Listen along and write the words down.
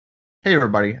Hey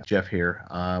everybody, Jeff here.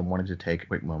 I wanted to take a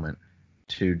quick moment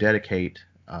to dedicate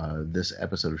this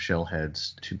episode of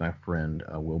Shellheads to my friend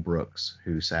Will Brooks,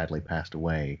 who sadly passed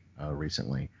away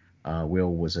recently.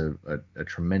 Will was a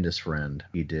tremendous friend.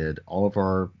 He did all of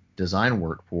our design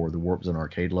work for the Warp Zone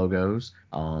Arcade logos.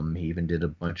 He even did a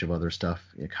bunch of other stuff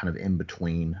kind of in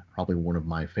between. Probably one of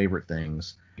my favorite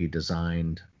things, he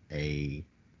designed a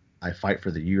I Fight for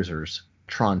the Users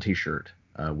Tron t-shirt,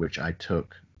 which I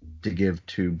took to give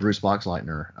to Bruce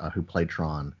Boxleitner, who played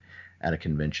Tron at a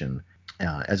convention,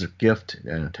 as a gift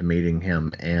to meeting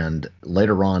him. And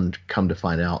later on, come to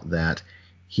find out that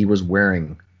he was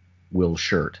wearing Will's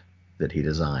shirt that he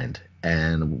designed,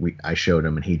 and I showed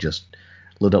him, and he just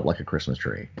lit up like a Christmas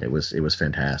tree. It was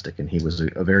fantastic, and he was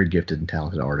a very gifted and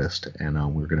talented artist, and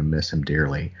we're going to miss him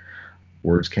dearly.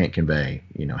 Words can't convey,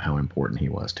 how important he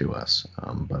was to us.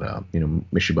 But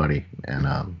miss you, buddy,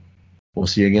 and we'll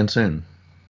see you again soon.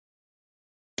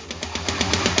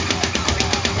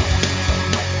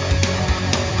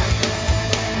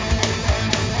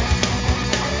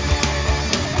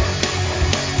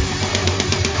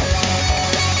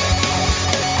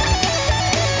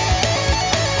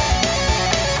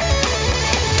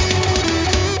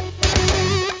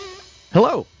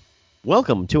 Hello.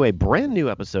 Welcome to a brand new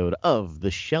episode of the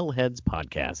Shellheads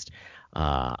podcast.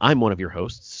 I'm one of your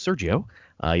hosts, Sergio.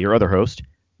 Your other host,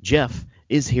 Jeff,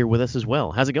 is here with us as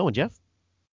well. How's it going, Jeff?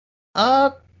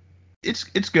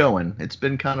 It's going. It's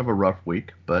been kind of a rough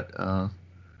week, but we're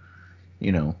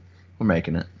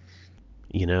making it.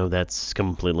 That's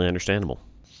completely understandable.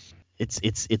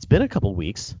 It's been a couple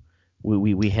weeks.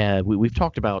 We've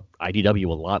talked about IDW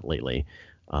a lot lately.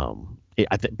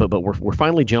 But we're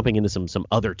finally jumping into some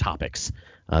other topics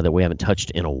that we haven't touched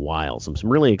in a while. Some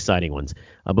really exciting ones.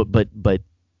 But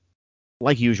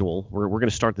like usual, we're going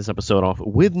to start this episode off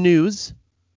with news.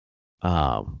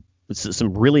 Some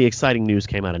really exciting news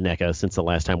came out of NECA since the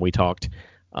last time we talked.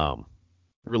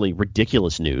 Really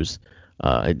ridiculous news.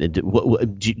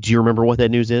 Do you remember what that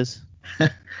news is?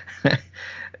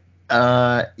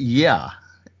 Yeah,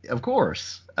 of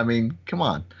course. I mean, come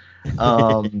on.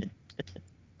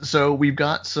 So we've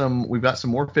got some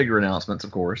more figure announcements,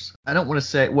 of course. I don't want to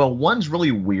say, well, one's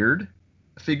really weird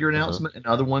figure announcement, and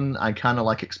another one I kind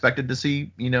of expected to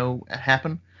see,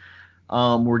 happen.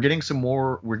 We're getting some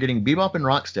more. We're getting Bebop and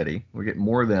Rocksteady. We're getting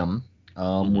more of them.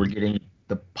 We're getting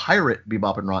the pirate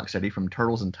Bebop and Rocksteady from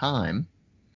Turtles in Time.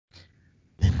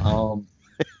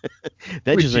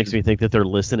 That just makes me think that they're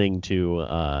listening to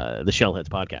the Shellheads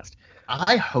podcast.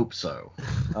 I hope so.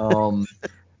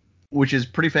 Which is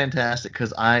pretty fantastic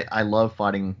because I love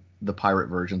fighting the pirate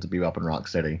versions of Bebop and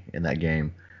Rocksteady in that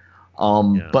game.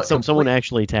 But someone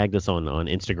actually tagged us on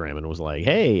Instagram and was like,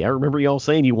 "Hey, I remember y'all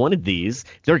saying you wanted these.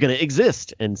 They're going to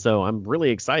exist," and so I'm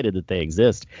really excited that they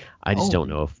exist. I just don't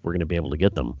know if we're going to be able to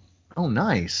get them. Oh,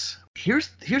 nice. Here's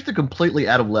the completely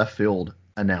out of left field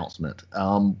announcement.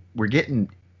 We're getting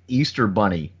Easter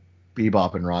Bunny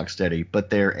Bebop and Rocksteady, but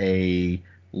they're a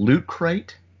Loot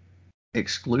Crate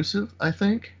exclusive, I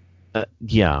think.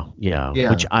 Yeah.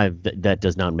 Which that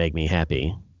does not make me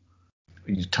happy.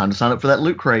 It's time to sign up for that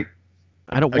Loot Crate.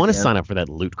 I don't want to sign up for that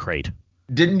Loot Crate.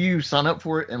 Didn't you sign up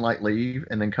for it and leave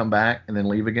and then come back and then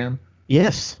leave again?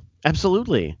 Yes,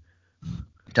 absolutely.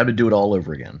 Time to do it all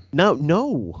over again.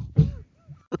 No.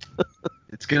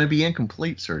 It's gonna be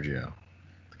incomplete, Sergio.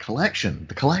 The collection.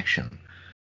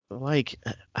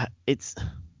 It's.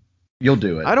 You'll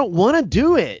do it. I don't want to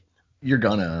do it. You're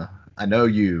gonna. I know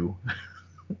you.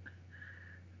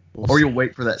 Or you'll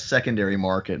wait for that secondary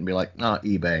market and be like,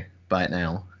 eBay, buy it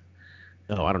now.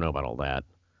 Oh, I don't know about all that.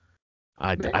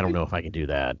 I don't know if I can do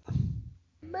that.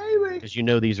 Maybe. Because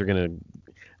these are going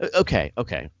to... Okay.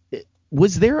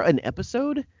 Was there an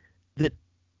episode that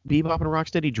Bebop and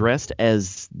Rocksteady dressed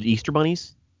as the Easter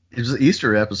bunnies? It was an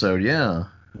Easter episode, yeah.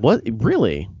 What?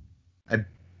 Really? I'm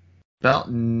about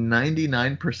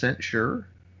 99% sure.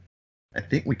 I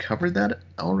think we covered that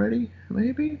already,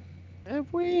 maybe?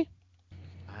 Have we?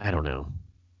 I don't know.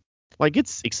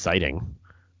 It's exciting.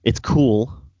 It's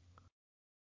cool.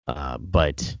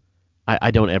 But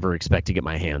I don't ever expect to get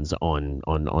my hands on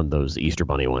those Easter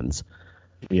Bunny ones.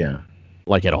 Yeah.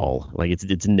 At all.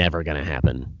 It's never going to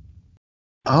happen.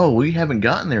 Oh, we haven't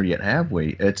gotten there yet, have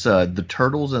we? It's The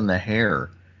Turtles and the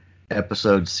Hare,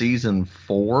 season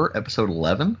 4, episode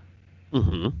 11.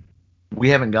 Mm-hmm. We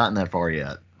haven't gotten that far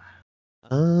yet.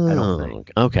 Oh, I don't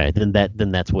think. Okay, then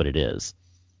that's what it is.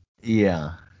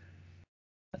 Yeah.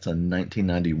 That's a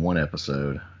 1991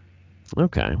 episode.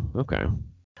 Okay.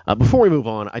 Before we move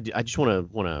on, I just want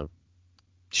to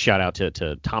shout out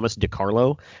to Thomas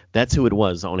DiCarlo. That's who it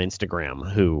was on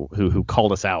Instagram who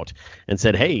called us out and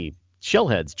said, "Hey,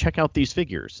 Shellheads, check out these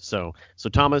figures. So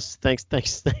Thomas, thanks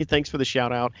thanks for the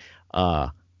shout out.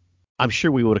 I'm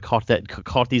sure we would have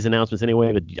caught these announcements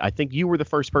anyway, but I think you were the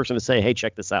first person to say, hey,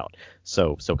 check this out.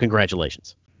 So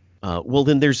congratulations. Well,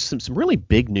 then there's some really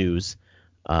big news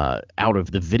out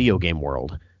of the video game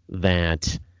world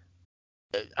that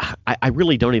I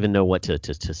really don't even know what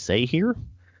to say here.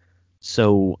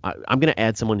 So I'm going to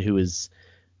add someone who's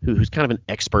kind of an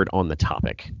expert on the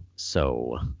topic.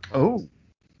 So. Oh.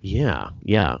 Yeah.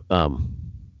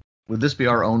 Would this be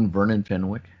our own Vernon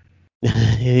Fenwick?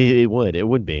 It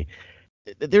would be.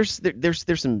 There's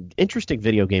some interesting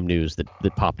video game news that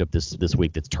popped up this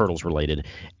week that's Turtles related,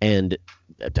 and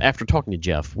after talking to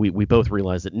Jeff, we both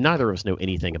realized that neither of us know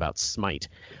anything about Smite,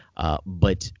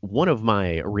 but one of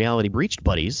my Reality Breached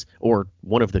buddies, or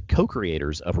one of the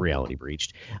co-creators of Reality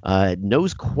Breached,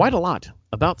 knows quite a lot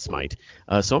about Smite,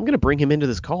 so I'm going to bring him into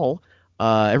this call.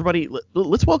 Everybody,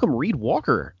 let's welcome Reed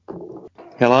Walker.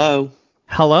 Hello.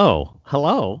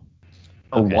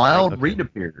 A wild Reed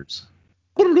appears.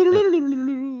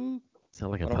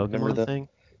 Sound like a Pokemon thing?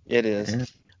 It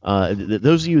is.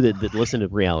 Those of you that listen to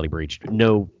Reality Breach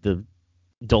know the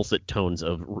dulcet tones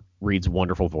of Reed's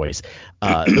wonderful voice.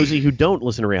 Those of you who don't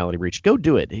listen to Reality Breach, go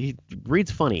do it.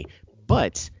 Reed's funny.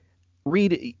 But,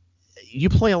 Reed, you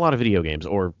play a lot of video games,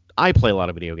 or I play a lot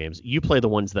of video games. You play the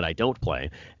ones that I don't play,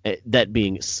 that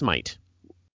being Smite.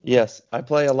 Yes, I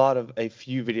play a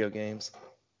few video games.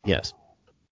 Yes.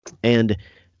 And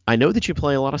I know that you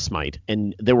play a lot of Smite,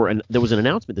 and there was an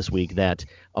announcement this week that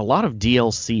a lot of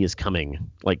DLC is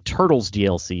coming, like Turtles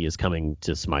DLC is coming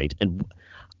to Smite. And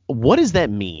what does that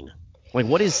mean? Like,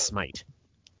 what is Smite?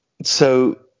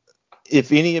 So,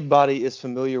 if anybody is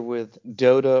familiar with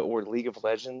Dota or League of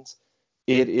Legends,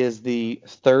 it is the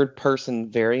third-person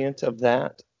variant of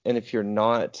that. And if you're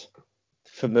not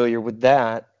familiar with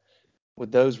that,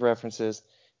 with those references,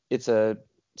 it's a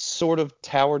sort of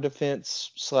tower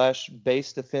defense /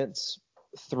 base defense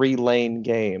 3-lane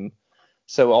game.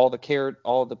 So all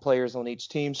the players on each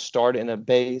team start in a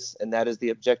base, and that is the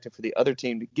objective for the other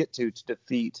team to get to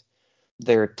defeat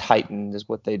their Titan, is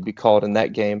what they'd be called in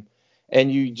that game.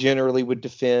 And you generally would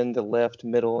defend the left,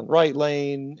 middle, and right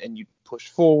lane, and you push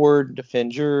forward,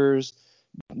 defend yours,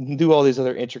 do all these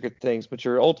other intricate things. But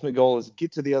your ultimate goal is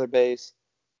get to the other base,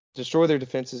 destroy their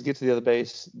defenses, get to the other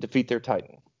base, defeat their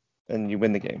Titan, and you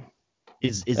win the game.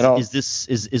 Is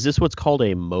this what's called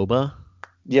a MOBA?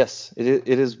 Yes, it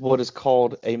is what is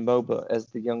called a MOBA, as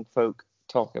the young folk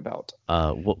talk about.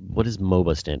 What does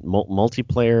MOBA stand?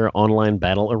 Multiplayer Online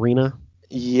Battle Arena?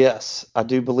 Yes, I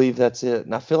do believe that's it,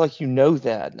 and I feel like you know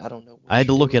that. I don't know. I had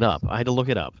to look it up.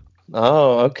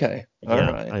 Oh, okay. All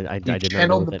yeah, right. I He did not know what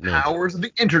channeled the that meant. powers of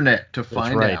the internet to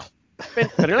find right.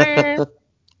 out.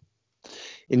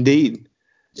 Indeed.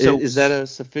 So, is that a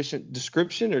sufficient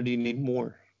description, or do you need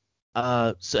more?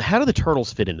 So how do the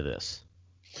Turtles fit into this?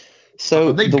 So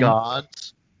are they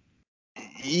gods?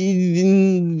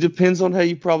 Depends on how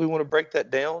you probably want to break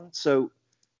that down. So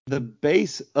the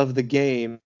base of the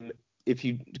game, if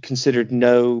you considered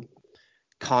no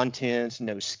content,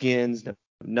 no skins,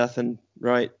 nothing,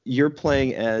 right? You're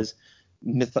playing as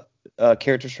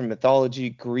characters from mythology: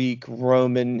 Greek,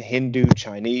 Roman, Hindu,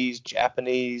 Chinese,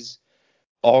 Japanese,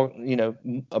 all,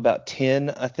 about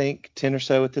 10, I think, 10 or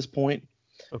so at this point.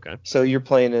 Okay. So you're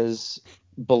playing as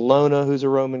Bellona, who's a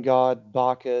Roman god,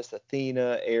 Bacchus,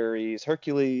 Athena, Ares,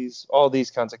 Hercules, all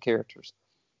these kinds of characters.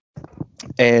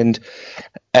 And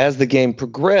as the game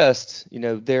progressed,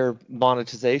 their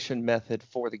monetization method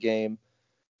for the game,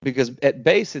 because at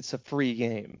base it's a free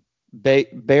game,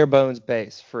 bare bones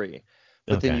base, free.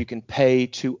 But then you can pay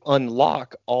to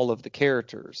unlock all of the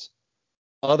characters.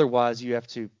 Otherwise, you have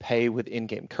to pay with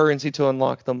in-game currency to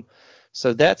unlock them.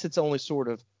 So that's its only sort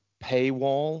of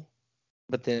paywall.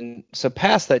 But then, so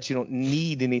past that, you don't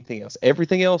need anything else.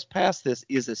 Everything else past this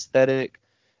is aesthetic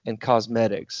and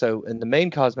cosmetic. So, and the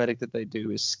main cosmetic that they do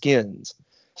is skins.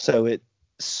 So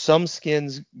some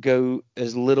skins go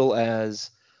as little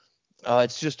as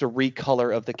it's just a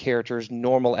recolor of the character's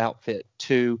normal outfit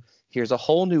to here's a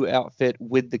whole new outfit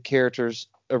with the character's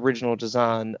original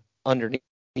design underneath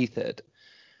it.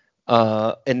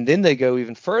 And then they go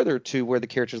even further to where the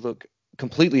characters look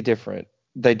completely different.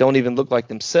 They don't even look like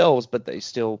themselves, but they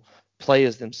still play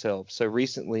as themselves. So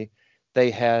recently they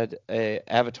had a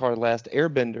Avatar: The Last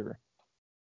Airbender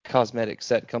cosmetic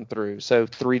set come through. So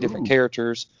 3 different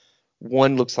characters.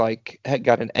 One looks like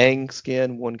got an Aang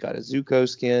skin, one got a Zuko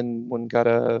skin, one got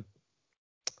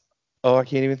I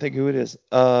can't even think who it is.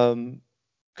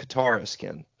 Katara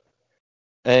skin.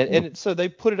 And so they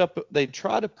put it up. They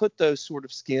try to put those sort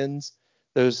of skins,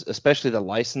 those especially the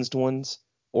licensed ones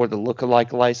or the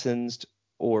lookalike licensed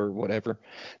or whatever.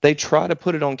 They try to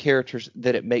put it on characters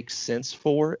that it makes sense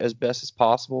for as best as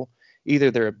possible,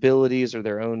 either their abilities or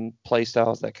their own play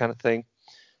styles, that kind of thing.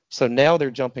 So now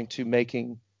they're jumping to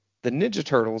making the Ninja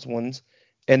Turtles ones,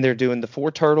 and they're doing the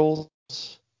four Turtles,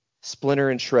 Splinter,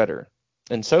 and Shredder.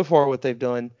 And so far, what they've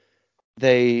done,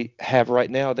 they have right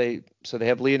now, they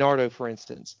have Leonardo, for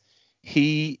instance.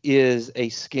 He is a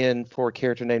skin for a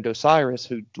character named Osiris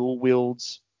who dual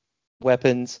wields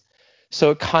weapons.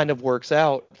 So it kind of works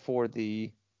out for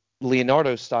the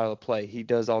Leonardo style of play. He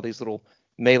does all these little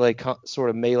sort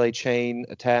of melee chain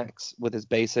attacks with his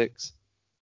basics.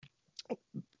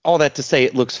 All that to say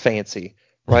it looks fancy,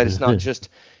 right? It's not just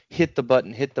hit the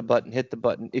button, hit the button, hit the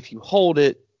button. If you hold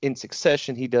it in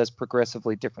succession, he does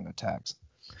progressively different attacks.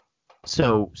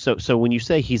 So when you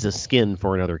say he's a skin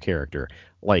for another character,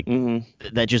 like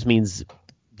that just means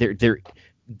there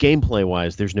gameplay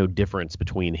wise, there's no difference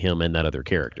between him and that other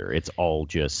character. It's all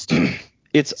just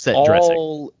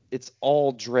dressing. It's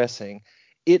all dressing.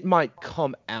 It might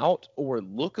come out or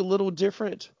look a little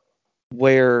different.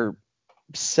 Where,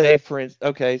 say for instance,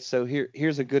 okay, so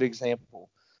here's a good example.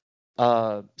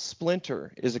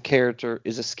 Splinter is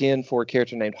a skin for a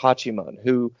character named Hachiman,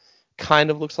 who kind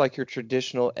of looks like your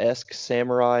traditional-esque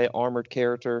samurai armored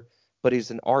character, but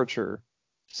he's an archer.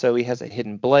 So he has a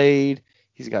hidden blade.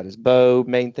 He's got his bow.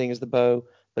 Main thing is the bow,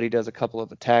 but he does a couple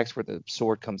of attacks where the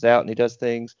sword comes out and he does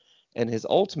things. And his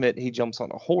ultimate, he jumps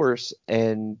on a horse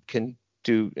and can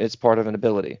do, it's part of an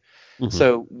ability. Mm-hmm.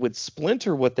 So with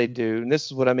Splinter, what they do, and this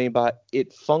is what I mean by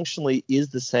it functionally is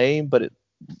the same, but it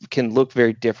can look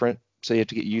very different. So you have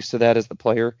to get used to that as the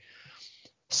player.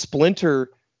 Splinter,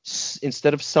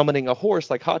 instead of summoning a horse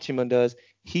like Hachiman does,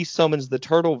 he summons the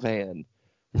Turtle Van.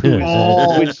 Which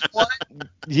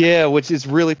is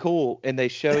really cool. And they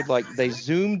showed, like, they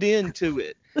zoomed into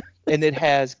it, and it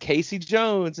has Casey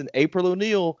Jones and April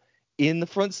O'Neil in the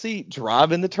front seat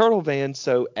driving the Turtle Van.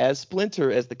 So as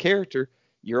Splinter, as the character,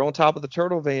 you're on top of the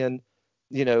Turtle Van.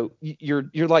 You know,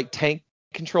 you're like tank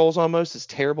controls almost. It's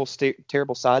terrible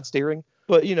side steering,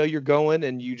 but you know you're going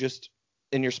and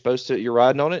you're supposed to, you're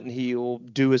riding on it, and he'll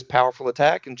do his powerful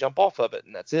attack and jump off of it,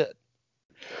 and that's it.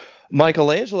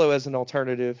 Michelangelo, as an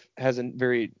alternative, has a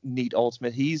very neat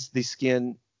ultimate. He's the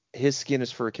skin. His skin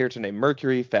is for a character named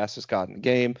Mercury, fastest god in the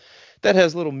game. That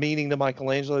has little meaning to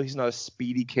Michelangelo. He's not a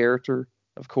speedy character,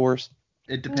 of course.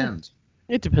 It depends.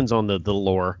 It depends on the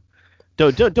lore.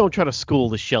 Don't try to school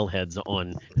the shellheads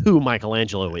on who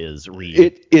Michelangelo is,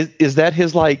 Reed. Is that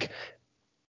his, like,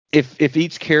 if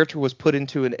each character was put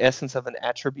into an essence of an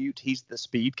attribute, he's the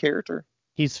speed character?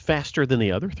 He's faster than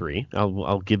the other three.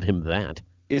 I'll give him that.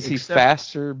 Is he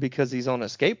faster because he's on a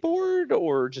skateboard,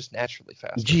 or just naturally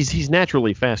faster? Geez, he's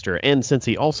naturally faster, and since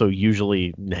he also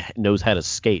usually knows how to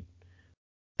skate,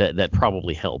 that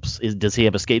probably helps. Does he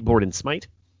have a skateboard in Smite?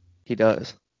 He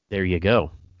does. There you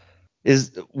go.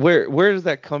 Where does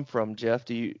that come from, Jeff?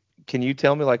 Can you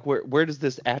tell me, like, where does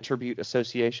this attribute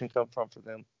association come from for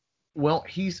them? Well,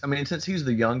 since he's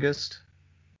the youngest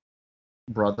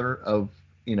brother of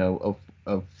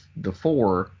the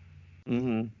four,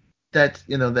 that's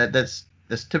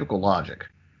typical logic.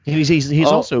 He's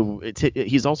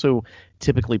also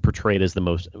typically portrayed as the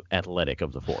most athletic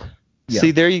of the four. Yeah.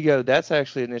 See, there you go. That's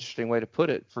actually an interesting way to put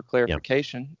it for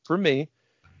clarification for me,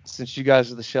 since you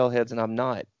guys are the shellheads and I'm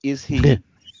not. Is he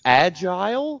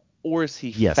agile or is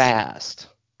he fast?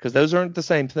 Because those aren't the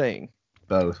same thing.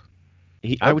 Both.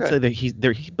 I would say that he's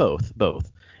both.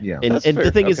 Yeah. And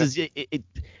the thing is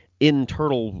in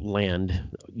Turtle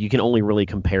Land, you can only really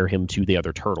compare him to the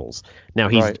other turtles. Now,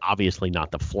 he's obviously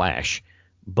not the Flash,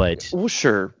 but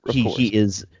sure, he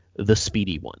is the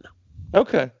speedy one.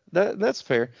 Okay, that's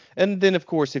fair. And then, of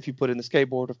course, if you put in the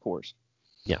skateboard, of course.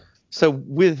 Yeah. So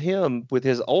with him, with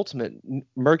his ultimate,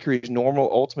 Mercury's normal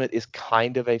ultimate is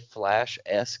kind of a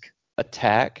Flash-esque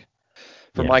attack.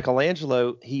 For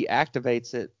Michelangelo, he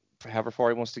activates it for however far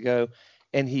he wants to go,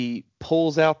 and he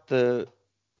pulls out the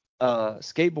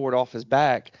skateboard off his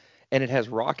back, and it has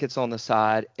rockets on the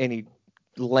side, and he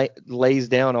lays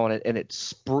down on it, and it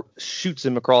shoots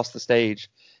him across the stage.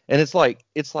 And it's like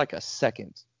a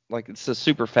second. Like, it's a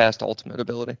super fast ultimate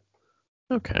ability.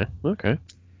 Okay.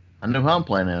 I know how I'm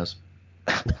playing as.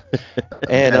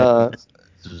 And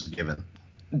this is given.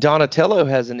 Donatello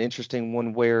has an interesting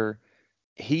one where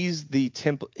he's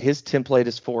his template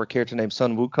is for a character named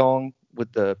Sun Wukong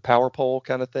with the power pole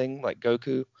kind of thing, like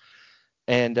Goku.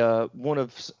 And one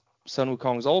of Sun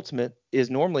Wukong's ultimate is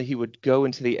normally he would go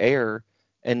into the air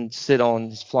and sit on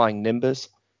his flying Nimbus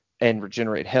and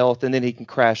regenerate health, and then he can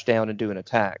crash down and do an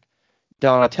attack.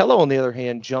 Donatello, on the other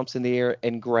hand, jumps in the air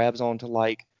and grabs onto,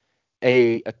 like,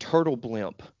 a turtle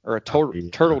blimp or a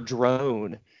turtle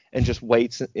drone and just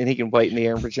waits, and he can wait in the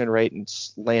air and regenerate and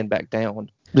land back down.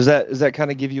 Does that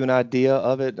kind of give you an idea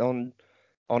of it on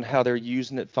how they're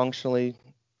using it functionally,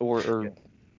 or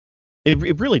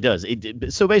It really does.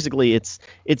 So basically, it's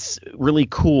really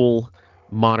cool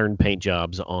modern paint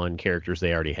jobs on characters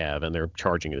they already have, and they're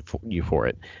charging you for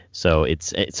it. So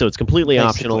it's completely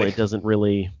optional. Basically. It doesn't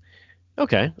really.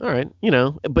 Okay, all right,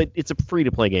 but it's a free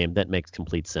to play game. That makes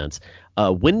complete sense.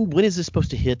 When is this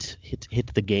supposed to hit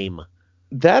the game?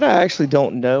 That I actually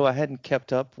don't know. I hadn't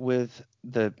kept up with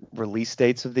the release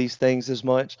dates of these things as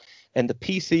much, and the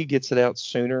PC gets it out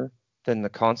sooner than the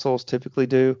consoles typically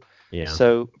do. Yeah.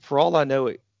 So for all I know,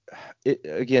 it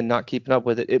again, not keeping up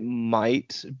with it, it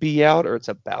might be out or it's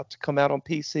about to come out on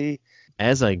PC.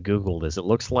 As I Googled this, it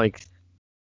looks like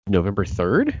November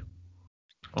 3rd.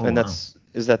 Oh, And wow.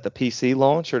 is that the PC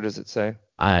launch, or does it say?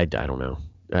 I don't know.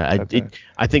 Okay.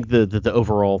 I think the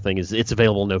overall thing is it's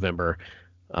available in November.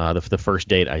 The first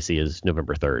date I see is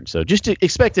November 3rd. So just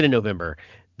expect it in November.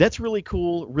 That's really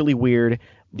cool, really weird.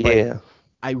 But Yeah.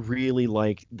 I really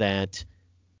like that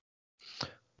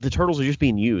the turtles are just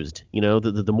being used.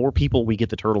 The more people we get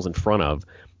the turtles in front of,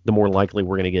 the more likely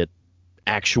we're going to get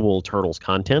actual turtles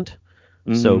content.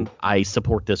 So I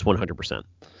support this 100%.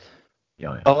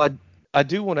 Yeah. Oh, I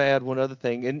do want to add one other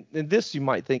thing, and this you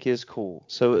might think is cool.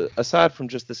 So aside from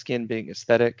just the skin being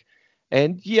aesthetic,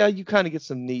 and yeah, you kind of get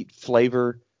some neat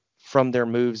flavor from their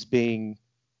moves being,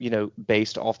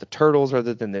 based off the turtles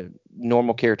rather than the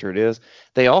normal character it is.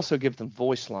 They also give them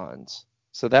voice lines.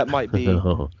 So that might be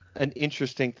an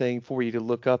interesting thing for you to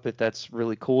look up if that's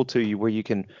really cool to you, where you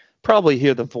can probably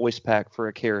hear the voice pack for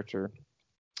a character,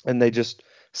 and they just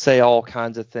say all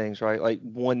kinds of things, right? Like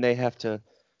when they have to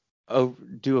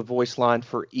do a voice line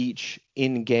for each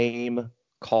in-game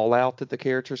call out that the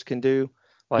characters can do,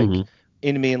 like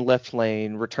enemy in left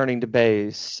lane, returning to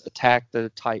base, attack the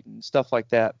Titan, stuff like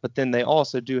that. But then they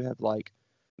also do have like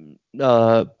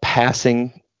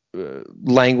passing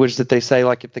language that they say,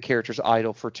 like if the character's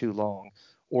idle for too long,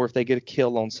 or if they get a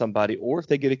kill on somebody, or if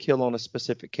they get a kill on a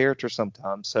specific character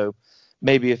sometimes. So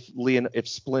maybe if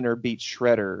Splinter beats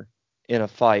Shredder in a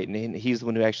fight and he's the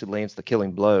one who actually lands the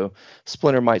killing blow,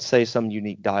 Splinter might say some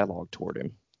unique dialogue toward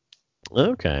him.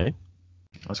 Okay.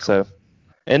 That's cool. So,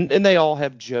 and they all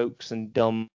have jokes and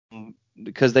dumb,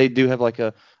 because they do have like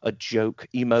a joke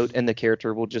emote, and the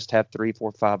character will just have 3,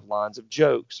 4, 5 lines of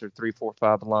jokes, or 3, 4,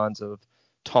 5 lines of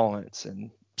taunts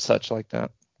and such like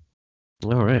that.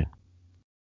 All right.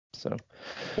 So,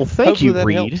 well, thank you, that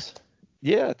Reed. helps.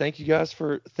 Yeah, thank you guys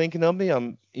for thinking of me.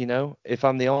 I'm, if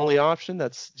I'm the only option,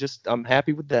 I'm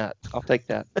happy with that. I'll take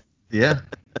that. Yeah.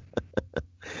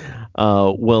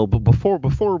 Well, but before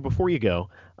you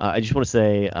go, I just want to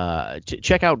say,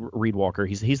 check out Reed Walker.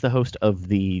 He's the host of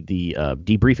the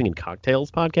Debriefing and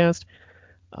Cocktails podcast,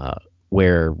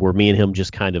 where me and him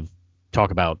just kind of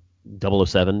talk about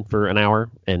 007 for an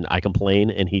hour, and I complain,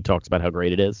 and he talks about how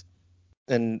great it is.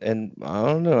 And I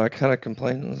don't know, I kind of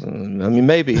complain. I mean,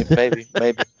 maybe.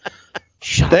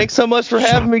 Shut up. Thanks so much for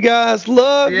having me, guys.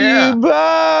 Love you.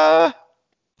 Bye.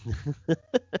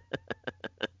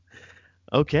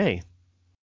 Okay.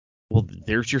 Well,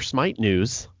 there's your Smite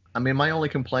news. I mean, my only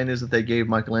complaint is that they gave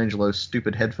Michelangelo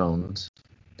stupid headphones,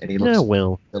 and he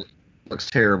looks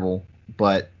terrible.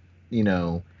 But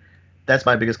that's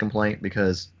my biggest complaint,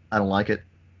 because I don't like it.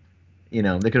 They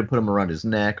could have put him around his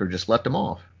neck or just left him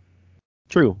off.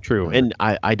 True. And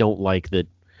I don't like that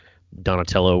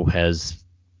Donatello has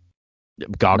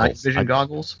goggles. Night vision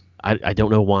goggles? I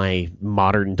don't know why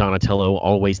modern Donatello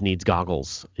always needs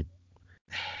goggles.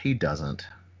 He doesn't.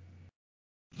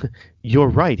 You're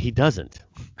right, he doesn't.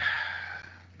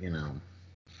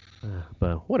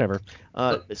 But whatever.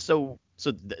 So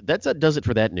that does it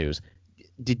for that news.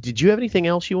 Did you have anything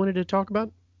else you wanted to talk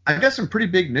about? I got some pretty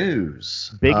big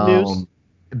news. Big news?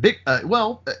 We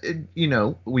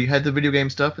had the video game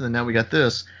stuff, and then now we got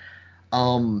this.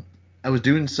 I was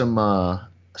doing some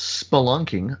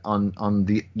spelunking on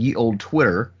the ye old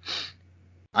Twitter.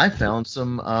 I found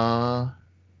some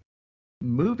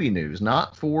movie news,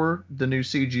 not for the new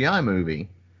CGI movie,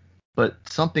 but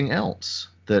something else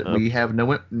that we have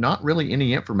not really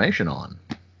any information on.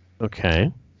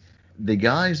 Okay. The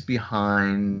guys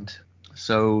behind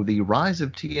the Rise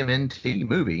of TMNT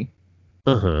movie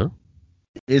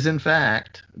is in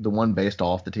fact the one based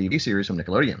off the TV series from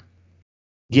Nickelodeon.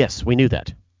 Yes, we knew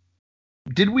that.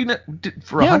 Did we? Yeah,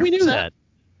 100%? We knew that.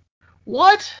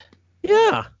 What?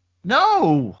 Yeah.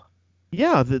 No.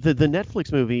 Yeah, the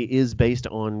Netflix movie is based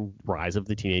on Rise of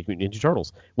the Teenage Mutant Ninja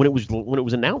Turtles. When it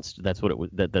was announced, that's what it was.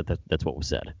 That's what was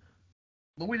said.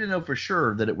 But we didn't know for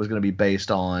sure that it was going to be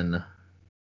based on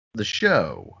the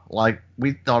show. Like,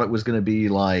 we thought it was going to be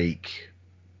like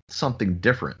something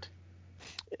different.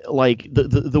 Like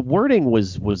the wording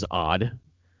was odd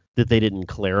that they didn't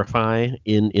clarify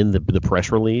in the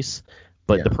press release,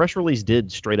 but Yeah. the press release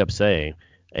did straight up say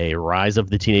a Rise of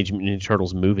the Teenage Mutant Ninja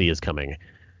Turtles movie is coming.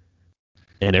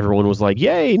 And everyone was like,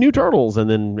 "Yay, new Turtles!" And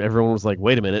then everyone was like,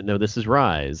 "Wait a minute, no, this is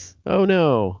Rise. Oh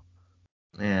no."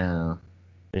 Yeah.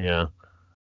 Yeah.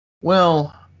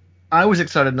 Well, I was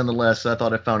excited nonetheless. I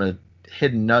thought I found a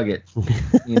hidden nugget,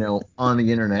 on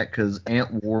the internet because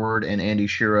Ant Ward and Andy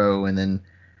Shiro, and then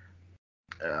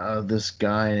this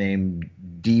guy named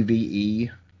DVE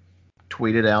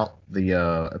tweeted out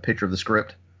a picture of the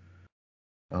script.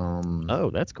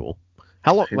 Oh, that's cool.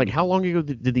 How long? Like, how long ago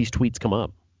did these tweets come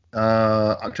up?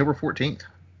 October 14th.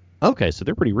 Okay, so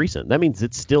they're pretty recent. That means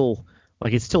it's still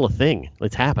a thing.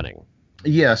 It's happening.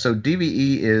 Yeah, so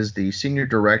DVE is the senior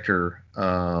director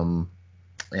and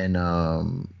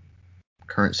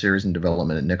current series and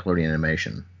development at Nickelodeon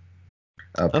Animation,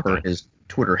 per Okay. his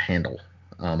Twitter handle.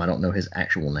 I don't know his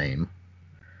actual name,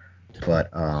 but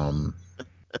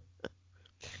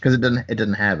because it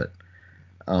didn't have it.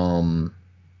 But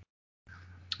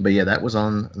yeah, that was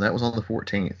on the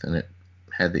 14th, and it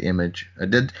had the image.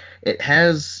 It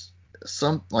has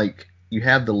some, like, you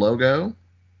have the logo.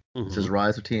 It says Mm-hmm.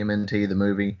 Rise of TMNT, the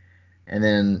movie, and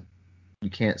then you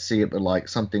can't see it, but like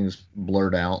something's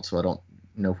blurred out, so I don't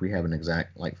know if we have an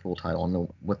exact like full title. I don't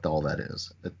know what all that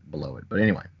is below it, but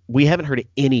anyway. We haven't heard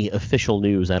any official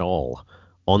news at all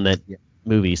on that Yeah.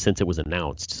 movie since it was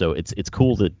announced. So it's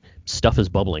cool that stuff is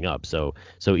bubbling up. So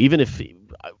even if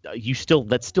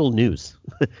that's still news.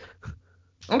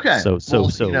 Okay. So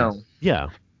yeah.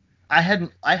 I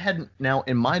hadn't now,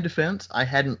 in my defense, I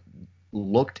hadn't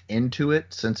looked into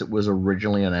it since it was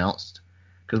originally announced,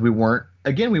 because we weren't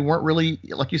really,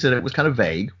 like you said, it was kind of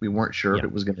vague. We weren't sure if Yeah.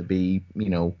 it was going to be,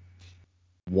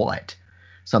 what,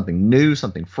 something new,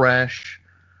 something fresh.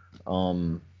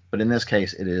 But in this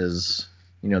case, it is,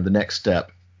 the next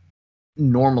step.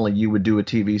 Normally, you would do a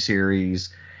TV series,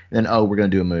 and then, we're going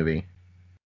to do a movie,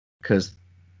 because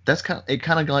it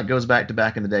kind of like goes back to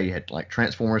back in the day. You had like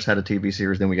Transformers had a TV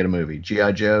series, then we get a movie.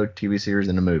 G.I. Joe TV series,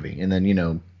 then a movie, and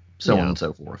then so on Yeah. and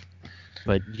so forth.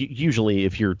 But usually,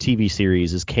 if your TV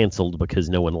series is canceled because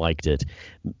no one liked it,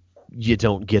 you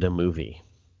don't get a movie.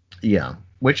 Yeah,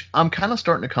 which I'm kind of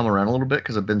starting to come around a little bit,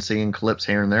 because I've been seeing clips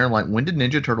here and there. Like, when did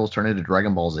Ninja Turtles turn into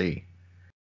Dragon Ball Z?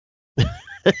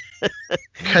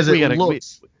 Because it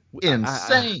looks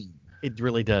insane. It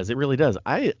really does. It really does.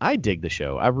 I dig the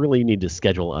show. I really need to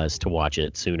schedule us to watch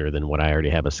it sooner than what I already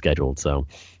have scheduled. So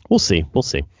we'll see. We'll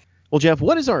see. Well, Jeff,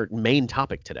 what is our main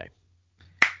topic today?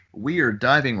 We are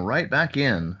diving right back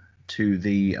in to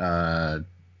the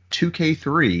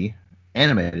 2K3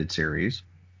 animated series.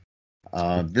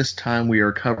 This time we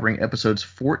are covering episodes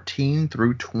 14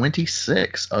 through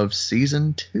 26 of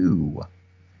season 2.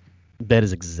 That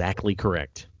is exactly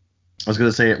correct. I was going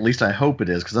to say, at least I hope it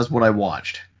is, because that's what I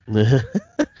watched.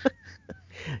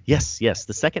 Yes,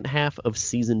 the second half of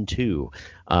season 2.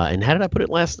 And how did I put it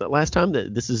last time?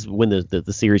 That this is when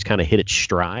the series kind of hit its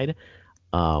stride.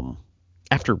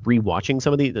 After rewatching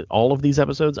some of all of these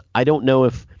episodes, I don't know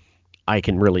if I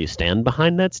can really stand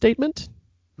behind that statement.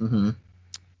 Mm-hmm.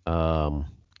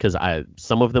 Because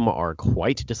some of them are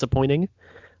quite disappointing,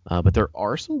 but there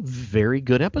are some very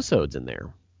good episodes in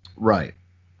there. Right.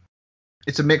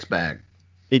 It's a mixed bag.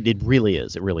 It really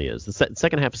is. It really is. The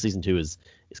second half of season 2 is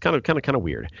kind of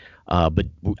weird. But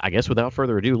I guess without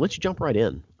further ado, let's jump right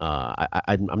in.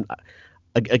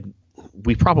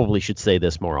 We probably should say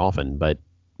this more often, but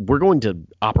we're going to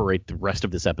operate the rest of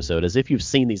this episode as if you've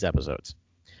seen these episodes.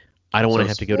 I don't want to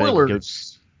have to go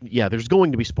spoilers. Yeah, there's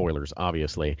going to be spoilers,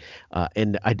 obviously,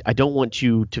 and I don't want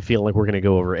you to feel like we're going to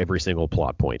go over every single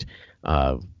plot point.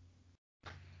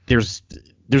 There's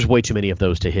way too many of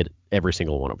those to hit every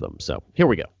single one of them. So here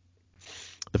we go.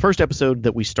 The first episode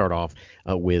that we start off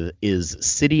with is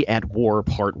City at War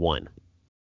Part 1,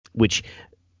 which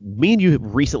me and you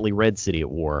have recently read City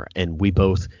at War, and we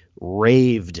both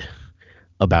raved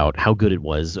about how good it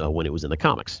was when it was in the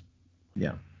comics.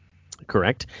 Yeah.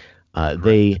 Correct?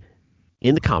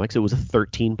 In the comics, it was a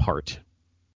 13-part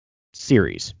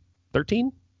series.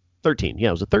 13? 13. Yeah,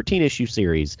 it was a 13-issue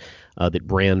series that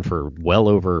ran for well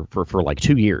over for like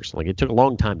 2 years. Like, it took a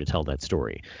long time to tell that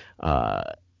story.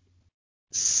 The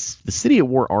City at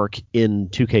War arc in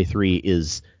 2K3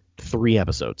 is 3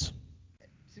 episodes.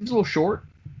 Seems a little short.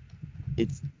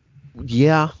 It's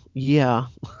yeah.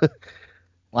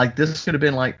 Like, this could have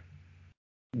been like,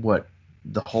 what,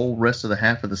 the whole rest of the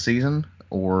half of the season,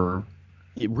 or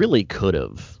It really could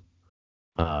have.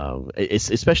 It's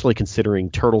especially considering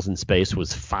Turtles in Space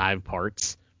was 5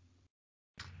 parts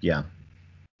Yeah.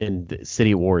 and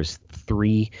City of War is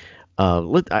 3.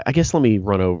 I guess let me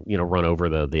run over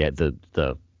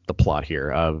the plot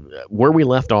here. Where we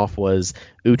left off was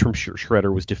Utrum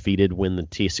Shredder was defeated when the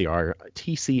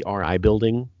TCRI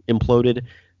building imploded.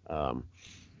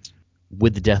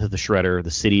 With the death of the Shredder,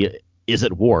 the city is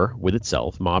at war with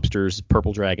itself. Mobsters,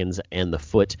 Purple Dragons, and the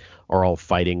Foot are all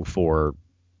fighting for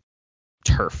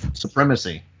turf.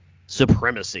 Supremacy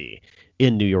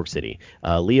In New York City.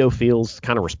 Leo feels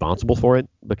kind of responsible for it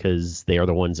because they are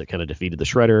the ones that kind of defeated the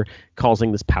Shredder,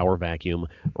 causing this power vacuum.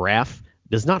 Raph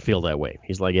does not feel that way.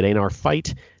 He's like, it ain't our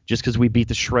fight. Just because we beat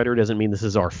the Shredder doesn't mean this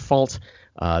is our fault.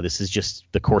 This is just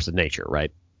the course of nature,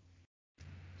 right?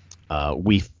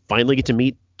 We finally get to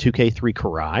meet 2K3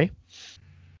 Karai.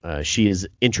 She is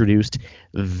introduced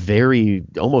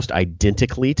almost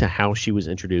identically to how she was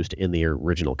introduced in the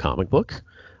original comic book,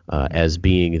 as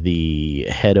being the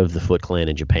head of the Foot Clan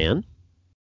in Japan,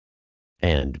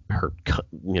 and her,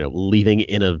 leaving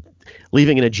in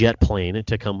a jet plane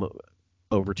to come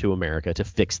over to America to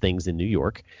fix things in New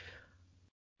York.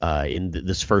 In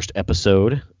this first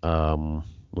episode,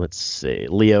 let's see,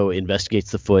 Leo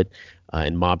investigates the Foot,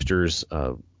 and mobsters.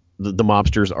 The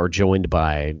mobsters are joined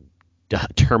by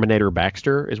Terminator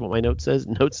Baxter, is what my notes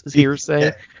here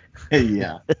say.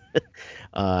 Yeah.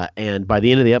 And by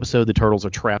the end of the episode, the Turtles are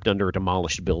trapped under a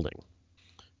demolished building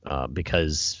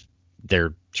because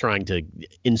they're trying to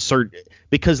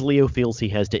because Leo feels he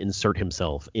has to insert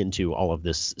himself into all of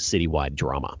this citywide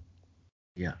drama.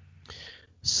 Yeah.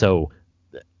 So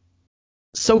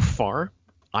far,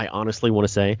 I honestly want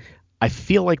to say, I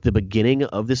feel like the beginning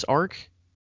of this arc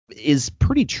is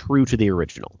pretty true to the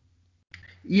original.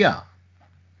 Yeah,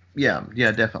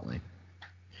 definitely.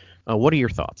 What are your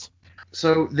thoughts?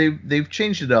 So they've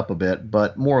changed it up a bit,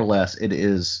 but more or less it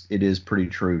is pretty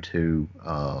true to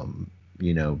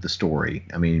the story.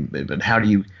 I mean, but how do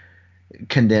you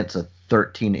condense a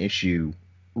 13 issue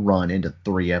run into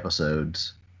 3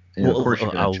 episodes? Of course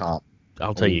you're gonna chop.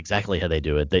 I'll tell you exactly how they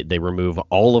do it. They remove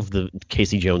all of the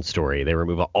Casey Jones story. They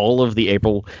remove all of the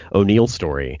April O'Neil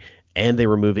story, and they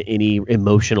remove any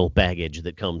emotional baggage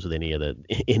that comes with any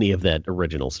of that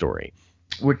original story.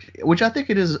 Which I think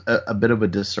it is a bit of a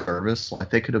disservice.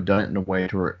 Like, they could have done it in a way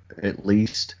to where at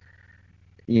least,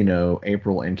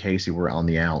 April and Casey were on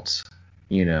the outs,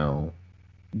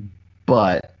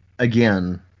 But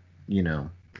again,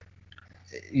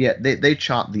 yeah, they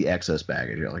chopped the excess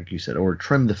baggage, like you said, or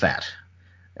trimmed the fat,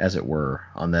 as it were,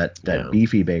 on that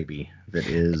beefy baby that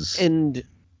is. And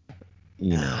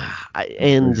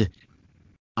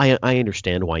I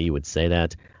understand why you would say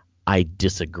that. I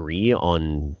disagree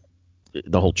on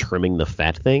the whole trimming the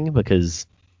fat thing because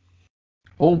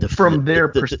from their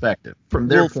perspective, from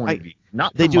their point of view,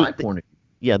 not from my point of view.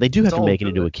 Yeah, they do have to make it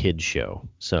into a kid's show,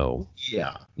 so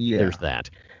yeah, there's that.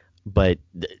 But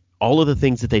all of the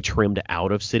things that they trimmed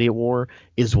out of City at War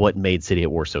is what made City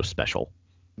at War so special.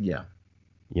 Yeah,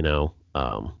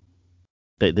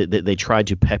 they tried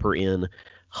to pepper in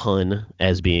Hun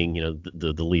as being,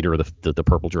 the leader of the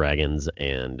Purple Dragons,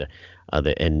 and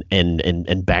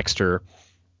Baxter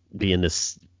being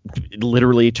this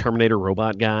literally Terminator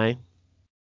robot guy.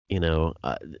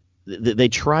 They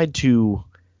tried to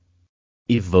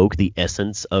evoke the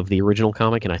essence of the original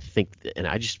comic, and I think,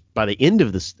 by the end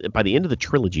of the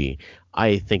trilogy,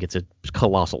 I think it's a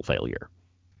colossal failure.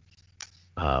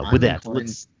 I'm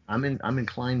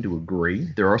inclined to agree.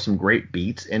 There are some great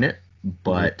beats in it,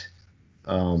 but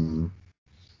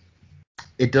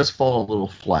it does fall a little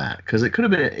flat because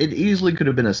it easily could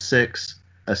have been a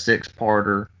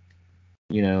six-parter,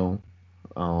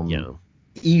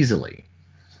 easily.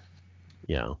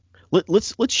 Yeah.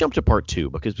 Let's jump to part 2,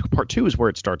 because part 2 is where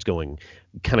it starts going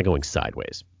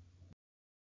sideways.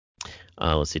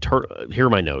 Let's see. Here are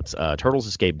my notes. Turtles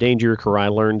escape danger.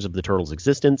 Karai learns of the Turtles'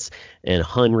 existence, and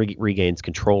Hun regains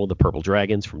control of the Purple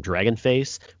Dragons from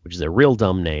Dragonface, which is a real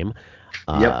dumb name.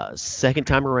 Yep. Second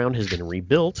time around has been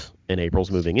rebuilt, and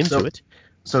April's moving into it.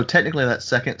 So technically, that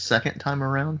second time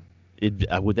around.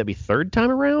 Would that be third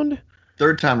time around?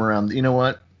 Third time around. You know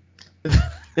what?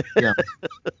 Yeah.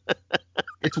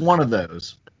 It's one of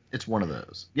those.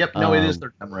 Yep. No, it is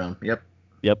third time around. Yep.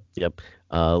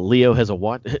 Leo has a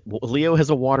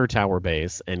water tower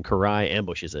base, and Karai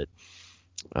ambushes it,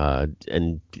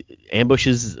 and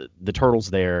ambushes the Turtles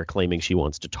there, claiming she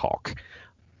wants to talk.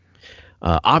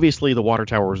 Obviously, the water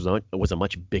tower was a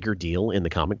much bigger deal in the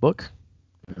comic book.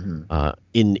 Mm-hmm.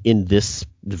 In this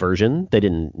version, they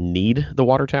didn't need the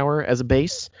water tower as a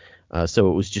base,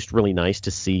 so it was just really nice to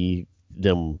see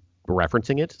them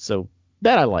referencing it. So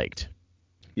that I liked.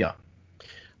 Yeah.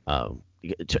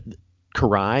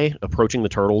 Karai approaching the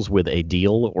Turtles with a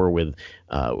deal or with,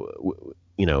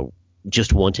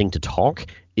 just wanting to talk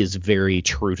is very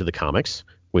true to the comics,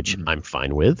 which I'm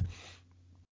fine with.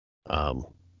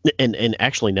 And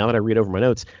actually, now that I read over my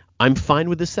notes, I'm fine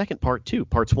with the second part too.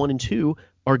 Parts 1 and 2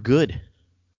 are good.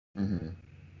 Mm-hmm.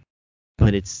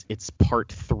 But it's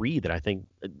part 3 that I think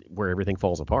where everything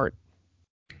falls apart.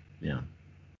 Yeah.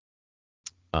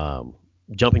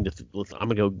 Jumping to, I'm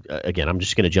gonna go again. I'm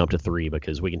just gonna jump to 3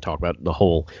 because we can talk about the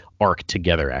whole arc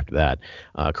together after that.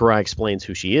 Karai explains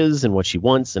who she is and what she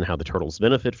wants and how the Turtles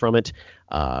benefit from it.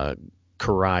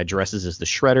 Karai dresses as the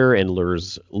Shredder and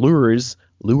lures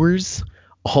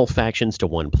all factions to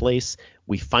one place.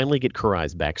 We finally get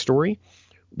Karai's backstory,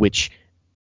 which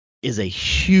is a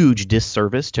huge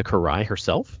disservice to Karai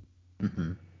herself.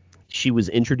 Mm-hmm. She was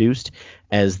introduced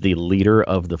as the leader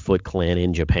of the Foot Clan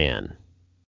in Japan.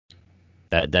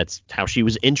 That's how she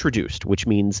was introduced, which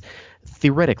means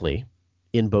theoretically,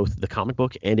 in both the comic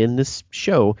book and in this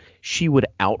show, she would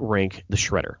outrank the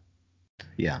Shredder.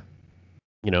 Yeah.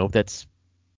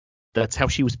 That's how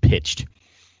she was pitched.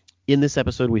 In this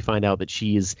episode, we find out that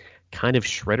she is kind of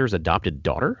Shredder's adopted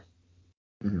daughter.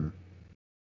 Mm-hmm.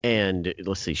 And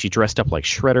let's see, she dressed up like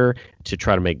Shredder to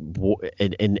try to make war,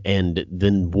 and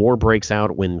then war breaks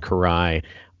out when Karai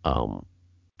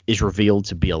is revealed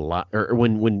to be or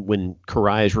when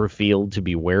Karai is revealed to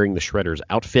be wearing the Shredder's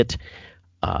outfit.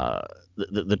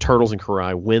 The Turtles and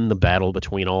Karai win the battle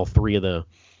between all 3 of the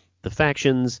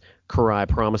factions. Karai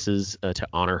promises to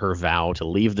honor her vow to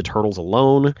leave the Turtles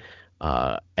alone.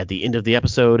 At the end of the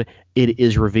episode, it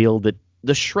is revealed that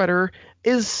the Shredder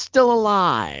is still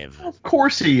alive. Of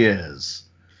course he is.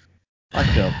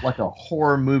 Like a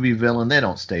horror movie villain, they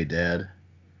don't stay dead.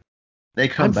 They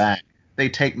come back. They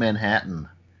take Manhattan.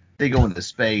 They go into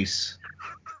space.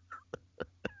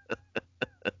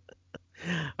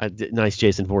 Nice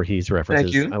Jason Voorhees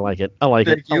references. Thank you. I like it. I like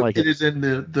Thank it. you. I like it. It is in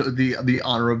the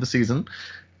honor of the season.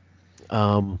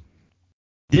 The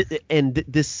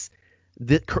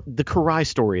Karai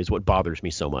story is what bothers me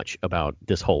so much about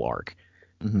this whole arc.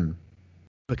 Mm-hmm.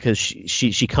 Because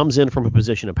she comes in from a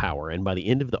position of power, and by the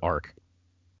end of the arc,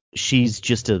 she's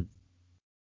just a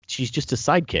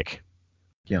sidekick.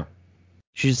 Yeah.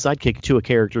 She's a sidekick to a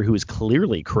character who is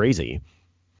clearly crazy.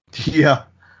 Yeah.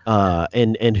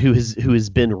 And who has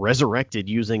been resurrected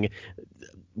using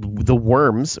the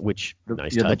worms, which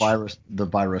nice touch. The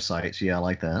virusites. Yeah, I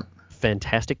like that.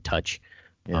 Fantastic touch.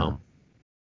 Yeah.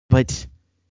 But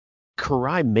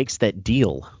Karai makes that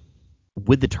deal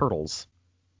with the Turtles,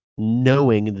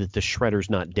 knowing that the Shredder's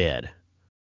not dead,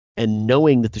 and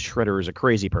knowing that the Shredder is a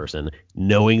crazy person,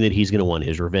 knowing that he's going to want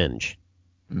his revenge.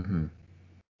 Mm-hmm.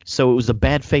 So it was a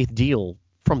bad faith deal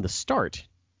from the start,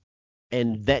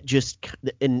 and that just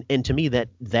and to me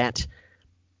that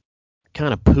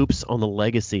kind of poops on the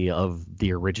legacy of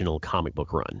the original comic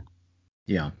book run.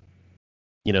 Yeah.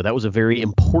 That was a very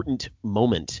important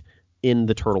moment in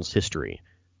the Turtles' history,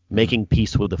 making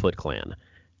peace with the Foot Clan,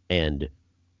 and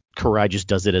Karai just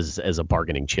does it as a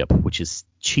bargaining chip, which is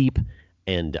cheap,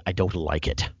 and I don't like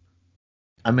it.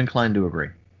 I'm inclined to agree.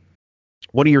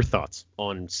 What are your thoughts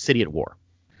on City at War?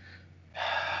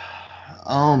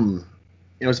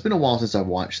 It's been a while since I've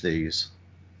watched these.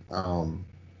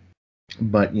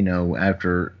 But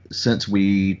since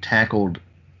we tackled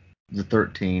the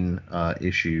 13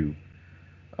 issue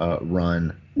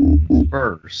run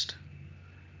first,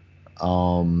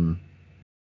 having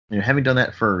done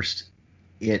that first,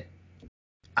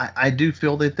 I do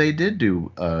feel that they did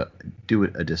do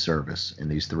it a disservice in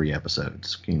these 3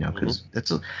 episodes, because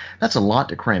that's a lot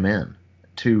to cram in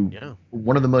to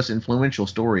one of the most influential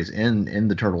stories in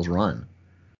the Turtles run.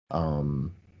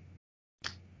 But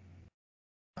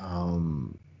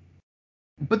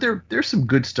there's some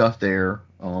good stuff there,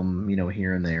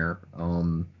 here and there.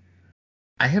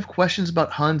 I have questions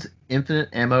about Han's infinite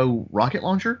ammo rocket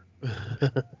launcher.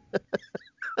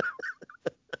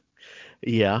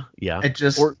 Yeah. It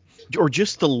just or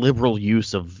just the liberal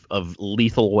use of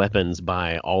lethal weapons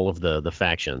by all of the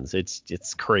factions.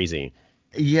 It's crazy.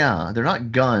 Yeah, they're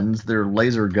not guns, they're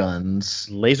laser guns.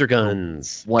 Laser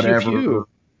guns. Whatever. Pew, pew.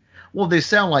 Well, they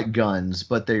sound like guns,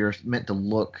 but they are meant to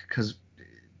look, because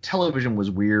television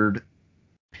was weird.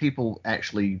 People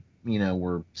actually,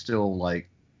 were still like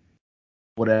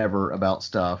whatever about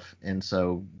stuff, and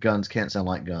so guns can't sound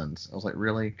like guns. I was like,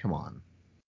 really? Come on.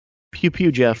 Pew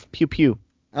pew, Jeff. Pew pew.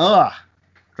 Drive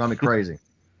me crazy.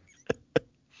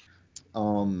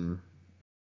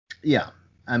 Yeah.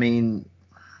 I mean,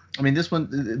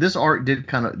 this art did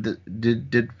kind of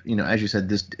did as you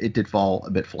said, it did fall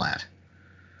a bit flat.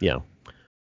 Yeah.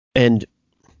 And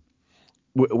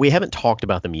we haven't talked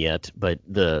about them yet, but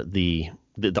the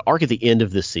arc at the end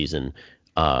of this season,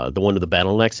 the one of the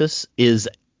Battle Nexus, is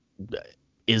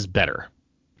better.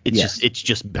 It's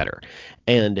just better.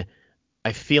 And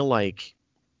I feel like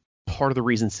part of the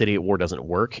reason City at War doesn't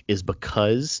work is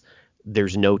because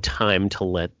there's no time to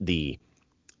let the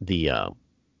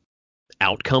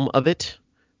outcome of it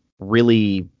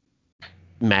really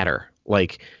matter.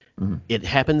 Like, it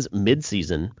happens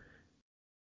mid-season.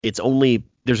 There's only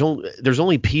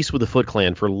peace with the Foot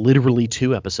Clan for literally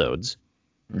 2 episodes.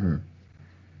 Mm-hmm.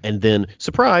 And then,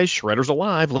 surprise, Shredder's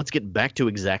alive. Let's get back to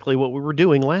exactly what we were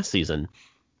doing last season.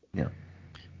 Yeah.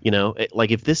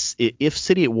 Like if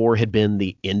City at War had been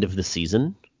the end of the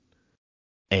season,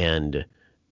 and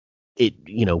they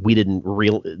didn't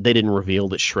reveal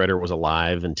that Shredder was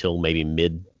alive until maybe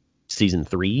mid season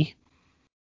 3,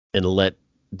 and let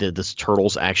the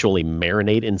turtles actually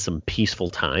marinate in some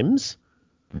peaceful times.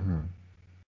 Mm-hmm.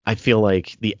 I feel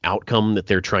like the outcome that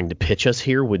they're trying to pitch us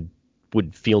here would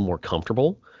feel more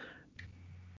comfortable.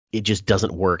 It just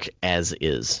doesn't work as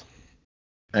is.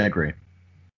 I agree.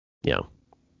 Yeah.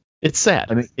 It's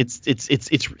sad. I mean,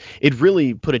 it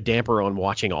really put a damper on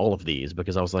watching all of these,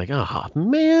 because I was like, oh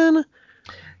man.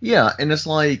 Yeah, and it's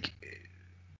like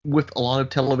with a lot of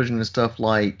television and stuff,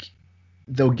 like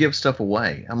they'll give stuff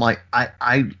away. I'm like,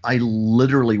 I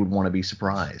literally would want to be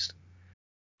surprised.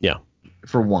 Yeah.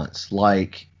 For once,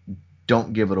 like,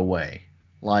 don't give it away.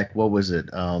 Like, what was it?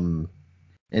 In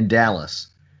Dallas,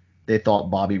 they thought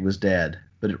Bobby was dead,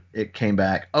 but it came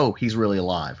back. Oh, he's really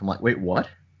alive. I'm like, wait, what?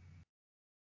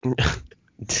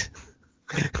 This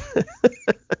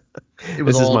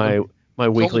is my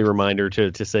weekly reminder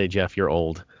to say, Jeff, you're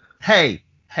old. Hey,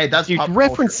 that's you're pop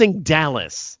referencing culture.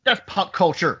 Dallas. That's pop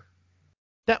culture.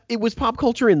 It was pop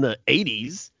culture in the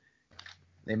 80s.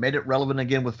 They made it relevant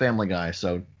again with Family Guy,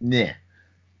 so nah.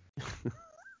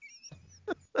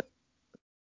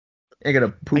 Ain't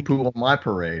gonna poo-poo on my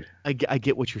parade. I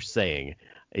get what you're saying.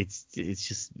 It's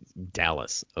just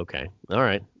Dallas. Okay. All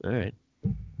right.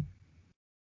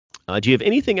 Do you have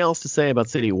anything else to say about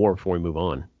City of War before we move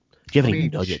on? Do you have any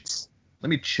nuggets? Let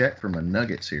me check for my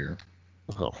nuggets here.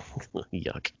 Oh,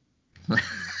 yuck.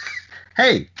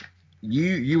 Hey,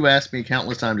 you asked me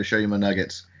countless times to show you my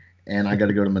nuggets, and I got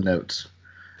to go to my notes.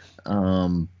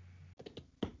 Oh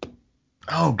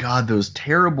God, those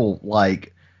terrible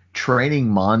training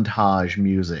montage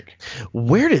music.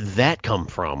 Where did that come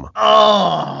from?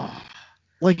 Oh.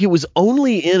 Like, it was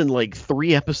only in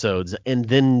 3 episodes, and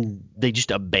then they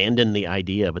just abandoned the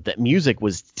idea. But that music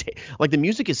was the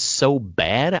music is so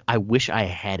bad. I wish I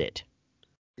had it.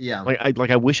 Yeah.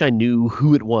 I wish I knew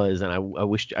who it was, and I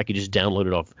wish I could just download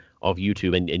it off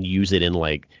YouTube and use it in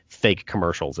fake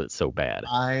commercials. It's so bad.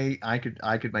 I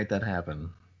could make that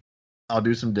happen. I'll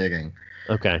do some digging.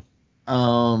 Okay.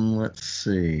 Let's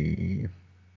see.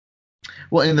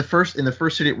 Well, in the first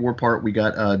City at War part, we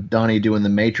got Donnie doing the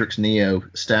Matrix Neo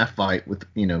staff fight with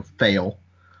Fail,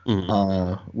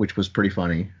 which was pretty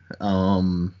funny.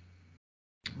 Let's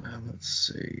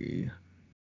see.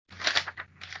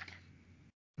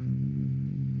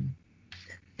 In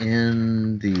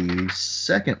the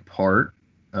second part,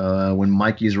 when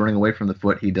Mikey's running away from the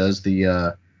Foot, he does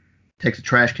takes a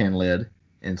trash can lid,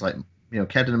 and it's like,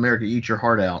 Captain America, eat your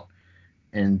heart out,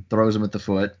 and throws him at the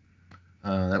Foot.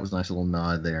 That was a nice little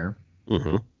nod there.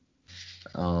 Mm-hmm.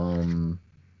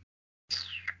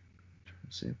 Let's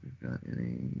see if we've got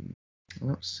any. I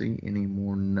don't see any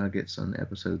more nuggets on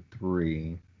episode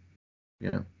 3.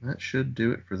 Yeah, that should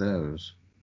do it for those.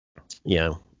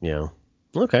 Yeah.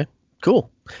 Okay,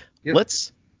 cool. Yep.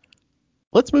 Let's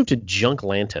move to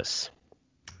Junklantis.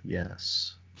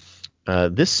 Yes.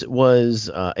 This was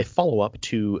a follow-up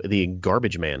to the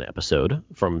Garbage Man episode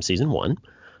from season 1.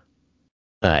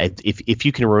 If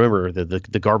you can remember,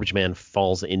 the Garbage Man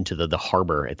falls into the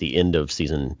harbor at the end of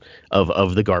season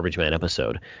of the Garbage Man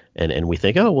episode, and we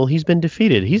think, oh well, he's been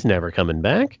defeated, he's never coming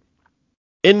back.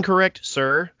 Incorrect,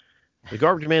 sir. The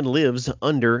Garbage Man lives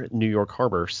under New York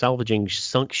Harbor, salvaging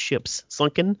sunken ships,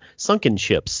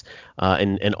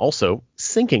 and also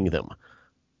sinking them.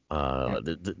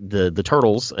 The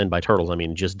turtles, and by turtles I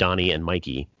mean just Donnie and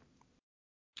Mikey.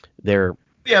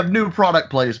 We have new product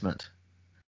placement.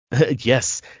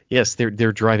 Yes,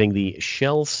 they're driving the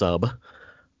Shell sub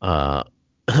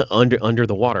under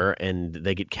the water, and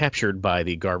they get captured by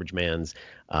the Garbage Man's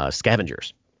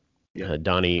scavengers. Yeah.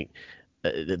 Donnie,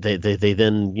 they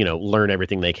then learn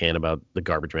everything they can about the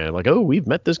Garbage Man. Like, oh, we've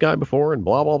met this guy before, and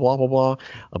blah blah blah blah blah.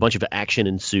 A bunch of action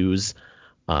ensues.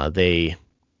 Donnie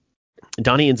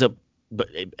ends up, but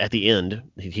at the end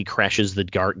he crashes the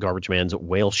Garbage Man's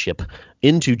whale ship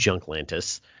into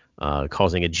Junklantis,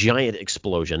 causing a giant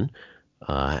explosion.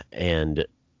 and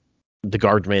the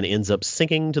guardsman ends up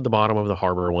sinking to the bottom of the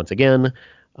harbor once again,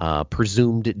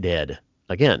 presumed dead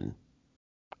again.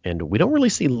 And we don't really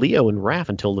see Leo and Raph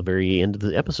until the very end of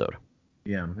the episode.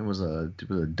 Yeah, it was a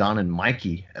Don and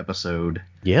Mikey episode.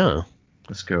 Yeah.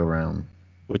 Let's go around.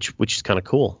 Which is kind of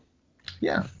cool.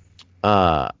 Yeah.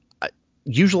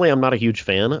 Usually I'm not a huge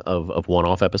fan of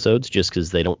one-off episodes just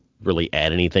because they don't really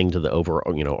add anything to the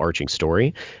arching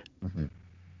story. Mm-hmm.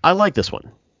 I like this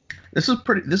one. This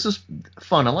is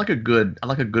fun. I like a good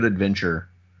adventure,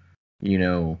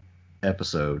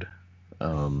 episode.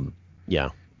 Yeah.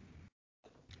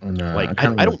 And,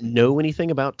 I don't know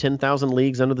anything about 10,000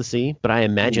 Leagues Under the Sea, but I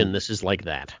imagine this is like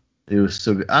that. It was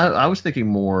so good. I was thinking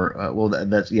more.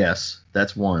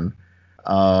 That's one.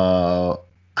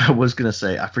 I was gonna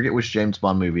say I forget which James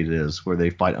Bond movie it is where they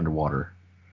fight underwater.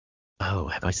 Oh,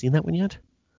 have I seen that one yet?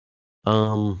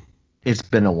 It's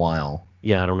been a while.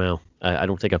 Yeah, I don't know. I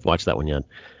don't think I've watched that one yet.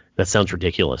 That sounds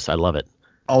ridiculous. I love it.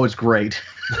 Oh, it's great.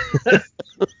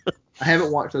 I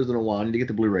haven't watched those in a while. I need to get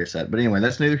the Blu-ray set. But anyway,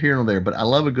 that's neither here nor there. But I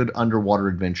love a good underwater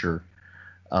adventure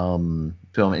film.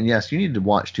 And yes, you need to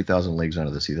watch 2,000 Leagues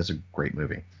Under the Sea. That's a great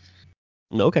movie.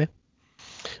 Okay.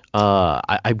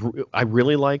 I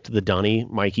really liked the Donnie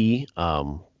Mikey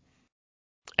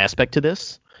aspect to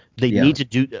this. They need to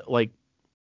do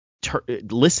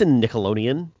listen,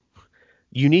 Nickelodeon.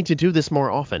 You need to do this more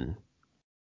often,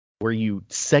 where you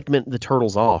segment the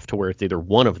turtles off to where it's either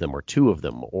one of them or two of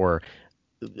them, or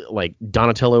like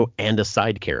Donatello and a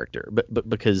side character. But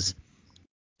because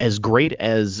as great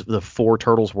as the four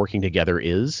turtles working together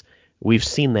is, we've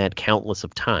seen that countless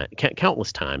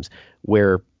times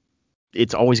where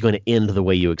it's always going to end the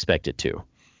way you expect it to.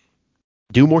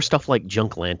 Do more stuff like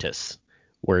Junklantis,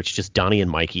 where it's just Donnie and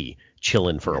Mikey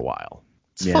chilling for a while.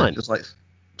 It's fun. Just like,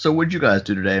 so what'd you guys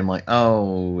do today? I'm like,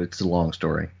 oh, it's a long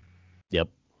story. Yep.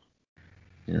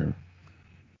 Yeah.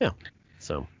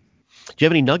 So, do you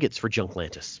have any nuggets for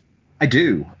Junklantis? I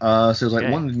do. So it's like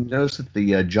Okay. one. You notice that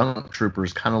the Junk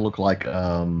Troopers kind of look like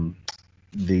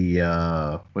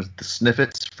the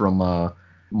Sniffets from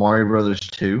Mario Brothers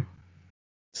 2.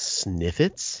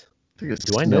 Sniffets? I think it's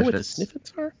Do I know what the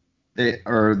Sniffets are?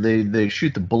 They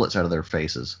shoot the bullets out of their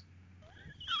faces.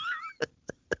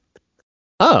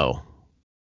 Oh.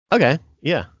 Okay.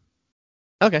 Yeah.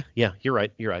 Okay. Yeah. You're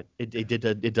right.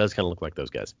 It does kind of look like those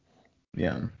guys.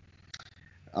 Yeah.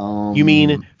 You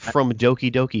mean from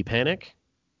Doki Doki Panic?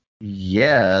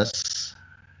 Yes.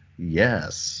 But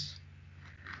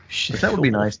that would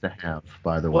be nice to have,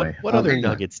 by the way. What other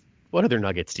nuggets? What other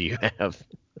nuggets do you have?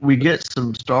 We get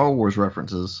some Star Wars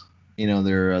references.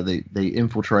 They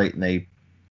infiltrate and they,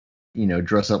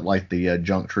 dress up like the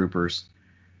Junk Troopers.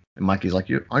 And Mikey's like,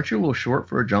 aren't you a little short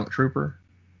for a Junk Trooper?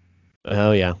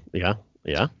 Oh yeah.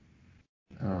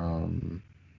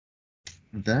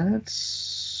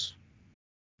 That's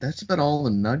about all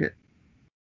the nuggets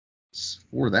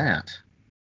for that.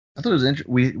 I thought it was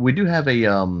interesting. We do have a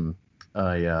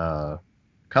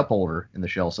cup holder in the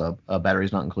shell sub.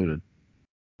 Batteries not included.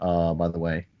 By the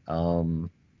way,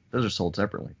 those are sold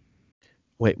separately.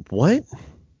 Wait, what?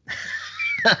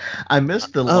 I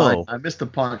missed the line. I missed the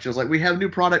punch. I was like, we have new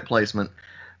product placement.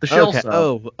 The shell sub.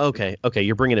 Oh, okay.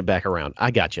 You're bringing it back around. I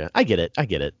gotcha. I get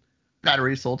it.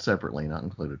 Batteries sold separately, not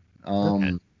included. Okay. All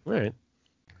right.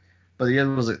 But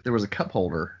there was a cup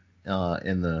holder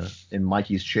in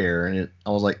Mikey's chair, and I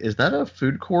was like, is that a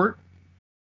food court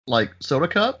like soda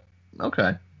cup?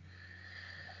 Okay.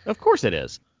 Of course it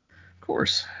is. Of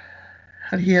course.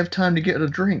 How do you have time to get a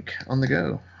drink on the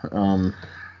go?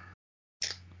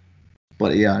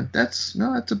 But yeah, that's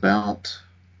about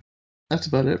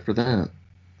it for that.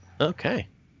 Okay.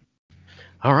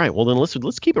 All right. Well, then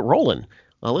let's keep it rolling.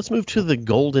 Let's move to the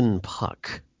Golden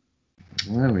Puck.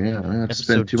 Oh yeah, I have to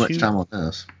spend too much time on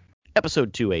this.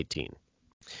 Episode 218.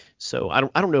 So I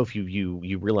don't know if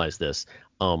you realize this.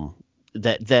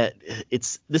 That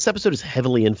this episode is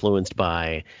heavily influenced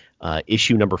by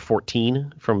issue number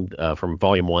 14 from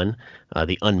volume 1,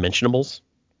 the Unmentionables.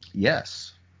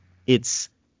 Yes.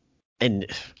 And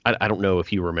I don't know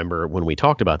if you remember when we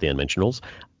talked about the Unmentionables.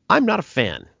 I'm not a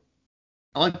fan.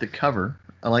 I like the cover.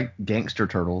 I like Gangster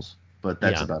Turtles, but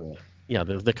that's about it. Yeah,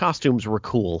 the costumes were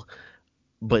cool,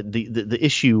 but the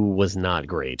issue was not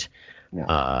great.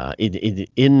 Yeah.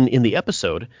 In the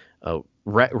episode,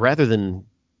 rather than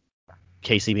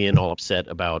Casey being all upset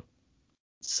about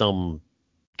some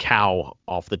cow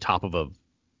off the top of a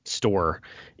store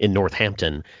in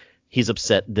Northampton, he's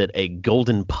upset that a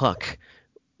golden puck,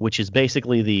 which is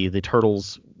basically the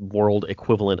Turtles' world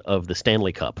equivalent of the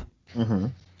Stanley Cup, mm-hmm.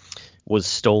 was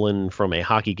stolen from a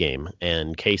hockey game,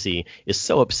 and Casey is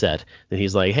so upset that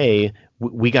he's like, "Hey,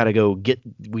 we got to go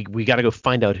we got to go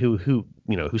find out who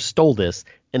stole this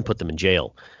and put them in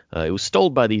jail." It was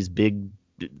stolen by these big,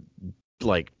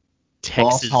 like,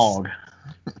 Texas. Boss Hog.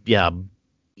 Yeah,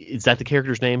 is that the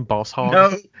character's name? Boss Hog?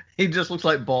 No, he just looks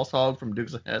like Boss Hog from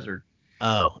Dukes of Hazzard.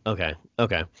 Oh, okay.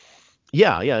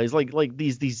 Yeah. He's like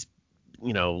these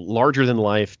larger than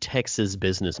life Texas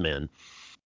businessmen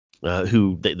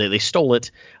who they stole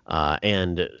it,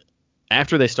 and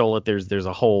after they stole it, there's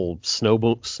a whole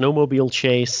snowmobile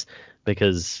chase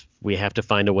because we have to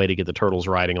find a way to get the turtles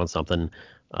riding on something.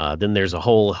 Then there's a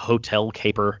whole hotel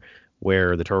caper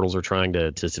where the turtles are trying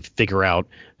to figure out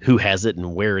who has it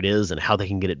and where it is and how they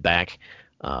can get it back.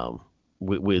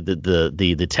 With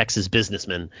the Texas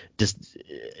businessmen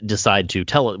decide to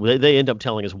tell it. They end up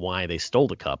telling us why they stole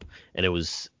the cup, and it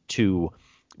was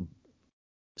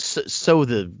so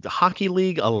the hockey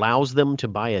league allows them to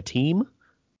buy a team.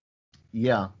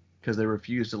 Yeah, because they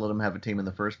refused to let him have a team in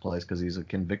the first place because he's a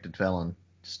convicted felon,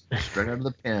 straight out of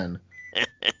the pen.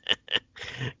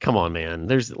 Come on, man.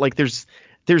 There's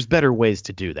better ways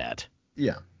to do that.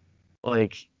 Yeah.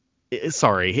 Like,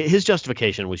 sorry, his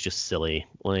justification was just silly.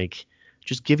 Like,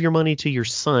 just give your money to your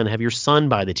son. Have your son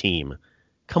buy the team.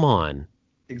 Come on.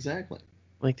 Exactly.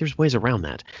 Like, there's ways around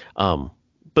that.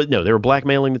 But no, they were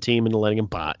blackmailing the team into letting him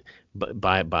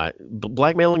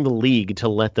blackmailing the league to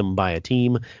let them buy a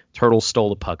team. Turtles stole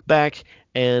the puck back,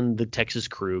 and the Texas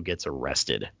crew gets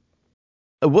arrested.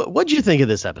 What'd you think of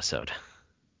this episode?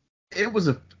 It was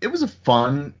a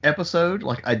fun episode.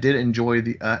 Like, I did enjoy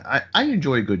I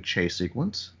enjoy a good chase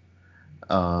sequence.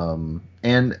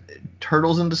 And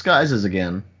turtles in disguises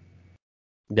again.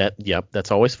 Yep,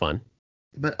 that's always fun.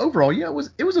 But overall, yeah,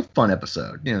 it was a fun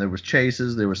episode. You know, there was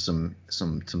chases, there was some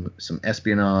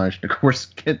espionage, and of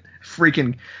course, I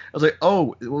was like,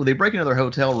 oh, well, they break into their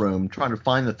hotel room trying to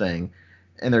find the thing,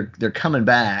 and they're coming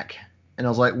back, and I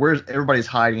was like, where's everybody's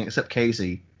hiding except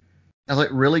Casey? I was like,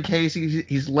 really, Casey?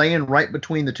 He's laying right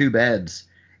between the two beds.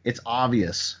 It's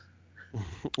obvious.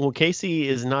 Well, Casey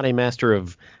is not a master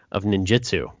of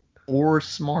ninjutsu or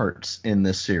smarts in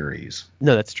this series.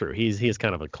 No, that's true. He is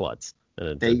kind of a klutz.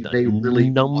 They really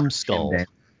numbskull.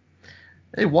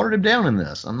 They watered him down in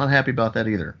this. I'm not happy about that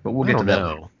either. But we'll get to that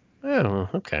later. I don't know.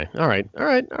 Okay. All right.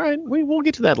 We'll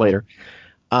get to that later.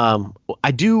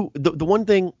 I do the one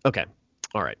thing. Okay.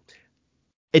 All right.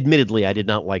 Admittedly, I did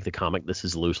not like the comic this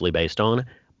is loosely based on,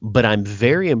 but I'm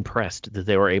very impressed that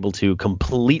they were able to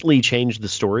completely change the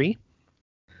story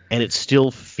and it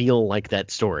still feel like that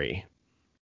story.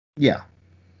 Yeah.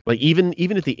 Like even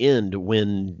at the end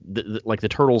when the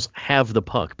turtles have the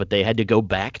puck, but they had to go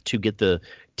back to get the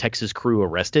Texas crew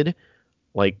arrested.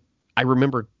 Like, I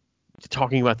remember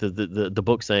talking about the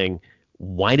book saying,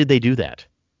 why did they do that?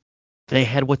 They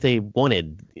had what they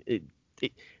wanted.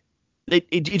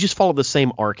 It just followed the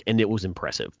same arc, and it was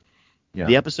impressive. Yeah.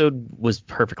 The episode was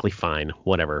perfectly fine.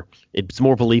 Whatever. It's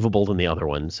more believable than the other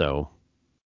one, so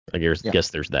I guess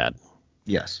there's that.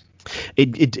 Yes.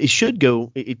 It should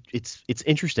go. It's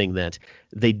interesting that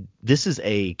this is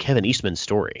a Kevin Eastman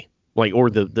story, or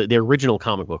the original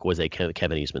comic book was a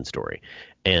Kevin Eastman story,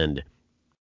 and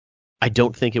I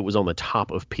don't think it was on the top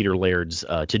of Peter Laird's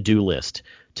to-do list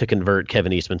to convert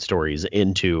Kevin Eastman stories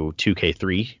into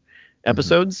 2K3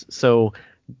 episodes. Mm-hmm. So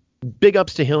big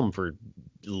ups to him for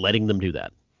letting them do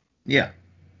that. Yeah.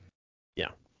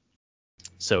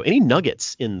 So any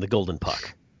nuggets in the Golden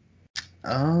Puck?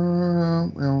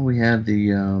 Well, we had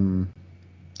the I don't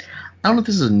know if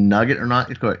this is a nugget or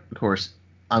not. Of course,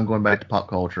 I'm going back to pop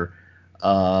culture.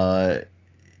 Are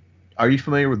you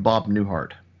familiar with Bob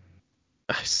Newhart?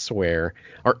 I swear.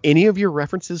 Are any of your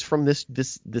references from this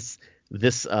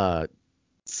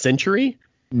century?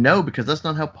 No, because that's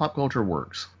not how pop culture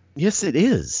works. Yes, it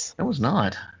is. No, it's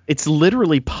not. It's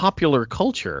literally popular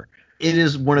culture. It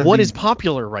is what is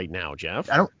popular right now, Jeff?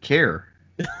 I don't care.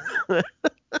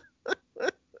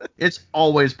 It's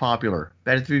always popular.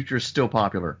 Back to the Future is still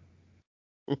popular.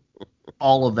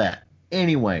 All of that.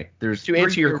 Anyway, there's to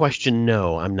answer your question,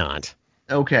 no, I'm not.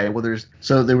 Okay, well there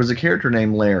was a character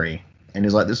named Larry, and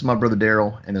he's like, this is my brother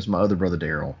Daryl, and this is my other brother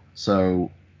Daryl.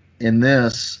 So in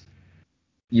this,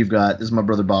 you've got this is my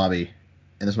brother Bobby,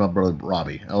 and this is my brother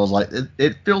Robbie. I was like,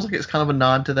 it feels like it's kind of a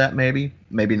nod to that, maybe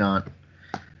not.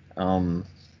 I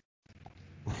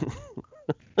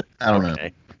don't know.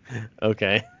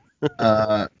 Okay.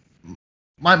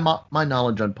 My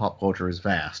knowledge on pop culture is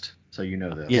vast, so you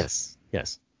know this.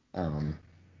 Yes.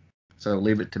 So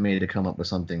leave it to me to come up with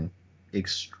something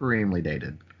extremely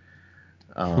dated.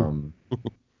 That's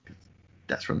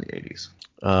from the 80s.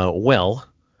 Well,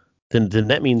 then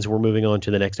that means we're moving on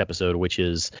to the next episode, which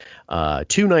is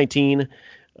 219.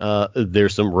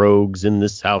 There's some rogues in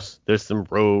this house. There's some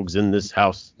rogues in this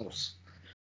house.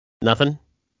 Nothing?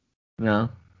 No.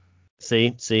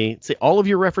 See, all of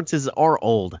your references are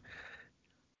old.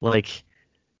 Like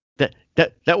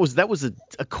that was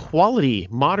a quality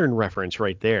modern reference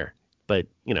right there. But,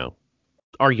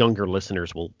 our younger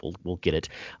listeners will get it.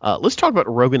 Let's talk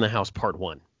about Rogue in the House Part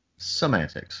 1.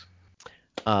 Semantics.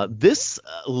 This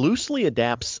loosely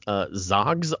adapts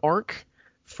Zog's arc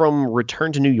from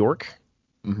Return to New York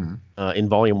in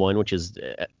Volume 1, which is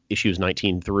issues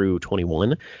 19 through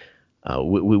 21.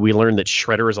 We learned that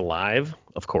Shredder is alive,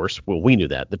 of course. Well, we knew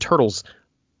that. The Turtles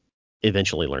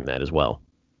eventually learned that as well.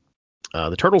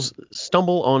 The Turtles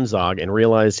stumble on Zog and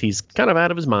realize he's kind of out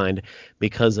of his mind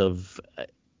because of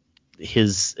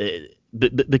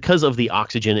because of the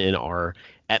oxygen in our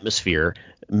atmosphere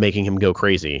making him go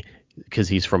crazy, because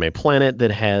he's from a planet that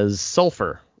has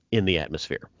sulfur in the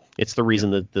atmosphere. It's the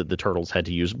reason that the Turtles had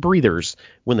to use breathers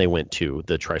when they went to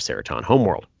the Triceraton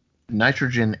homeworld.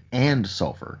 Nitrogen and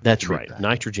sulfur. That's right.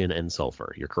 Nitrogen and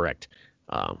sulfur. You're correct.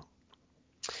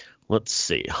 Let's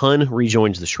see. Hun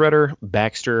rejoins the Shredder.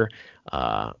 Baxter.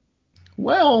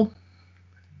 Well,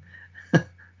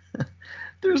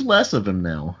 there's less of him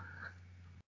now.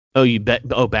 Oh,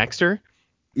 Baxter?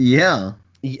 Yeah.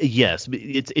 Yes.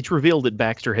 It's revealed that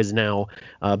Baxter has now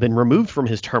been removed from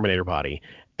his Terminator body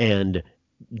and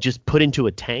just put into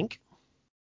a tank.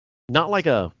 Not like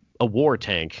a war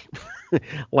tank,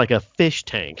 like a fish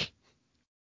tank.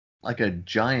 Like a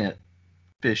giant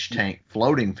fish tank,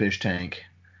 floating fish tank.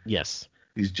 Yes.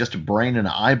 He's just a brain and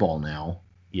an eyeball now.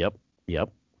 Yep.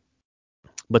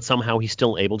 But somehow he's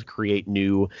still able to create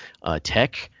new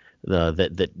tech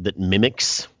that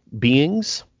mimics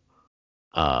beings.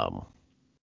 The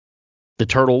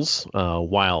Turtles,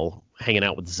 while hanging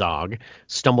out with Zog,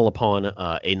 stumble upon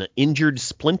an injured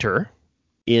Splinter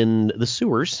in the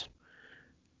sewers,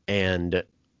 and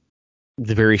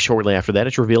very shortly after that,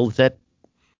 it's revealed that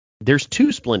there's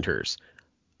two Splinters.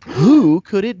 Who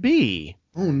could it be?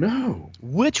 Oh no!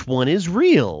 Which one is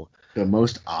real? The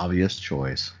most obvious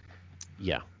choice.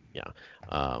 Yeah.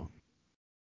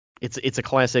 It's a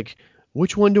classic.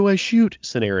 Which one do I shoot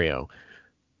scenario?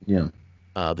 Yeah.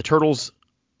 The Turtles.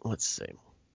 Let's see.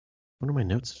 What do my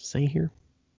notes say here?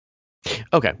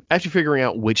 Okay. After figuring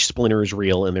out which Splinter is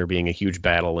real and there being a huge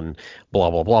battle and blah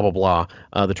blah blah blah blah,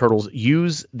 the Turtles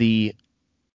use the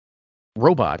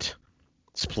robot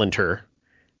Splinter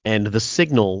and the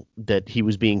signal that he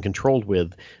was being controlled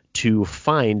with to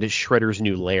find Shredder's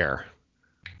new lair.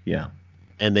 Yeah.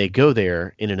 And they go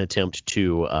there in an attempt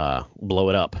to blow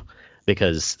it up,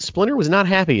 because Splinter was not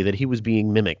happy that he was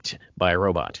being mimicked by a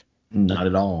robot. Not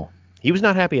at all. He was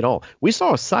not happy at all. We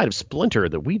saw a side of Splinter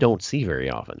that we don't see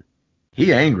very often.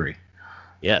 He angry.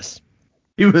 Yes.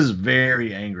 He was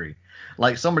very angry.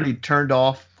 Like somebody turned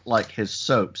off like his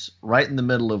soaps right in the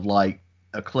middle of like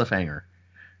a cliffhanger.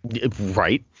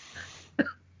 Right.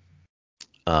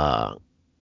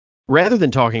 Rather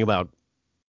than talking about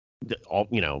all,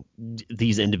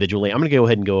 these individually, I'm going to go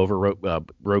ahead and go over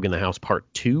Rogue in the House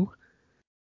Part 2,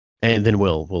 and then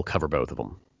we'll cover both of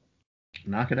them.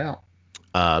 Knock it out.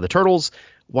 The Turtles,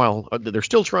 while they're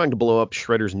still trying to blow up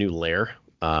Shredder's new lair,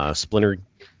 Splinter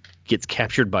gets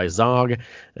captured by Zog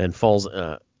and falls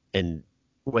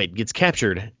gets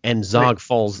captured, and Zog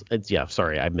falls. Yeah,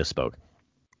 sorry, I misspoke.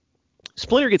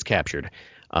 Splinter gets captured.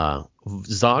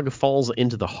 Zog falls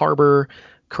into the harbor.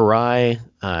 Karai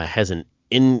has an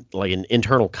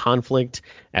internal conflict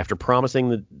after promising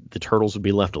that the Turtles would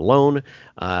be left alone.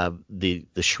 The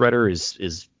Shredder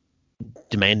is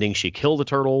demanding she kill the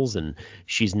Turtles, and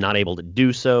she's not able to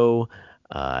do so.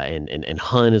 And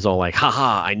Hun is all like,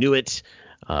 "Haha, I knew it."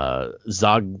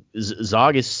 Zog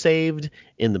is saved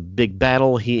in the big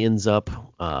battle. He ends up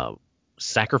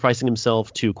sacrificing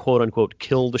himself to quote unquote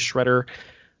kill the Shredder.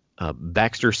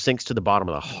 Baxter sinks to the bottom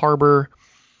of the harbor.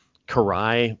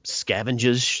 Karai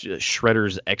scavenges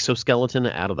Shredder's exoskeleton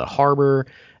out of the harbor.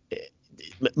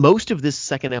 Most of this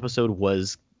second episode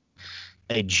was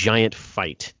a giant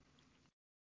fight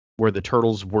where the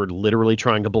Turtles were literally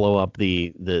trying to blow up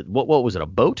the what was it, a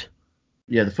boat?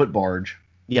 Yeah, the foot barge.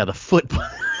 Yeah, the foot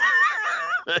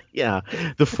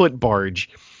barge.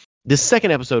 This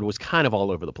second episode was kind of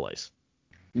all over the place.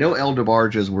 No elder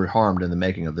barges were harmed in the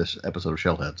making of this episode of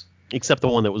Shellheads. Except the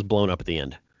one that was blown up at the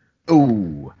end.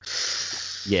 Ooh.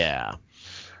 Yeah.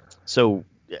 So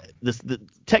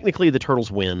technically the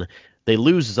Turtles win. They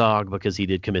lose Zog because he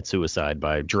did commit suicide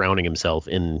by drowning himself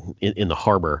in the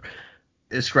harbor.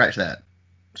 Scratch that.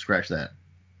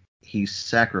 He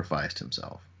sacrificed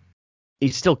himself. He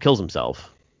still kills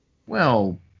himself.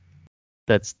 Well,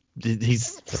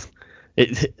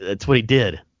 That's what he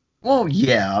did. Well,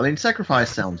 yeah. I mean, sacrifice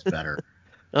sounds better.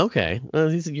 Okay,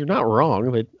 you're not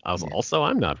wrong, but Yeah. also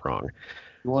I'm not wrong.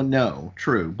 Well, no,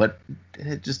 true, but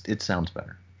it sounds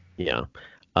better. Yeah.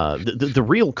 The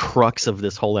real crux of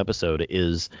this whole episode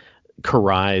is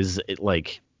Karai's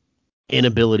like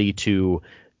inability to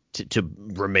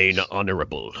remain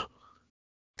honorable.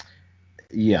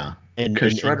 Yeah, And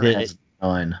because Shredder has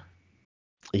none.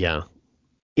 Yeah.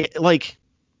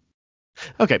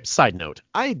 Okay, side note.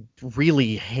 I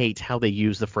really hate how they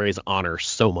use the phrase honor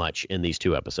so much in these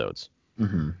two episodes.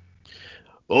 Mm-hmm.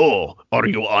 Oh, are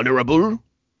you honorable?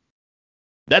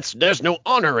 There's no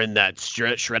honor in that,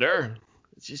 Shredder.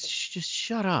 Just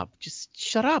shut up. Just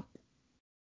shut up.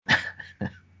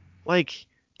 Like,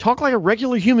 talk like a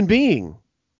regular human being.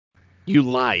 You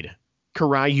lied.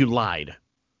 Karai, you lied.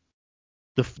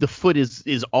 The foot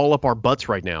is all up our butts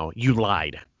right now. You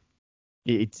lied.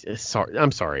 It's sorry.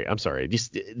 I'm sorry.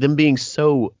 Just them being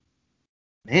so.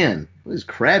 Man, it was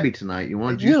crabby tonight. You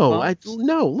want juice No, box?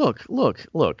 no.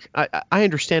 Look. I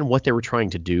understand what they were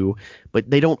trying to do, but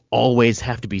they don't always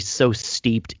have to be so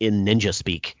steeped in ninja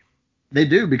speak. They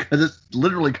do, because it's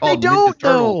literally They called Ninja don't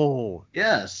Turtle. though.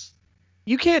 Yes.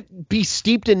 You can't be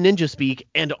steeped in ninja speak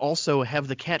and also have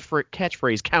the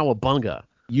catchphrase "cowabunga."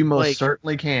 You most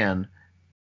certainly can.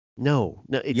 No.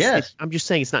 Yes. I'm just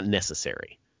saying it's not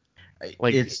necessary.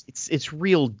 Like it's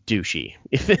real douchey.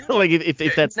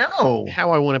 If that's no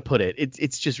how I want to put it,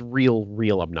 it's just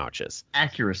real obnoxious.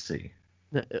 Accuracy.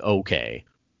 Okay.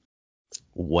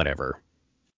 Whatever.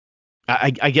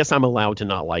 I guess I'm allowed to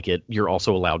not like it. You're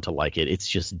also allowed to like it. It's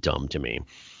just dumb to me.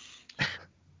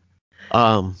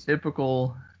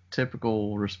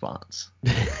 Typical response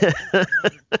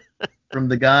from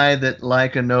the guy that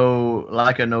like a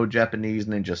no Japanese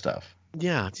ninja stuff.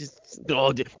 Yeah, just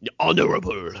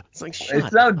honorable. It's like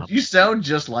shut up. You sound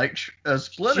just like a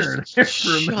Splinter.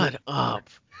 Shut up.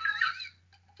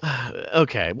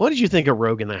 Okay, what did you think of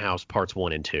Rogue in the House parts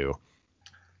 1 and 2?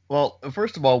 Well,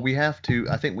 first of all, I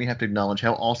think we have to acknowledge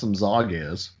how awesome Zog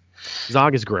is.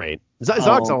 Zog is great.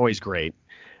 Zog's always great.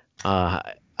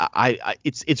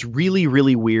 It's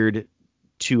really weird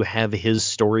to have his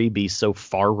story be so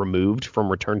far removed from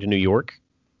Return to New York.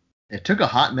 It took a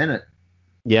hot minute.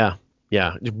 Yeah,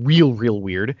 real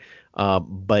weird.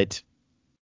 But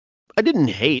I didn't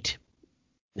hate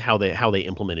how they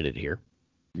implemented it here.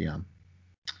 Yeah.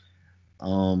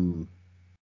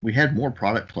 We had more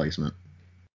product placement,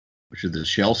 which are the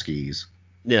shell skis.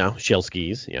 Yeah, shell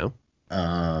skis. Yeah.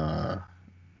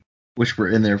 Which were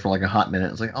in there for like a hot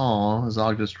minute. It's like, oh,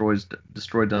 Zog destroyed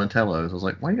Donatello. So I was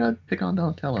like, why you gotta pick on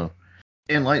Donatello?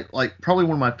 And like probably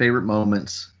one of my favorite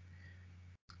moments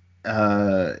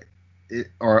are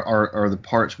the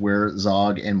parts where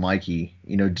Zog and Mikey,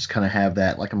 just kind of have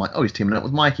that. Like, I'm like, oh, he's teaming up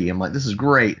with Mikey. I'm like, this is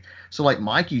great. So like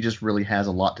Mikey just really has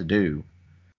a lot to do.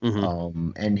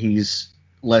 Mm-hmm. And he's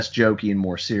less jokey and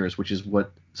more serious, which is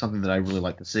something that I really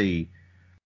like to see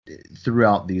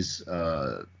throughout these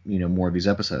more of these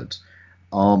episodes.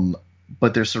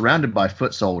 But they're surrounded by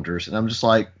foot soldiers, and I'm just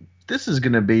like, this is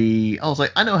gonna be. I was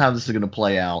like, I know how this is gonna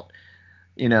play out.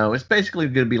 It's basically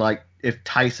gonna be like if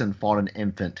Tyson fought an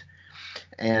infant,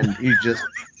 and he just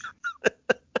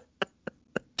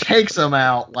takes them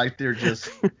out like they're just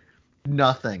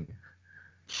nothing.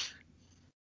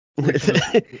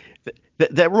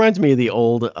 That reminds me of the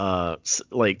old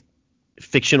like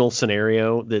fictional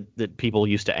scenario that people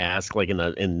used to ask, like in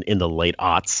the late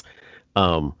aughts,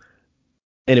 and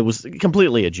it was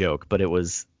completely a joke, but it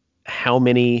was, how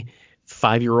many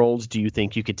 5-year-olds do you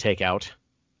think you could take out?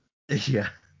 Yeah.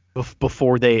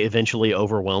 Before they eventually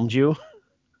overwhelmed you.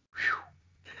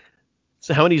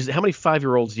 So how many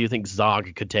 5-year-olds do you think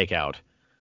Zog could take out?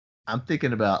 I'm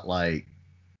thinking about like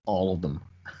all of them.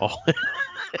 Oh.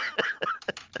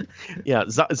 Yeah,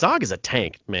 Zog is a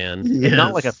tank, man. Yes. And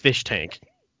not like a fish tank.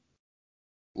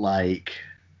 Like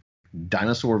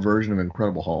dinosaur version of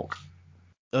Incredible Hulk.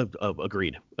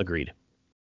 Agreed.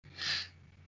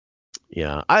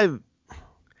 Yeah, I'm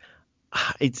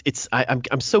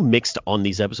so mixed on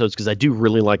these episodes because I do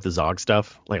really like the Zog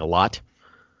stuff, like, a lot.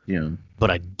 Yeah.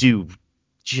 But I do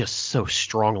just so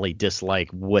strongly dislike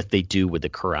what they do with the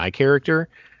Karai character.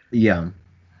 Yeah.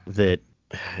 That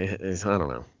I don't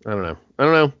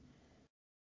know.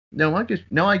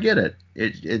 No, I get it.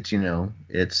 It's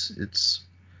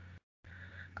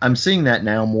I'm seeing that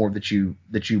now more that you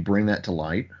bring that to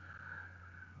light.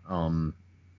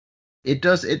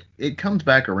 It comes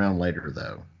back around later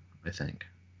though, I think.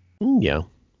 Yeah.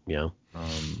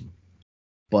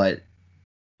 But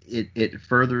it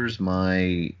furthers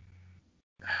my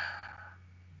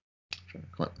trying to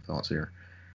collect my thoughts here.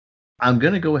 I'm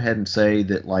gonna go ahead and say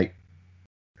that like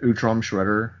Utrom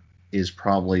Shredder is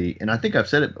probably, and I think I've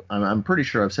said it. I'm pretty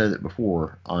sure I've said it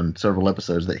before on several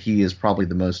episodes that he is probably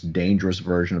the most dangerous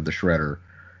version of the Shredder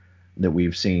that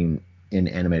we've seen in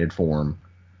animated form.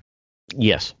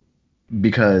 Yes.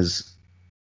 Because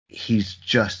he's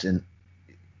just an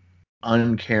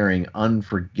uncaring,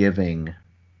 unforgiving,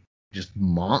 just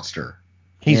monster.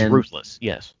 He's And ruthless.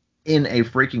 Yes. in a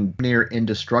freaking near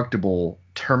indestructible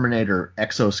Terminator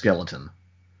exoskeleton.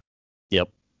 Yep.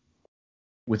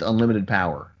 With unlimited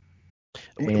power.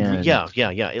 And yeah.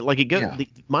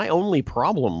 My only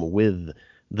problem with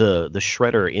the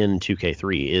Shredder in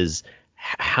 2K3 is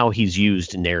how he's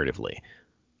used narratively.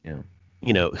 Yeah.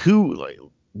 You know, who like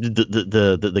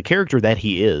the character that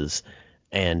he is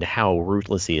and how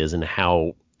ruthless he is and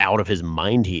how out of his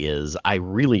mind he is, I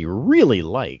really, really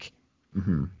like.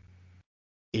 Mm-hmm.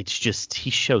 It's just he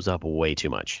shows up way too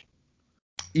much.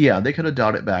 Yeah, they could have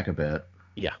dialed it back a bit.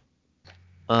 Yeah.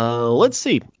 Let's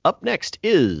see. Up next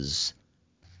is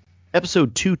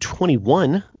episode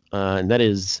 221, and that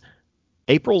is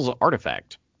April's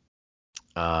Artifact.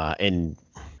 And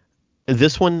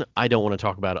this one I don't want to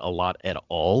talk about a lot at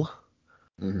all.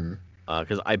 Mm-hmm.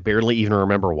 Because I barely even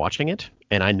remember watching it,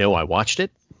 and I know I watched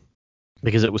it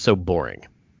because it was so boring.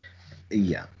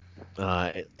 Yeah.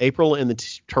 April and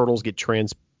the turtles get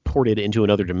transported into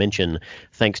another dimension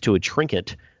thanks to a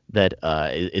trinket that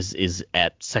is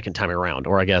at second time around,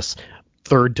 or I guess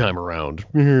third time around.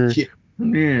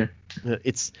 Yeah.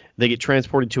 They get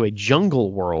transported to a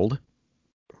jungle world,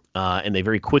 and they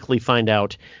very quickly find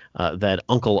out that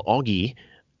Uncle Augie,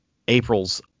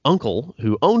 April's uncle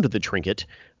who owned the trinket,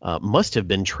 must have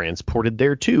been transported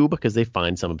there too because they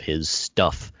find some of his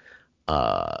stuff.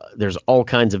 There's all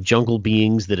kinds of jungle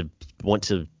beings that want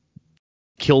to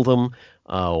kill them.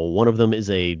 One of them is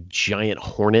a giant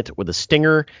hornet with a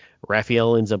stinger.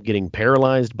 Raphael ends up getting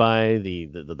paralyzed by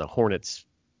the hornet's,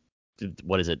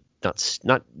 what is it?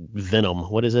 Not venom.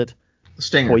 What is it?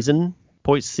 Stinger.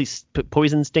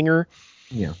 Poison stinger.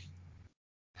 Yeah.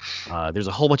 There's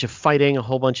a whole bunch of fighting, a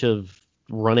whole bunch of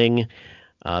running.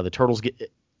 The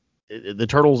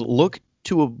turtles look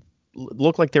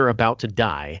like they're about to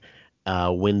die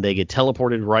when they get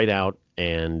teleported right out,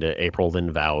 and April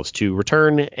then vows to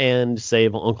return and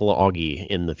save Uncle Augie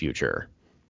in the future.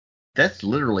 That's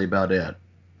literally about it.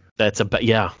 That's about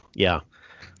yeah.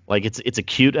 Like it's a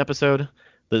cute episode.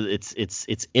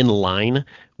 It's in line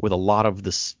with a lot of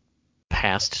the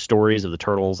past stories of the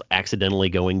turtles accidentally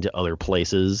going to other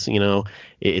places. You know,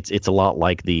 it's a lot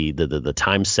like the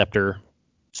Time Scepter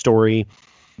story.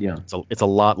 Yeah. It's a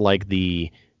lot like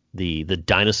the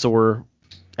dinosaur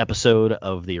episode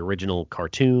of the original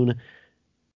cartoon.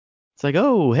 It's like,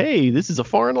 oh, hey, this is a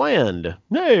foreign land.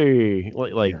 Hey,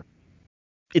 like Yeah.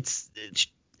 it's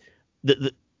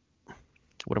the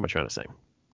what am I trying to say?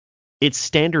 It's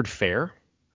standard fare,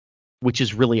 which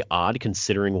is really odd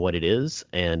considering what it is,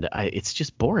 and it's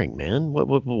just boring, man.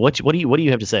 What do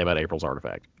you have to say about April's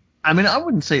Artifact? I mean, I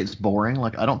wouldn't say it's boring.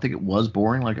 Like, I don't think it was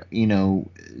boring. Like, you know,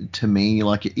 to me,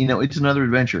 like, you know, it's another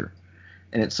adventure,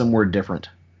 and it's somewhere different.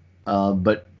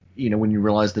 But you know, when you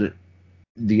realize that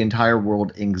the entire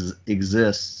world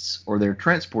exists, or they're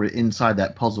transported inside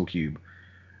that puzzle cube,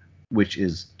 which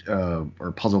is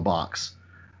or puzzle box,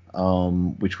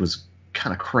 which was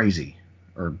kind of crazy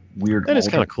or weird. That is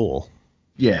kind of cool.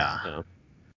 Yeah.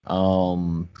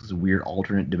 It's a weird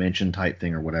alternate dimension type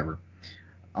thing or whatever.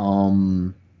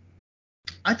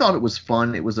 I thought it was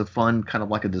fun. It was a fun kind of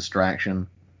like a distraction,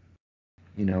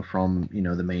 you know, from, you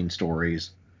know, the main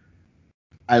stories.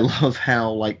 I love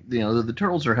how, like, you know, the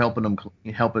turtles are helping,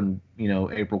 you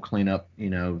know, April clean up, you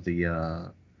know,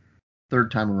 the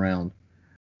third time around.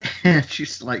 And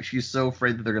she's so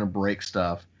afraid that they're gonna break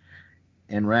stuff.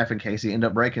 And Raph and Casey end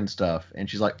up breaking stuff, and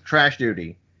she's like, trash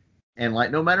duty. And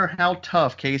like, no matter how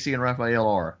tough Casey and Raphael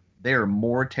are, they are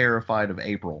more terrified of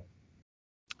April.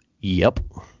 Yep.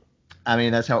 I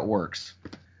mean, that's how it works.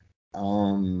 We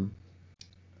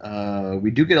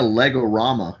do get a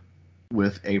Lego-rama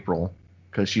with April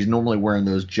because she's normally wearing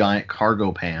those giant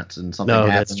cargo pants, and something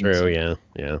happens. That's true.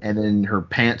 Yeah. And then her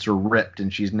pants are ripped,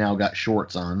 and she's now got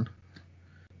shorts on.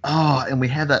 Oh, and we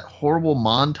have that horrible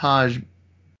montage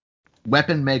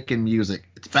weapon-making music.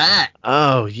 It's back.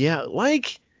 Oh yeah,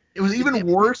 like it was even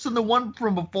worse than the one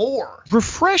from before.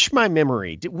 Refresh my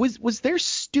memory. Was there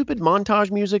stupid montage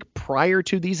music prior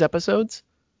to these episodes?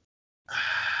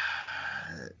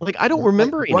 Like, I don't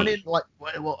remember any. Running,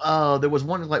 there was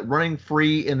one like running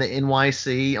free in the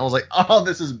NYC. I was like, oh,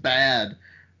 this is bad.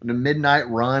 The midnight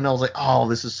run. I was like, oh,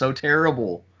 this is so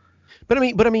terrible. But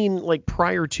I mean, like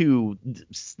prior to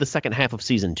the second half of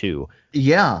season 2.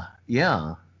 Yeah.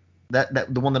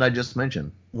 That the one that I just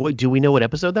mentioned. What, do we know what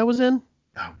episode that was in?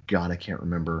 Oh God, I can't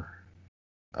remember.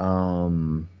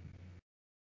 So,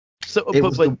 It but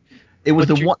was but the it was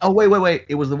but the you one oh wait.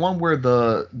 It was the one where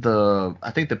the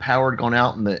I think the power had gone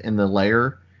out in the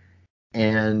lair,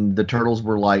 and the turtles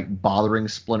were like bothering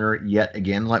Splinter yet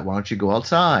again, like, why don't you go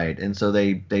outside? And so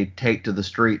they take to the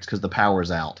streets because the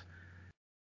power's out.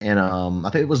 And I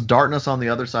think it was darkness on the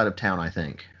other side of town, I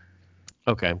think.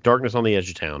 okay? Darkness on the Edge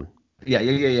of Town. Yeah.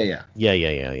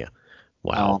 Yeah.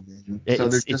 Wow. So It's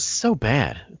there's it's just so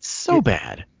bad. It's so it's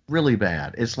bad. really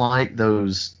bad. It's like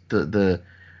those the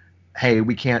hey,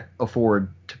 we can't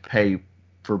afford to pay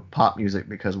for pop music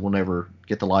because we'll never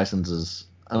get the licenses,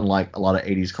 unlike a lot of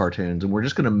 80s cartoons, and we're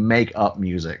just going to make up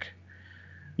music.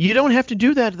 You don't have to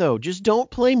do that though. Just don't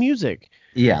play music.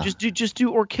 Yeah, Just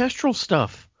do orchestral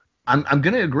stuff. I'm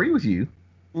going to agree with you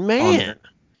on Man. that.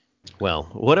 Well,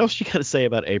 what else you got to say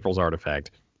about April's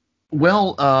artifact?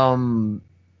 Well,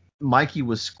 Mikey he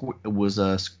was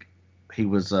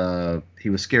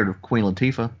scared of Queen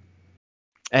Latifah.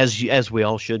 As we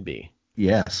all should be.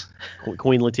 Yes.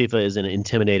 Queen Latifah is an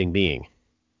intimidating being.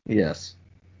 Yes.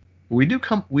 We do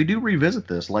revisit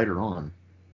this later on.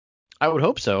 I would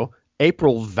hope so.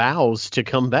 April vows to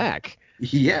come back.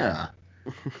 Yeah.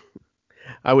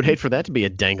 I would hate for that to be a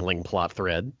dangling plot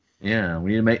thread. Yeah,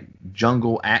 we need to make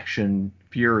Jungle Action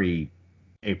Fury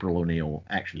April O'Neil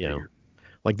action Yeah. figure.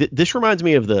 Like this reminds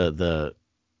me of the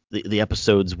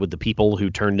episodes with the people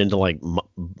who turned into like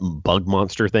bug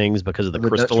monster things because of the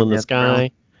crystal Dutch in the Man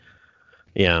sky.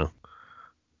 Yeah.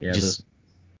 Yeah, Just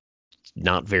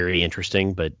not very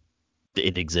interesting, but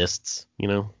it exists, you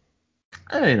know?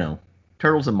 I know.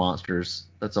 Turtles and monsters.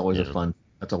 That's always Yeah.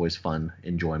 That's always fun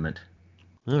enjoyment.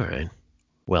 All right.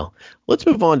 Well, let's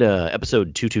move on to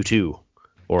episode 222,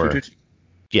 or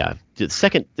yeah, the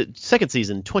second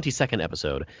season, 22nd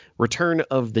episode, Return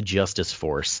of the Justice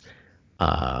Force.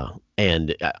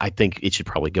 And I think it should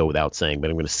probably go without saying, but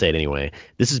I'm going to say it anyway.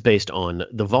 This is based on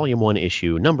the Volume 1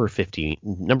 issue, number 15,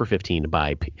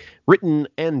 written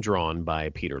and drawn by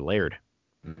Peter Laird.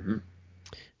 Mm-hmm.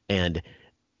 And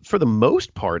for the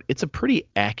most part, it's a pretty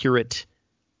accurate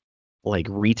like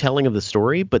retelling of the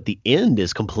story, but the end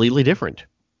is completely different.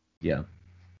 Yeah.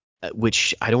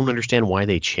 Which I don't understand why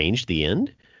they changed the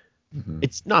end. Mm-hmm.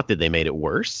 It's not that they made it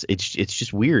worse. It's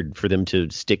just weird for them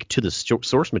to stick to the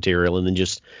source material and then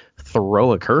just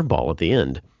throw a curveball at the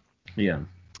end. Yeah.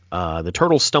 The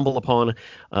Turtles stumble upon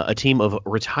a team of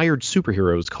retired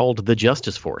superheroes called the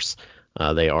Justice Force.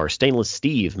 They are Stainless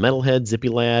Steve, Metalhead, Zippy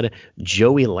Lad,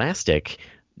 Joe Elastic,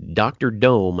 Dr.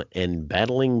 Dome, and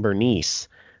Battling Bernice.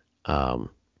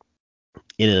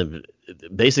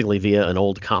 Basically via an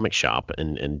old comic shop,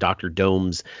 and Dr.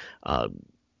 Dome's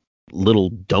little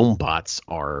dome bots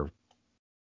are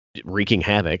wreaking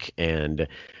havoc, and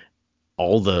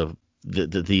all the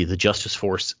Justice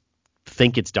Force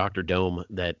think it's Dr. Dome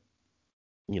that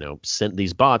sent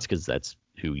these bots, because that's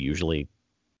who usually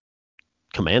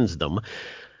commands them.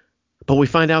 But we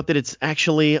find out that it's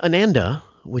actually Ananda,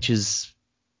 which is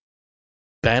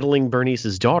Battling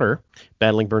Bernice's daughter,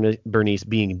 Battling Bernice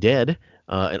being dead,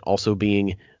 and also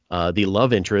being the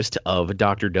love interest of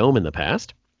Dr. Dome in the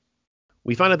past.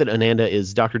 We find out that Ananda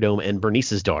is Dr. Dome and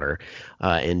Bernice's daughter,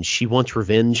 and she wants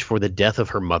revenge for the death of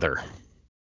her mother.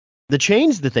 The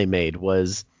change that they made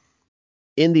was,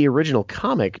 in the original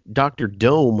comic, Dr.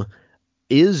 Dome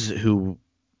is who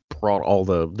brought all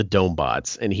the Dome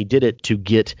bots, and he did it to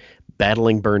get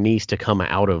Battling Bernice to come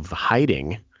out of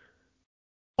hiding,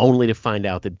 only to find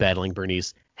out that Battling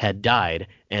Bernice had died,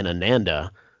 and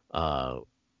Ananda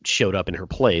showed up in her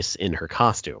place in her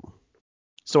costume.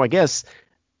 So I guess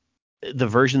the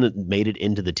version that made it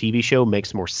into the TV show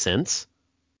makes more sense,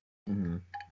 Mm-hmm.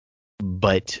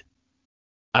 but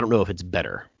I don't know if it's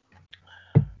better.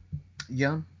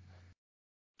 Yeah.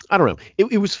 I don't know.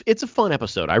 It's a fun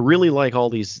episode. I really like all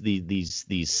these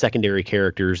secondary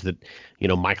characters that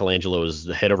Michelangelo is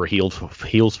head over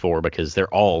heels for, because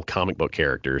they're all comic book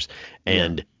characters,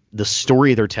 and the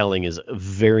story they're telling is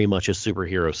very much a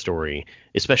superhero story,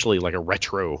 especially like a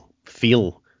retro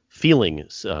feeling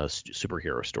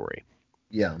superhero story.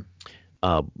 Yeah.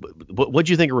 What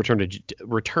do you think of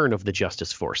Return of the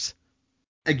Justice Force?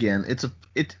 Again,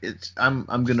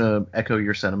 I'm gonna echo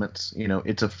your sentiments.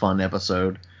 It's a fun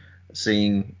episode.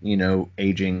 Seeing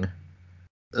aging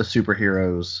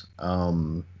superheroes.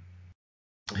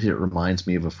 It reminds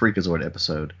me of a Freakazoid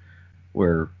episode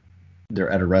where they're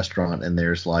at a restaurant and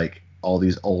there's like all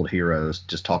these old heroes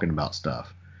just talking about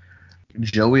stuff.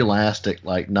 Joe Elastic,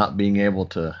 like, not being able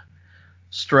to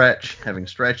stretch, having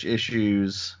stretch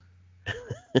issues,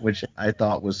 which I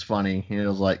thought was funny. It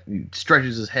was like he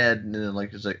stretches his head and then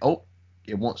like it's like, oh,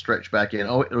 it won't stretch back in.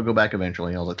 Oh, it'll go back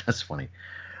eventually. I was like, that's funny.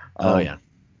 Oh yeah.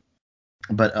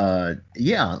 But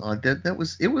yeah, like that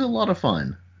was it was a lot of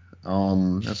fun.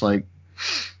 It's like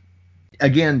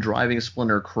again driving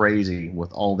Splinter crazy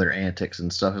with all their antics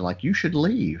and stuff. And like, you should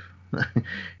leave.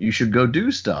 You should go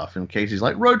do stuff. And Casey's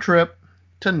like, road trip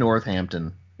to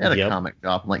Northampton at a Yep. comic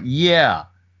shop. I'm like, yeah.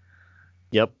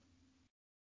 Yep.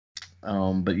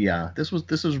 But yeah, this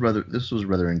was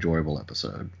rather enjoyable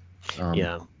episode.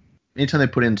 Yeah. Anytime they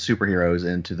put in superheroes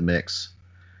into the mix,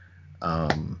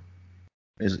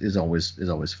 is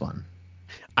always fun.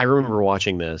 I remember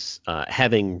watching this,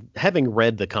 having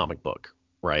read the comic book,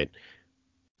 right?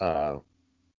 I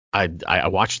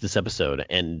watched this episode,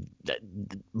 and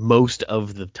most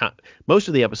of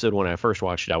the episode when I first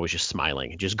watched it, I was just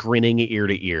smiling, just grinning ear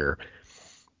to ear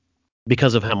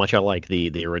because of how much I like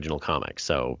the original comic.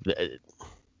 So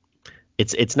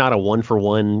it's not a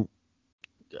 1-for-1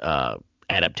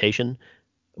 adaptation,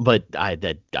 but I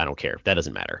don't care. That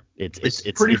doesn't matter. It's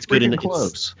pretty good and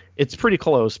close. It's pretty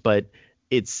close, but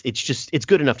it's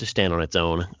good enough to stand on its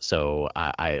own. So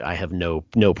I have no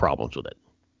problems with it.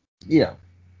 Yeah.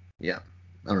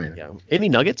 I mean, Yeah. Any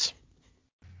nuggets?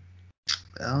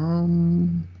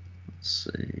 let's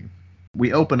see.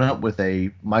 We open up with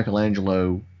a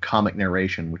Michelangelo comic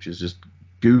narration, which is just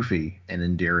goofy and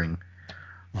endearing.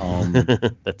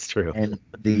 That's true. And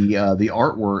the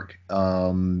artwork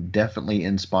definitely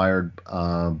inspired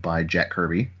by Jack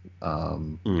Kirby. As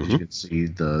you can see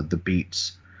the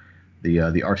beats,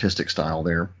 the artistic style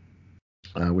there,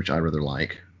 which I rather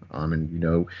like.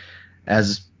 And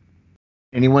as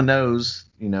anyone knows,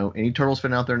 any Turtles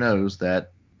fan out there knows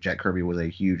that Jack Kirby was a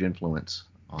huge influence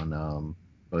on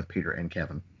both Peter and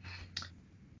Kevin.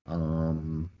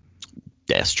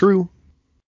 That's true.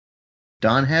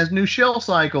 Don has new shell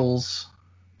cycles,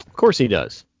 Of course he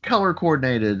does. color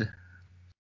coordinated.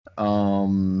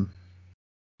 Freaking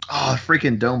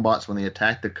Domebots when they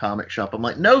attack the comic shop. I'm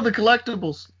like, no, the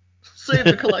collectibles. Save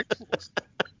the collectibles.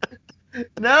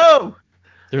 No,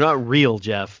 They're not real,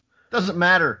 Jeff. doesn't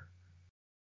matter.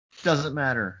 Doesn't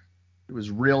matter. It was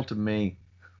real to me.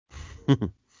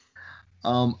 When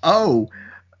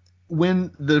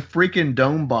the freaking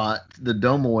the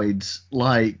Domoids,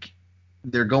 like,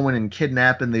 they're going and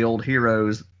kidnapping the old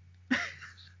heroes,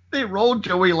 they rolled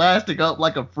Joey Elastic up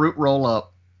like a fruit roll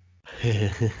up.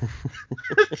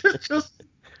 It's just,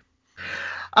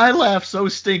 I laughed so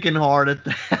stinking hard at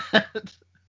that.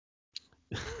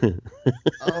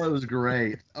 Oh, it was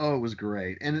great.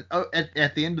 And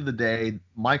at the end of the day,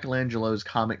 Michelangelo's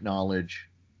comic knowledge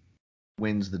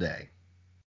wins the day.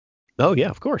 Oh yeah,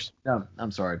 of course. No,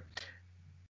 I'm sorry.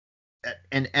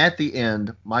 And at the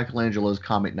end, Michelangelo's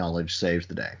comic knowledge saves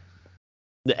the day.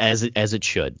 As it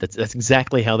should. That's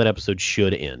exactly how that episode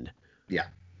should end. Yeah.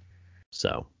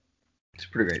 So It's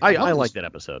pretty great. I like that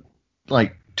episode.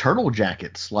 Like turtle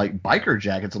jackets, like biker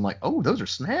jackets. I'm like, oh, those are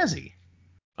snazzy.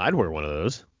 I'd wear one of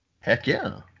those. Heck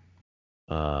yeah.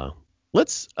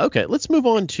 Let's move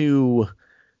on to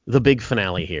the big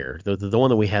finale here. The one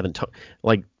that we haven't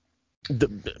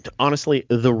honestly,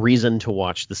 the reason to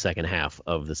watch the second half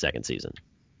of the second season.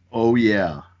 Oh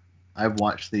yeah. I've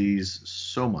watched these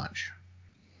so much.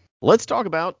 Let's talk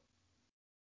about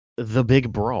The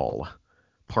Big Brawl,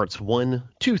 parts 1,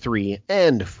 2, 3,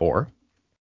 and 4.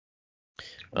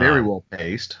 Very well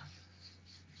paced.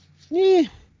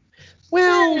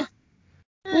 Well,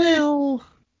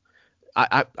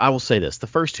 I will say this: the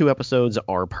first two episodes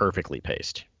are perfectly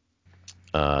paced.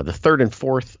 The third and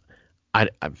fourth, I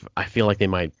feel like they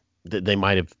might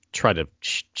have tried to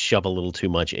shove a little too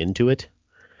much into it,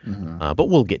 but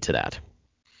we'll get to that.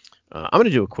 I'm going to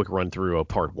do a quick run through of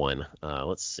part 1.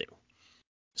 Let's see.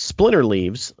 Splinter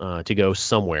leaves to go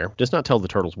somewhere. Does not tell the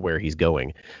Turtles where he's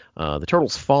going. The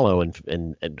Turtles follow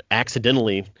and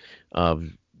accidentally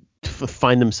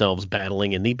find themselves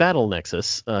battling in the Battle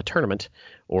Nexus tournament,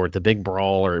 or the Big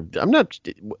Brawl, or I'm not.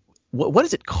 What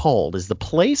is it called? Is the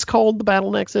place called the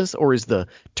Battle Nexus, or is the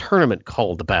tournament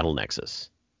called the Battle Nexus?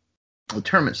 The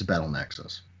tournament's the Battle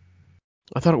Nexus.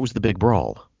 I thought it was the Big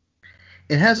Brawl.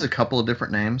 It has a couple of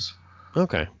different names.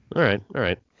 Okay. All right.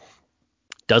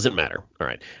 Doesn't matter. All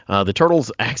right. The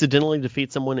Turtles accidentally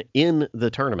defeat someone in the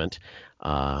tournament,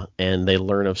 and they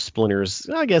learn of Splinter's,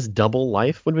 I guess, double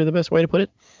life would be the best way to put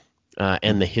it,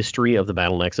 and the history of the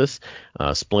Battle Nexus.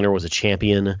 Splinter was a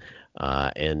champion,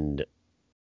 and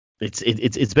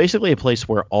it's basically a place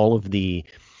where all of the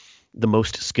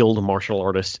most skilled martial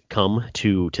artists come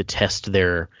to test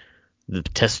their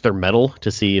mettle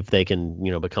to see if they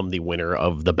can become the winner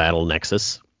of the Battle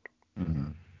Nexus.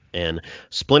 Mm-hmm. And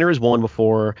Splinter has won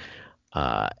before,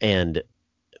 and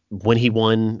when he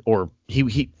won, or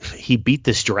he beat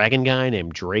this dragon guy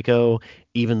named Draco,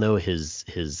 even though his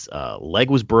leg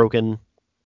was broken.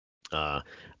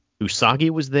 Usagi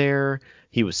was there.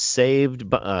 He was saved.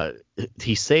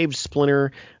 He saved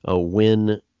Splinter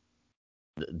when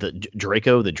the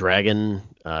Draco, the dragon,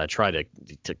 tried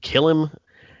to kill him.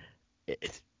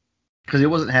 Because he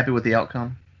wasn't happy with the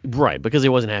outcome. Right, because he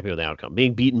wasn't happy with the outcome.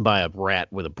 Being beaten by a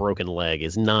rat with a broken leg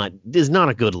is not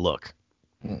a good look.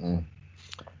 Mm-mm.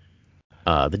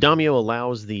 The Daimyo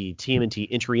allows the TMNT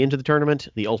entry into the tournament.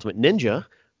 The Ultimate Ninja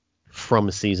from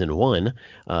season 1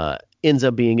 ends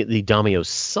up being the Daimyo's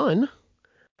son.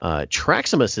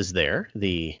 Traximus is there,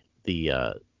 the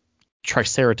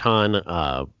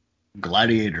Triceraton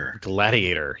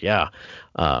gladiator, yeah.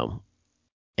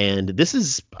 And this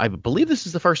is, I believe, this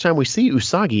is the first time we see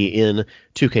Usagi in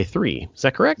 2K3. Is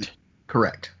that correct?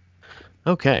 Correct.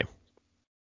 Okay.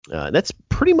 That's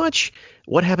pretty much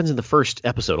what happens in the first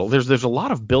episode. There's a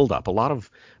lot of build-up, a lot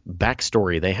of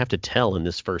backstory they have to tell in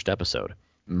this first episode.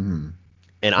 Mm-hmm.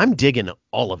 And I'm digging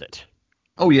all of it.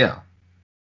 Oh, yeah.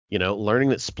 You know, learning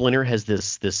that Splinter has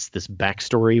this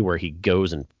backstory where he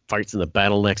goes and fights in the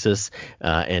Battle Nexus,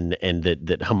 and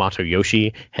that Hamato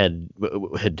Yoshi had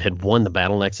won the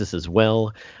Battle Nexus as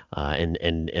well,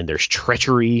 and there's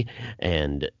treachery,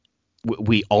 and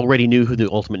we already knew who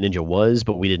the Ultimate Ninja was,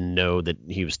 but we didn't know that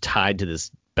he was tied to this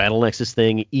Battle Nexus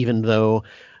thing, even though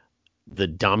the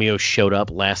Daimyo showed up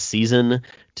last season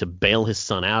to bail his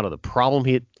son out of the problem.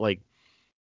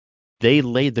 They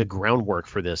laid the groundwork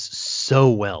for this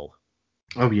so well.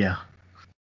 Oh, yeah.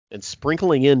 And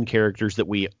sprinkling in characters that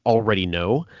we already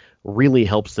know really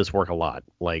helps this work a lot.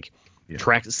 Like,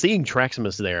 seeing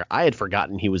Traximus there, I had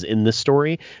forgotten he was in this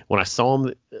story. When I saw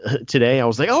him today, I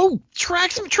was like, oh,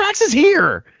 Trax is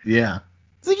here! Yeah.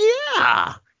 It's like,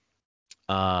 yeah!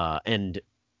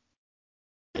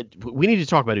 We need to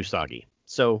talk about Usagi.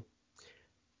 So,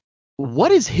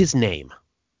 what is his name?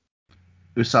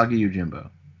 Usagi Yojimbo.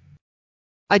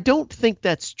 I don't think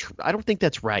that's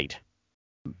right.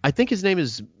 I think his name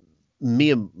is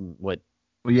Miyamoto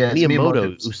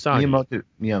Usagi.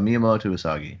 Miyamoto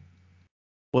Usagi.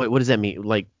 What does that mean?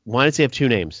 Like, why does he have two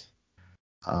names?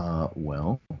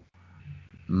 Well.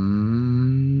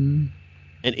 And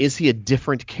is he a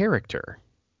different character?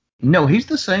 No, he's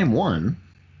the same one.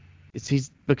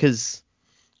 Because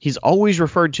he's always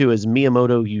referred to as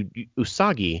Miyamoto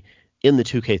Usagi in the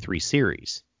 2K3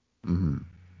 series. Mm-hmm.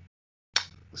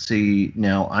 See,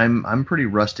 now I'm pretty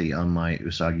rusty on my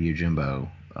Usagi Yojimbo,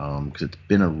 because it's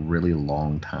been a really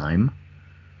long time.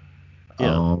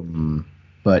 Yeah.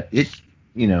 But it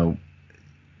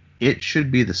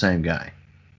should be the same guy.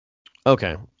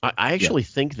 Okay. I actually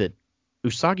think that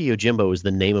Usagi Yojimbo is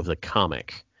the name of the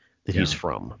comic that he's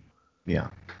from.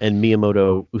 Yeah. And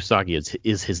Miyamoto Usagi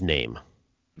is his name.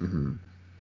 Mm-hmm.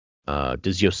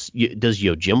 Does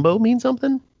Yojimbo mean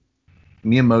something?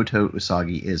 Miyamoto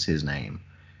Usagi is his name.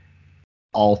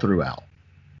 All throughout.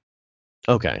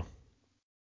 Okay.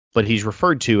 But he's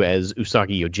referred to as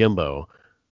Usagi Yojimbo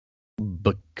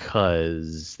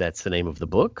because that's the name of the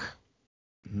book?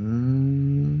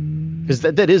 Because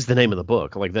that is the name of the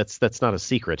book. Like, that's not a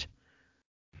secret.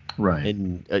 Right.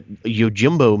 And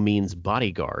Yojimbo means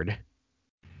bodyguard.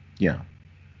 Yeah.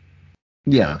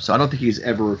 Yeah, so I don't think he's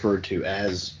ever referred to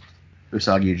as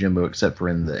Usagi Yojimbo except for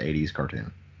in the 80s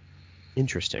cartoon.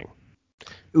 Interesting.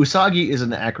 Usagi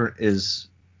is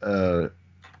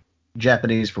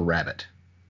Japanese for rabbit.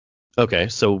 Okay,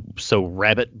 so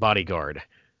rabbit bodyguard.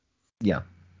 Yeah.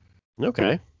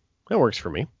 Okay, that works for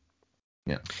me.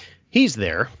 Yeah. He's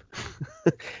there,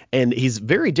 and he's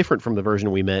very different from the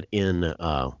version we met in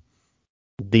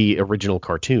the original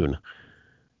cartoon.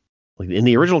 Like, in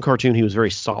the original cartoon, he was very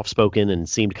soft-spoken and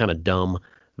seemed kind of dumb,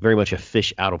 very much a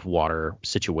fish out of water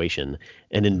situation.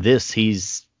 And in this,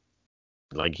 he's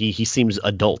like he seems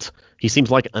adult. He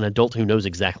seems like an adult who knows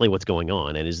exactly what's going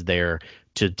on and is there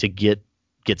to get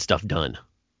stuff done.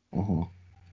 Mm-hmm.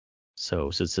 So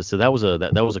that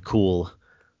was a cool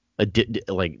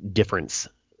difference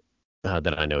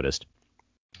that I noticed.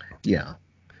 Yeah.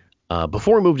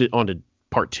 Before we moved on to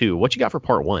part 2, what you got for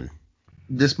part 1?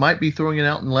 This might be throwing it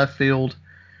out in left field,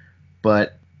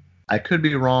 but I could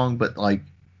be wrong. But like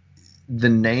the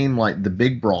name, like the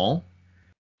Big Brawl,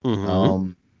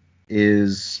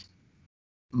 is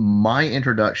my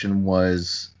introduction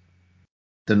was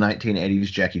the 1980s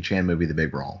Jackie Chan movie, The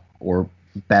Big Brawl, or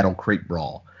Battle Creek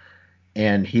Brawl,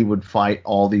 and he would fight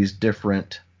all these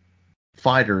different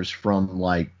fighters from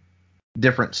like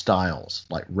different styles,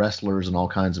 like wrestlers and all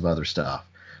kinds of other stuff.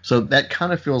 So that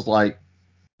kind of feels like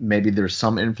maybe there's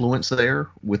some influence there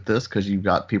with this because you've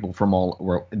got people from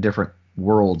all different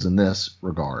worlds in this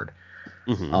regard.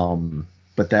 Mm-hmm.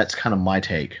 But that's kind of my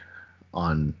take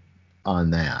on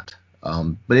that.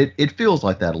 But it feels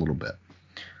like that a little bit.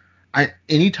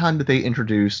 Anytime that they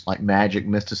introduce like magic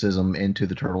mysticism into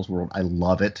the Turtles world, I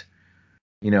love it.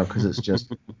 Because it's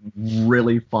just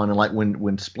really fun. And like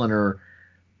when Splinter,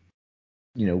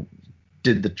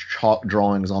 did the chalk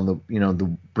drawings on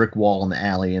the brick wall in the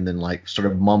alley, and then like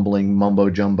started mumbling mumbo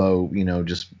jumbo,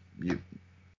 just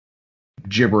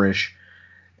gibberish,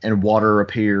 and water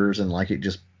appears and like it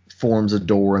just forms a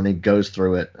door and it goes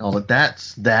through it. I was like,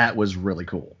 that was really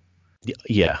cool.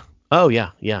 Yeah. Oh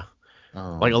yeah, yeah.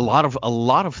 Like a Um,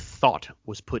 lot of thought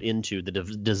was put into the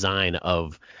design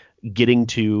of getting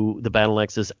to the Battle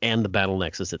Nexus and the Battle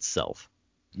Nexus itself.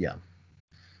 yeah.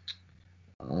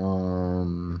 I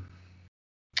don't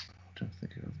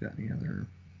think I've got any other.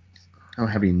 I don't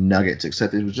have any nuggets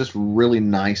except it was just really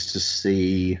nice to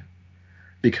see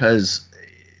because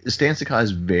Stan Sakai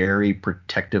is very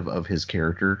protective of his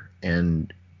character,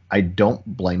 and I don't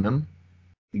blame him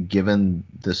given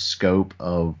the scope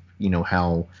of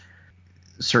how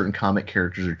certain comic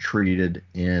characters are treated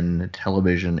in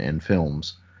television and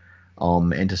films.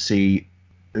 And to see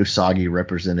Usagi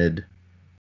represented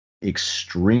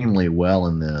extremely well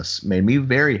in this made me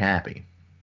very happy.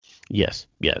 Yes,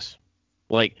 yes.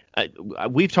 Like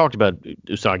we've talked about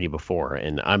Usagi before,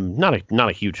 and I'm not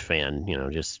a huge fan,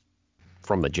 just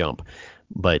from the jump.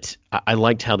 But I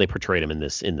liked how they portrayed him in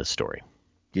this story.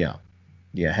 Yeah,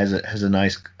 yeah, has a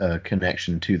nice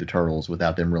connection to the Turtles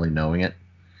without them really knowing it.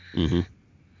 Mm-hmm.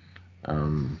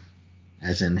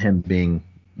 As in him being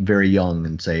very young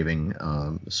and saving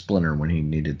Splinter when he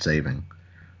needed saving.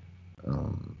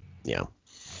 Yeah.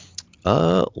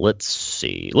 Let's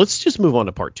see. Let's just move on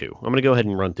to part 2. I'm gonna go ahead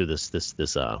and run through this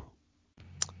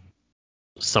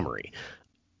summary.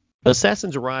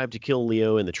 Assassins arrive to kill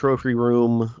Leo in the trophy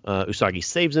room. Usagi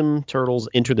saves him. Turtles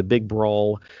enter the big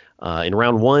brawl. In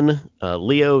round 1,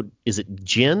 Leo, is it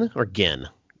Gen or Gen?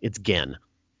 It's Gen.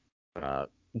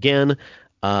 Gen,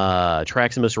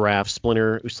 Traximus, Raph,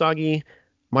 Splinter, Usagi,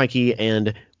 Mikey,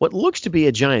 and what looks to be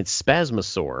a giant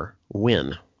Spasmosaur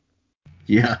win.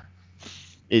 Yeah,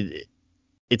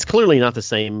 It's clearly not the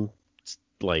same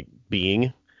like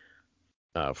being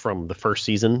from the first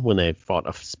season when they fought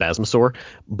a Spasmosaur,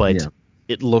 but yeah.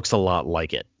 it looks a lot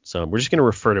like it. So we're just going to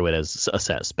refer to it as a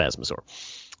Spasmosaur.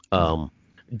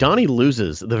 Donnie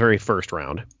loses the very first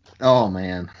round. Oh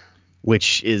man,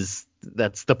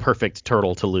 That's the perfect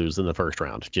turtle to lose in the first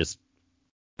round. Just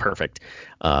perfect.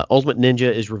 Ultimate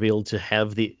Ninja is revealed to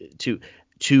have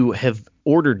to have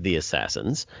ordered the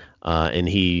assassins, and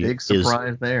he big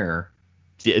surprise there.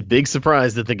 a big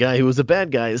surprise that the guy who was a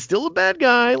bad guy is still a bad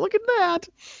guy. Look at that.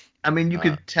 I mean, you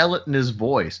could tell it in his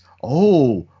voice.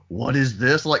 Oh, what is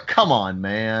this? Like, come on,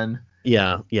 man.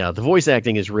 Yeah. The voice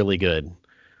acting is really good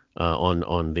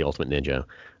on the Ultimate Ninja.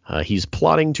 He's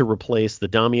plotting to replace the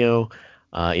Daimyo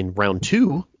in round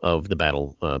 2 of the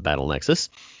Battle Nexus.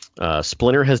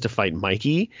 Splinter has to fight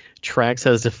Mikey. Trax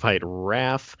has to fight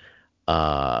Raph.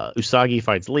 Usagi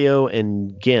fights Leo,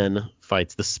 and Gen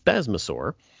fights the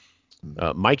Spasmosaur.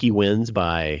 Mikey wins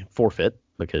by forfeit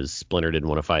because Splinter didn't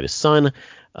want to fight his son.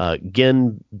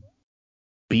 Gen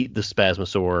beat the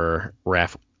Spasmosaur.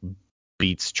 Raph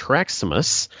beats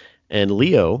Traximus, and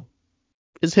Leo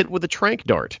is hit with a trank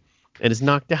dart and is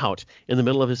knocked out in the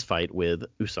middle of his fight with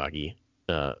Usagi,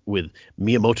 with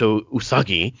Miyamoto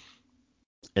Usagi,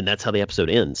 and that's how the episode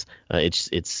ends.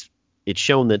 It's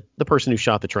shown that the person who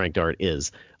shot the trank dart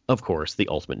is, of course, the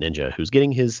Ultimate Ninja, who's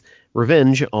getting his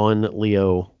revenge on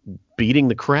Leo beating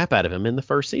the crap out of him in the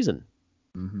first season.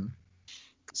 Mm-hmm.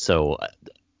 So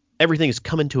everything is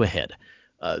coming to a head.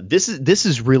 This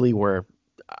is really where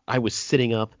I was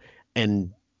sitting up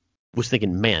and was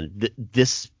thinking, man,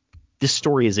 this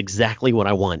story is exactly what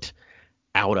I want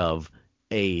out of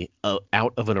an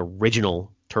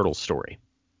original Turtles story.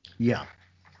 Yeah.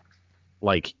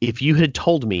 Like if you had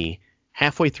told me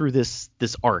halfway through this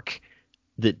arc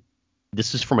that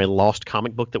this is from a lost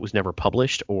comic book that was never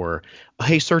published, or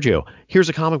hey Sergio, here's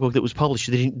a comic book that was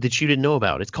published that you didn't know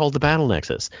about. It's called The Battle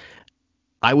Nexus.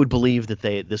 I would believe that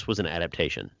this was an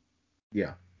adaptation.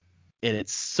 Yeah. And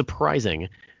it's surprising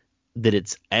that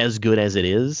it's as good as it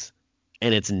is,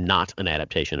 and it's not an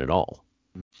adaptation at all.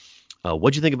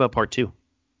 What'd you think about part 2?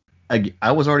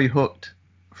 I was already hooked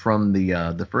from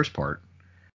the first part.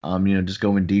 Just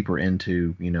going deeper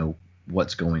into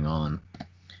what's going on,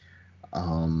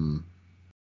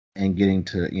 and getting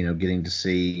to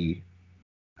see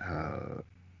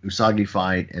Usagi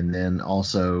fight, and then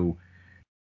also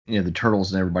the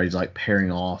Turtles and everybody's like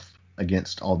pairing off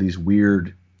against all these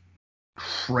weird,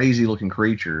 crazy-looking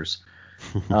creatures,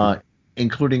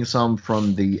 including some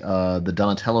from the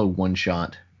Donatello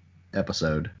one-shot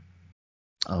episode.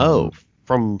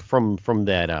 From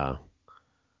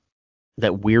that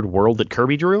weird world that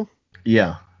Kirby drew?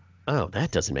 Yeah. Oh,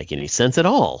 that doesn't make any sense at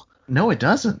all. No, it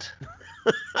doesn't.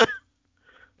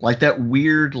 Like that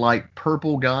weird, like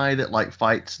purple guy that like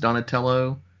fights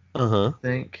Donatello. I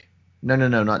think. No,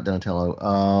 not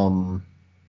Donatello.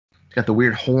 He's got the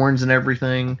weird horns and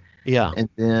everything. Yeah. And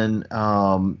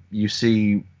then you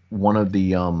see one of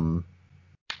the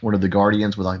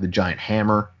Guardians with like the giant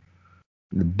hammer,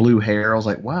 and the blue hair. I was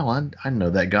like, wow, I know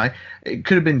that guy. It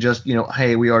could have been just,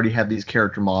 hey, we already have these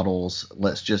character models.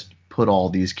 Let's just put all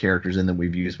these characters in that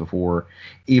we've used before.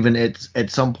 Even at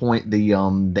some point the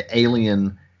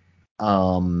alien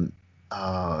that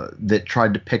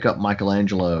tried to pick up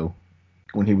Michelangelo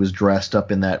when he was dressed up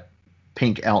in that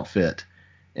pink outfit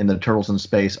in the Turtles in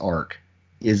Space arc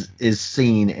is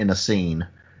seen in a scene.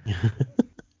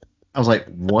 I was like,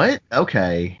 what?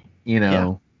 Okay,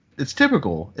 it's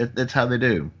typical. It's how they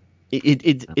do.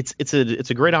 It's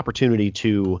a great opportunity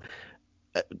to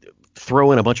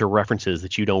throw in a bunch of references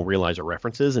that you don't realize are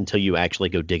references until you actually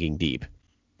go digging deep.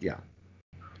 Yeah.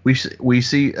 We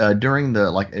see during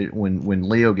the when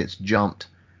Leo gets jumped,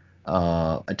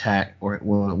 attack, or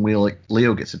when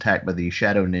Leo gets attacked by the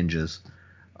Shadow Ninjas,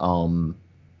 and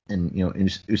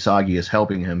Usagi is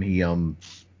helping him. He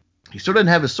still doesn't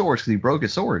have his swords because he broke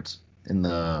his swords in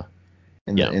the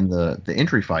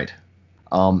entry fight.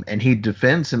 And he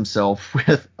defends himself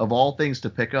with, of all things to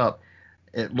pick up,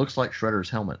 it looks like Shredder's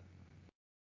helmet.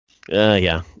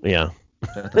 Yeah. Which I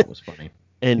thought was funny.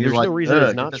 And He's there's like, no reason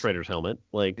it's not Shredder's helmet.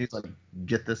 He's like,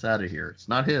 get this out of here. It's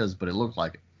not his, but it looks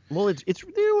like it. Well, it's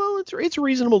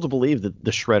reasonable to believe that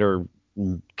the Shredder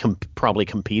probably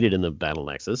competed in the Battle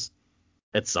Nexus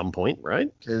at some point,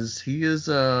 right? Because he is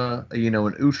an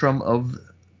Utrum of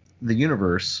the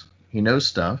universe. He knows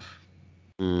stuff.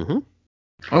 Mm-hmm.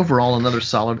 Overall, another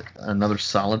solid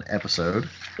episode.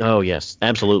 Oh yes,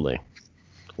 absolutely.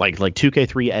 Like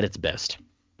 2K3 at its best.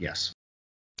 Yes.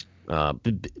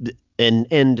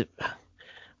 And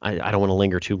I don't want to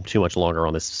linger too much longer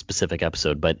on this specific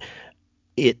episode, but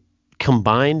it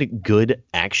combined good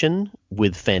action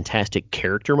with fantastic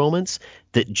character moments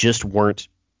that just weren't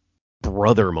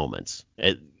brother moments.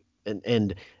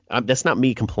 And that's not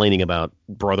me complaining about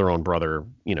brother on brother,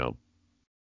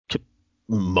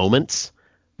 moments.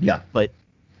 Yeah. But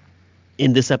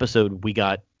in this episode, we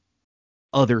got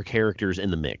other characters in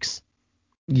the mix.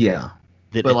 Yeah.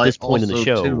 That at this point in the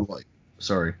show, too,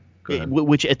 sorry. Go ahead.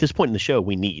 Which at this point in the show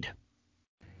we need.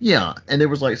 Yeah, and there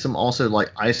was some also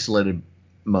isolated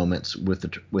moments with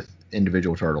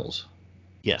individual turtles.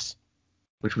 Yes.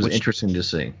 Which was interesting to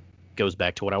see. Goes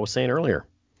back to what I was saying earlier.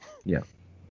 Yeah.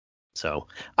 So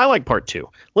I like part 2.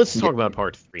 Let's talk about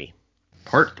part 3.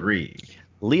 Part 3.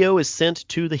 Leo is sent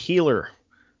to the healer.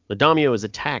 The Daimyo is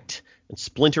attacked, and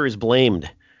Splinter is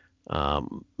blamed.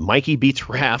 Mikey beats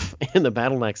Raph in the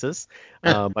Battle Nexus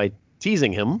by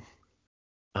teasing him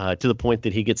to the point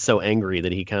that he gets so angry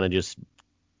that he kind of just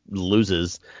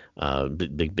loses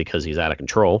because he's out of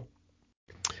control.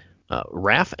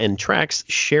 Raph and Trax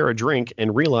share a drink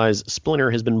and realize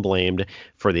Splinter has been blamed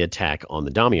for the attack on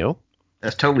the Daimyo.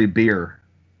 That's totally beer.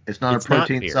 It's not a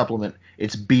protein supplement.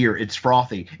 It's beer. It's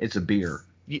frothy. It's a beer.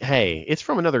 Hey, it's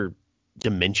from another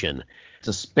dimension. It's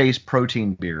a space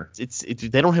protein beer.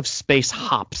 They don't have space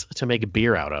hops to make a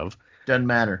beer out of. Doesn't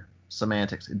matter.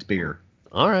 Semantics. It's beer.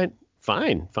 All right.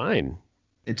 Fine.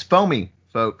 It's foamy,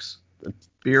 folks.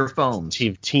 Beer foams.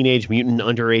 Teenage mutant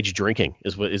underage drinking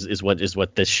is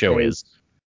what this show is.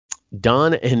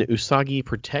 Don and Usagi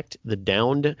protect the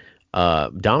downed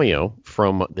Daimyo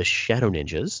from the Shadow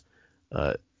Ninjas.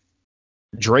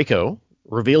 Draco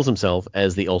reveals himself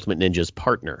as the Ultimate Ninja's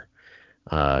partner.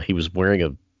 He was wearing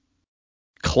a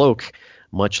cloak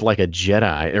much like a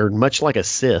Jedi, or much like a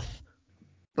Sith.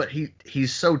 But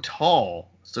he's so tall,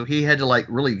 so he had to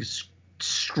really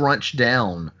scrunch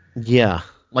down. Yeah.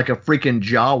 Like a freaking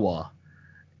Jawa,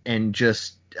 and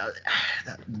just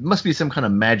that must be some kind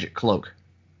of magic cloak.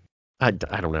 I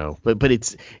don't know, but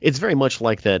it's very much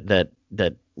like that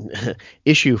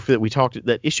issue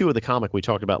that issue of the comic we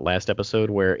talked about last episode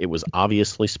where it was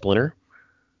obviously Splinter.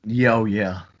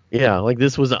 Yeah. Yeah,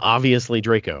 this was obviously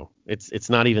Draco. It's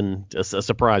not even a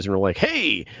surprise, and we're like,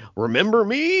 hey, remember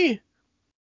me?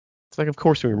 It's like, of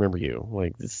course we remember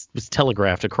you. This was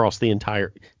telegraphed across the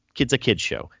entire. It's a kid's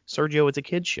show. Sergio, it's a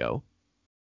kid's show.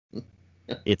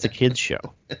 It's a kid's show.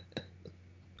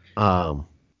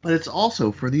 But it's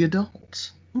also for the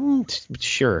adults.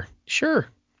 Sure.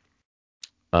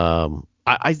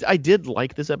 I did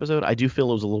like this episode. I do feel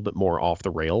it was a little bit more off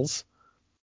the rails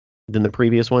than the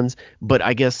previous ones, but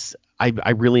I guess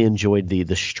I really enjoyed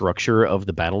the structure of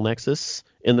the battle nexus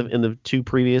in the two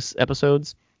previous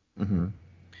episodes, Mm-hmm.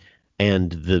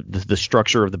 and the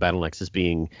structure of the battle nexus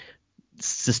being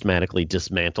systematically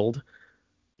dismantled,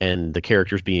 and the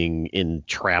characters being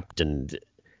entrapped. And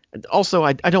also,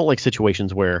 I don't like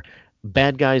situations where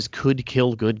bad guys could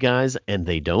kill good guys and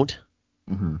they don't.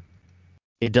 Mm-hmm.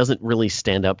 It doesn't really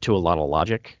stand up to a lot of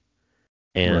logic,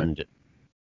 and Right.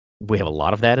 we have a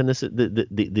lot of that in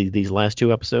these last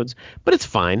two episodes. But it's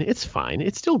fine. It's fine.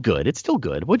 It's still good. It's still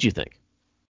good. What'd you think?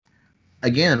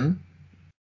 Again,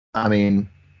 I mean,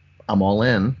 I'm all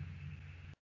in.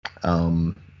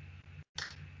 Um,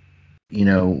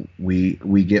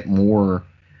 we get more.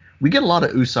 We get a lot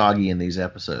of Usagi in these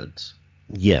episodes,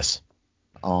 Yes.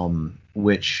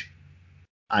 which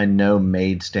I know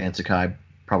made Stan Sakai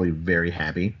probably very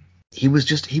happy. He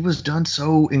was done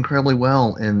so incredibly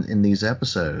well in these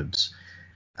episodes.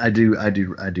 I do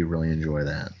really enjoy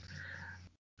that.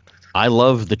 I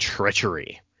love the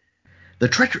treachery. The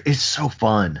treachery is so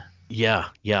fun. Yeah,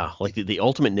 yeah. Like the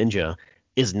Ultimate Ninja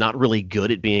is not really good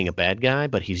at being a bad guy,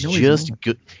 but he's No, he's just not.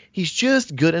 good. He's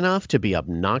just good enough to be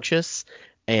obnoxious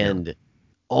Yeah, and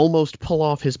almost pull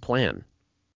off his plan.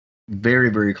 very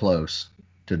very close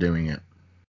to doing it.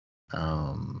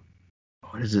 Um,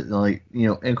 what is it like? And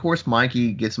of course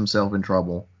Mikey gets himself in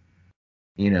trouble.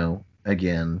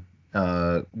 Again,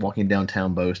 walking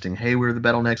downtown boasting, "Hey, we're the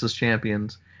Battle Nexus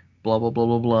champions." Blah blah blah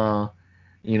blah blah.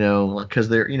 Because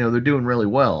they're doing really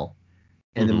well.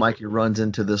 And then Hmm. Mikey runs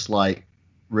into this like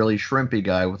really shrimpy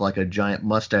guy with like a giant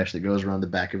mustache that goes around the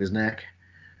back of his neck.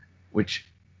 Which,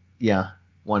 yeah,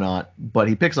 why not? But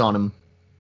he picks on him,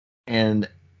 and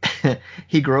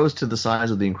he grows to the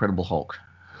size of the Incredible Hulk,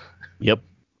 Yep.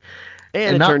 And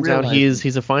and it not turns out realizing,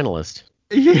 he's a finalist.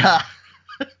 yeah,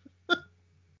 which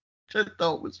I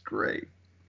thought was great.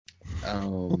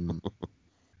 Um,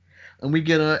 and we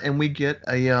get a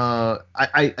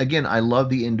again, I love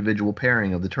the individual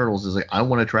pairing of the turtles. Is like I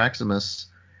want a Traximus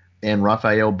and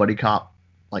Raphael buddy cop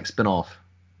like spinoff.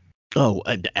 Oh,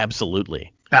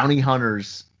 absolutely. Bounty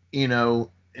hunters, in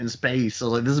space. So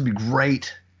like this would be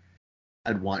great.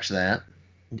 I'd watch that.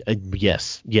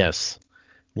 Yes, yes,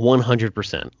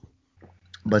 100%.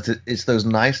 But it's those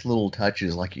nice little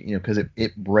touches, like because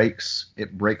it breaks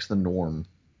the norm,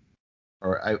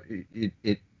 or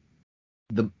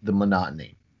the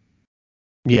monotony.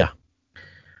 Yeah.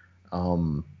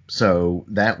 So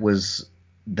that was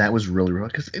really real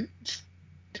because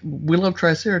we love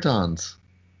Triceratons.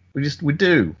 We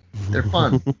do. They're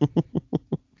fun,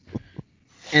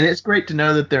 and it's great to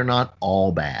know that they're not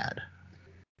all bad.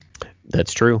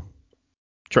 That's true.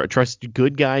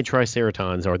 Good guy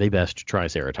Triceratons are the best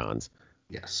Triceratons,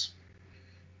 Yes.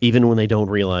 even when they don't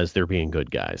realize they're being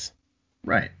good guys.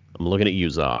 Right. I'm looking at you,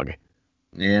 Zog.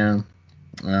 Yeah.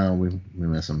 We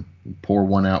miss them. Pour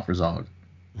one out for Zog.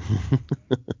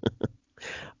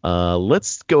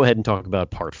 Let's go ahead and talk about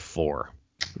part 4.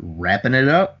 Wrapping it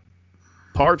up.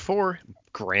 Part 4,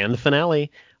 grand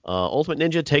finale. Ultimate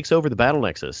Ninja takes over the Battle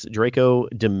Nexus. Draco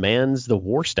demands the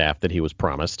War Staff that he was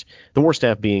promised. The War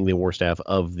Staff being the War Staff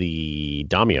of the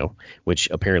Daimyo, which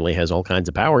apparently has all kinds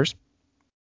of powers.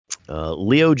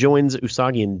 Leo joins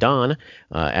Usagi and Don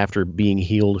after being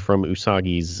healed from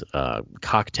Usagi's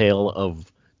cocktail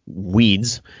of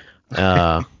weeds.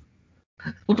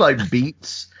 Look like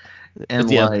beets and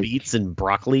Yeah, like beets and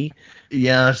broccoli.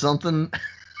 something.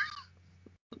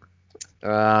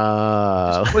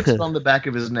 Uh, Just puts it on the back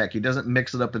of his neck. He doesn't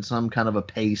mix it up in some kind of a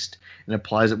paste and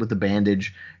applies it with the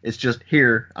bandage. It's just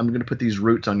here. I'm going to put these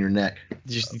roots on your neck.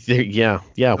 yeah,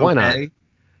 why not? Okay.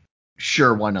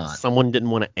 Sure, why not? Someone didn't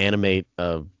want to animate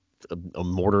a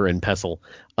mortar and pestle.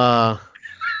 Uh,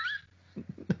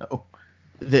 No.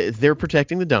 they're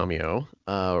protecting the Daimyo.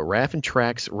 Raph and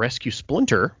Trax rescue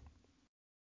Splinter.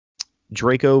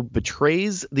 Draco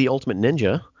betrays the Ultimate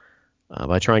Ninja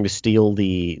by trying to steal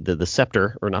the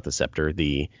scepter, or not the scepter,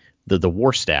 the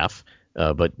War Staff,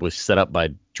 but was set up by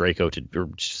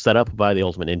set up by the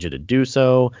Ultimate Ninja to do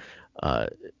so.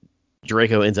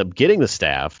 Draco ends up getting the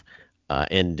staff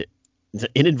and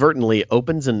inadvertently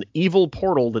opens an evil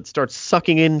portal that starts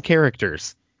sucking in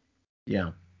characters.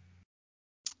 Yeah.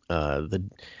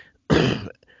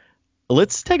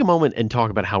 Let's take a moment and talk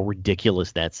about how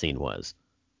ridiculous that scene was.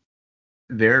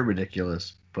 Very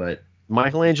ridiculous, but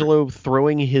Michelangelo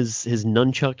throwing his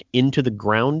nunchuck into the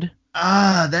ground.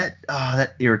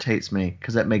 that irritates me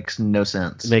because that makes no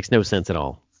sense. It makes no sense at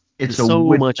all. It's a So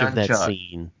wood much of that nunchuck.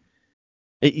 scene.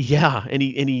 And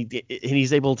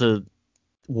he's able to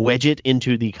wedge it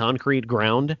into the concrete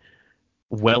ground.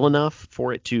 well enough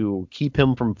for it to keep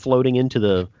him from floating into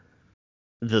the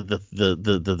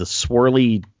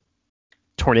swirly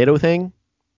tornado thing.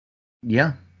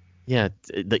 Yeah. Yeah,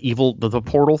 the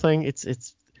portal thing.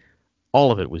 It's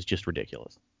all of it was just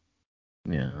ridiculous.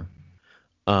 Yeah.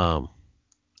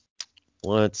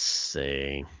 Let's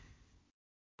see.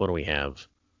 What do we have?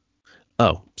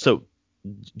 Oh, so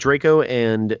Draco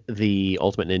and the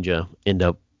Ultimate Ninja end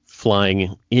up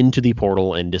flying into the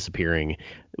portal and disappearing.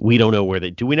 We don't know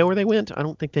do we know where they went? I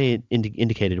don't think they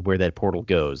indicated where that portal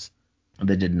goes.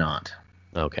 They did not.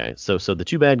 Okay, so the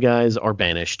two bad guys are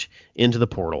banished into the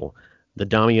portal. The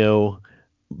Daimyo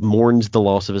mourns the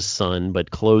loss of his son,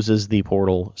 but closes the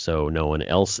portal so no one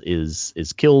else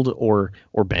is killed or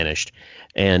banished.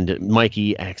 And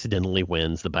Mikey accidentally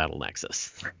wins the Battle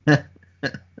Nexus.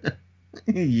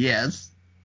 Yes.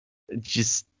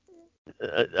 Just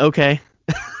okay.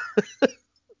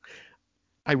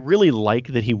 I really like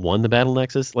that he won the Battle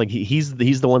Nexus. Like he's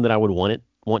the one that I would want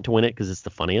to win it because it's the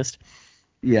funniest.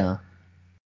 Yeah.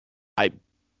 I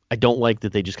don't like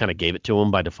that they just kind of gave it to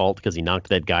him by default because he knocked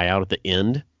that guy out at the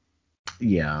end.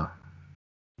 Yeah.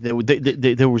 There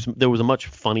was a much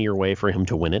funnier way for him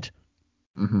to win it.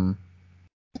 Mm-hmm.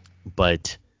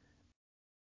 But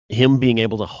him being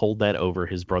able to hold that over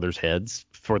his brother's heads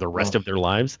for the rest of their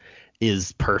lives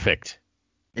is perfect.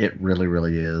 It really,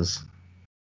 really is.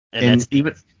 And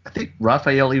even I think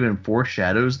Raphael even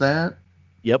foreshadows that.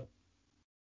 Yep.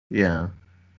 Yeah.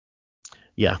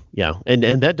 Yeah.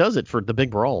 And that does it for the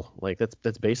big brawl. Like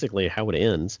that's basically how it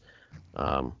ends.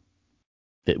 That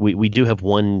we do have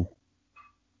one.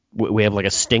 We have like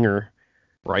a stinger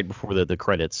right before the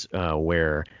credits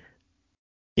where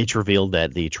it's revealed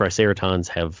that the Triceratons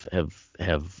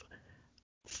have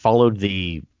followed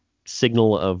the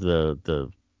signal of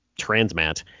the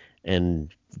transmat,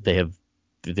 and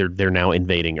they're now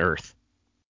invading Earth.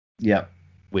 Yeah.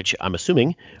 Which I'm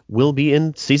assuming will be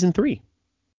in season 3.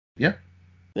 Yeah.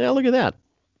 Yeah, look at that.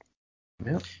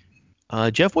 Yeah.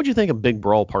 Jeff, what'd you think of Big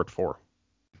Brawl Part 4?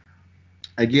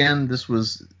 Again, this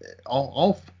was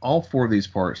all 4 of these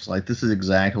parts. Like this is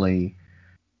exactly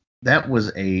that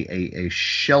was a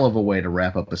shell of a way to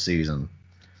wrap up a season.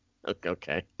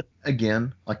 Okay.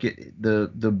 Again, like the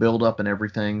build up and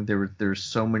everything. There's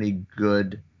so many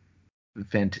good,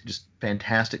 just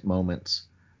fantastic moments.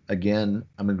 Again,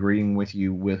 I'm agreeing with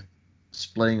you with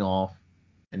splitting off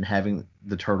and having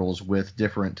the turtles with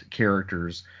different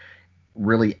characters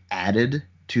really added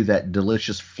to that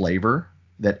delicious flavor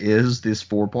that is this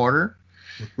 4-parter.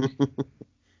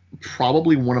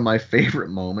 Probably one of my favorite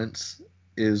moments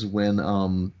is when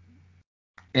and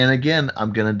again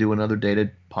I'm gonna do another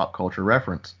dated pop culture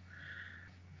reference.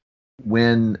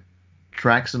 When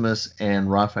Traximus and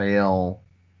Raphael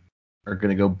are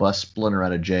gonna go bust Splinter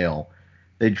out of jail,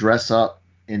 they dress up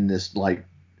in this like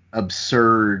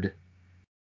absurd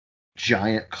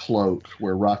giant cloak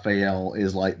where Raphael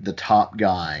is like the top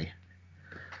guy,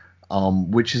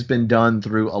 which has been done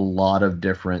through a lot of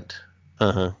different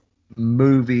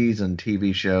movies and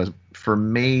TV shows. For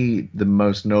me, the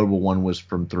most notable one was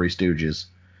from Three Stooges,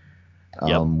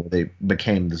 where they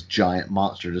became this giant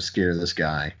monster to scare this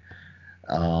guy.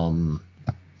 And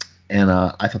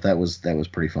I thought that was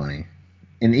pretty funny.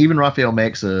 And even Raphael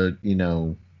makes a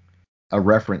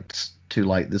reference to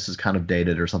like this is kind of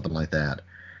dated or something like that.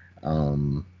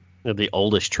 The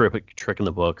oldest trick in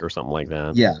the book or something like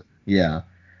that. Yeah.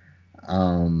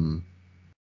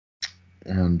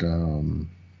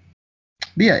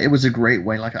 But yeah, it was a great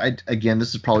way. Like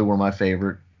this is probably one of my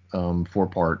favorite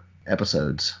 4-part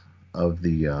episodes of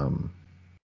the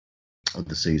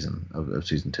season of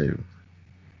season 2.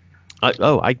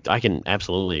 I can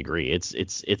absolutely agree.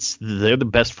 They're the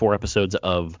best 4 episodes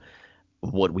of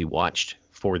what we watched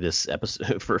for this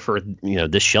episode for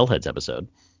this Shellheads episode.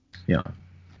 Yeah,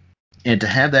 and to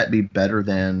have that be better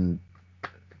than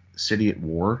City at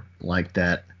War like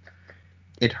that,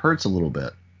 it hurts a little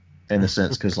bit in a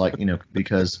sense because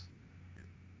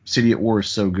City at War is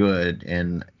so good,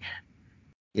 and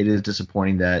it is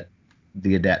disappointing that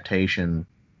the adaptation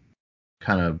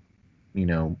kind of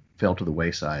fell to the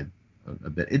wayside a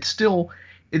bit. It still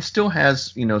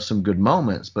has some good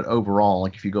moments, but overall,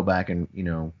 like if you go back and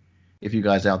if you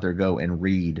guys out there go and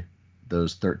read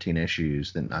those 13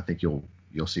 issues, then I think you'll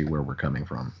see where we're coming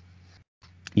from.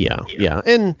 Yeah.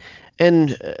 And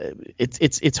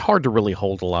it's hard to really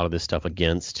hold a lot of this stuff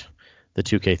against the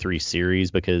 2K3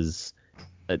 series because,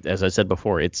 as I said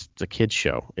before, it's a kids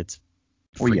show. It's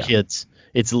for kids.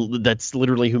 That's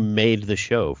literally who made the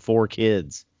show, for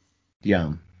kids.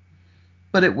 Yeah,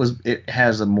 but it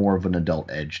has a more of an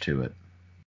adult edge to it.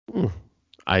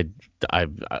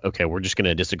 Okay, we're just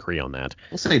gonna disagree on that.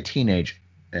 Let's say Teenage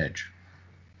Edge.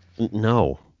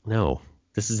 No.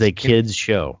 This is a kids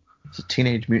show. It's a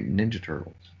Teenage Mutant Ninja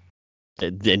Turtles.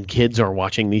 And kids are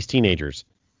watching these teenagers.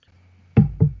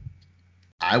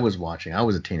 I was watching. I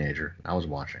was a teenager. I was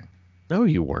watching. No,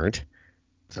 you weren't.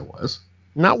 Yes, I was.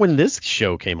 Not when this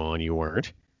show came on, you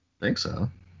weren't. I think so.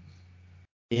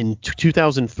 In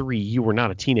 2003, you were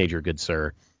not a teenager, good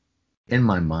sir. In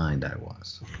my mind, I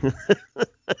was.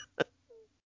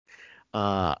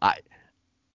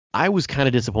 I was kind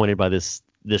of disappointed by this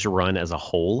run as a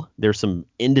whole. There's some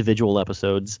individual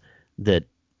episodes that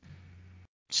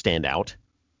stand out.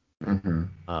 Mm-hmm.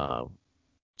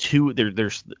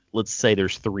 There's let's say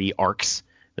there's 3 arcs.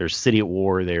 There's City at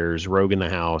War, there's Rogue in the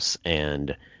House,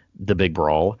 and The Big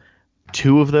Brawl.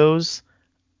 2 of those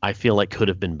I feel like could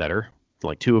have been better.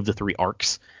 Like 2 of the 3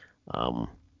 arcs of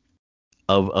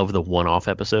the one-off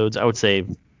episodes. I would say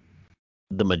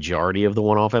the majority of the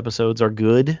one-off episodes are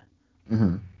good.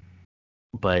 Mm-hmm.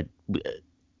 But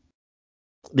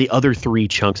the other 3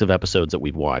 chunks of episodes that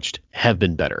we've watched have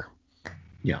been better.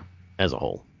 Yeah. As a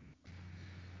whole.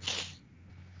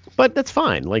 But that's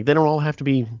fine. Like, they don't all have to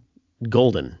be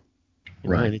golden.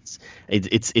 Right.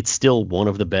 It's still one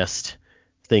of the best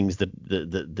things that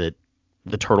the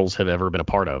Turtles have ever been a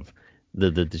part of,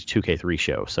 the 2K3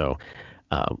 show. So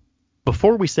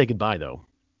before we say goodbye, though,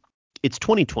 it's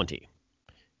 2020.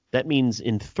 That means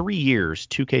in 3 years,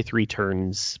 2K3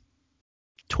 turns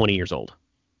 20 years old.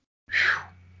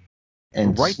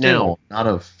 And right still now, not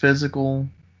a physical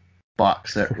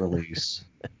box set release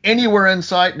anywhere in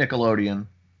sight, Nickelodeon.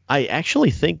 I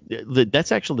actually think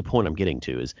that's actually the point I'm getting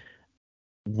to is,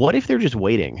 what if they're just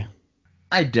waiting?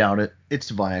 I doubt it.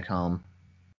 It's Viacom.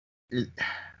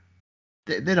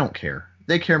 They don't care.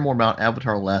 They care more about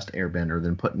Avatar: The Last Airbender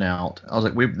than putting out. I was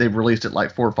like, they've released it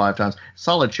like 4 or 5 times.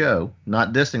 Solid show.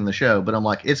 Not dissing the show, but I'm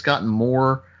like, it's gotten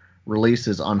more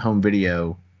releases on home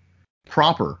video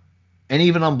proper and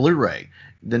even on Blu-ray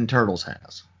than Turtles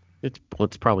has. It's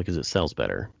probably because it sells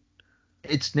better.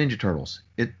 It's Ninja Turtles.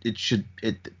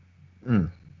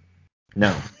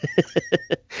 No.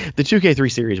 The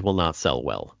 2K3 series will not sell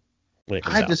well when it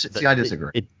comes out. I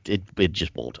disagree. It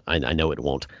just won't. I know it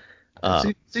won't.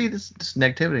 See this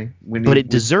negativity. But it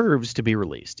deserves to be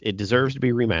released. It deserves to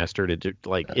be remastered.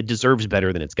 It deserves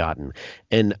better than it's gotten.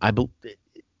 And I'm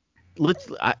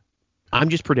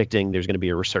just predicting there's going to be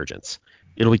a resurgence.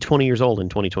 It'll be 20 years old in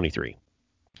 2023.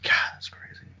 God, that's crazy.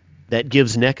 That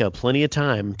gives NECA plenty of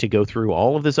time to go through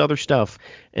all of this other stuff,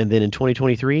 and then in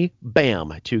 2023, bam,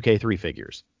 2K3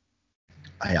 figures.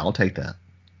 Hey, I'll take that.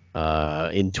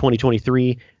 In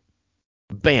 2023,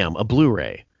 bam, a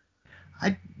Blu-ray.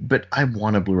 But I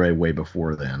want a Blu-ray way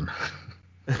before then.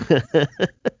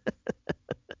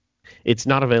 It's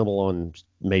not available on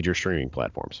major streaming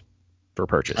platforms for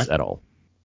purchase at all.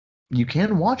 You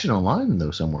can watch it online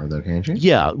though somewhere though, can't you?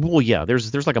 Yeah, well, yeah.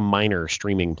 There's like a minor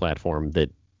streaming platform that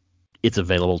it's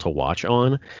available to watch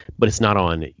on, but it's not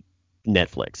on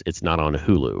Netflix. It's not on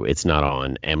Hulu. It's not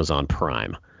on Amazon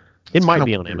Prime. It might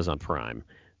be on Amazon Prime,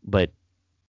 but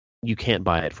you can't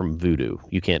buy it from Vudu.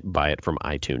 You can't buy it from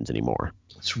iTunes anymore.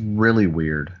 It's really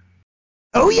weird.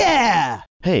 Oh, yeah!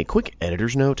 Hey, quick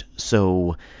editor's note.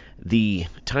 So the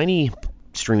tiny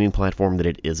streaming platform that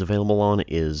it is available on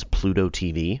is Pluto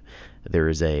TV. There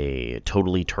is a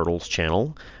Totally Turtles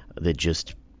channel that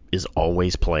just is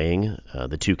always playing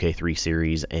the 2K3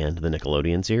 series and the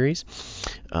Nickelodeon series.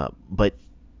 But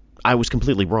I was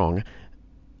completely wrong.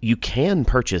 You can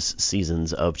purchase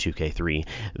seasons of 2K3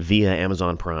 via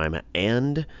Amazon Prime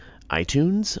and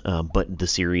iTunes, but the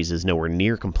series is nowhere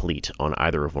near complete on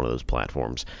either of one of those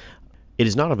platforms. It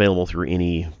is not available through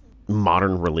any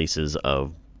modern releases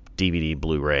of DVD,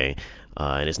 Blu-ray,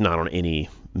 and it's not on any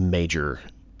major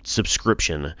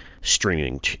subscription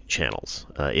streaming channels.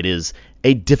 It is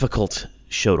a difficult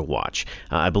show to watch.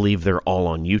 I believe they're all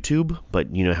on YouTube,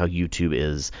 but you know how YouTube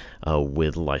is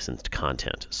with licensed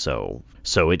content, so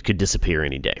it could disappear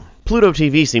any day. Pluto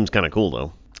TV seems kind of cool,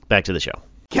 though. Back to the show.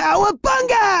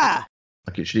 Cowabunga!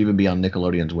 Like it should even be on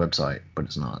Nickelodeon's website, but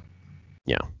it's not.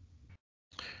 Yeah.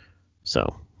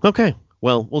 So, okay.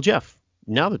 Well, Jeff,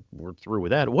 now that we're through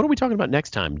with that, what are we talking about next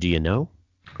time? Do you know?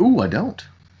 Ooh, I don't.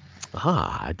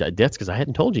 That's because I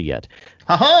hadn't told you yet.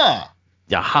 Ha-ha!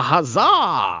 Yeah,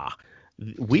 ha-ha-za!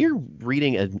 We're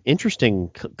reading an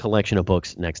interesting collection of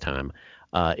books next time.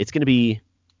 It's going to be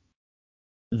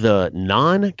the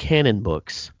non-canon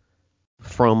books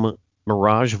from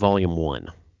Mirage Volume 1.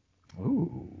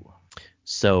 Ooh.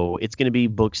 So it's going to be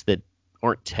books that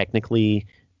aren't technically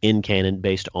in canon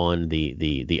based on the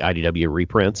IDW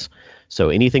reprints. So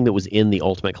anything that was in the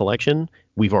Ultimate Collection,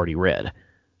 we've already read.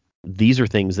 These are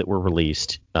things that were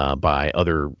released by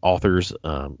other authors,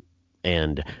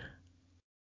 and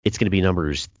it's going to be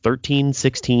numbers 13,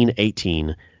 16,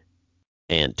 18,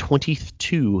 and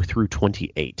 22 through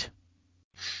 28.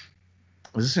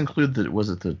 Does this include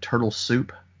the turtle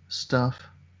soup stuff?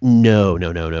 No.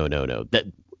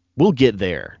 That we'll get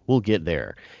there.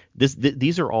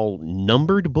 These are all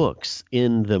numbered books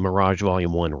in the Mirage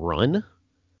Volume 1 run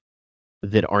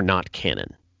that are not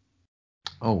canon.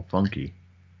 Oh, funky.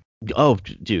 Oh,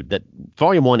 dude, that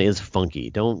Volume 1 is funky.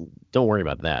 Don't worry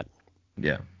about that.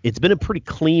 Yeah. It's been a pretty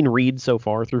clean read so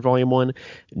far through Volume 1.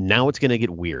 Now it's going to get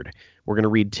weird. We're going to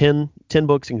read 10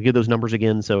 books and give those numbers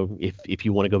again. So if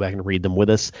you want to go back and read them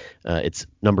with us, it's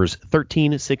numbers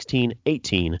 13, 16,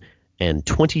 18, and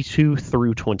 22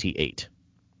 through 28.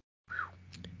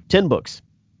 10 books.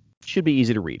 Should be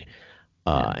easy to read.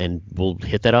 And we'll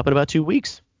hit that up in about 2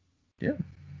 weeks. Yeah.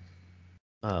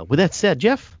 With that said,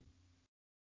 Jeff,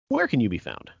 where can you be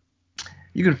found?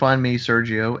 You can find me,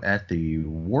 Sergio, at the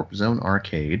Warp Zone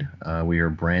Arcade. We are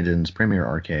Brandon's premier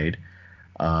arcade.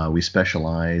 We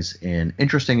specialize in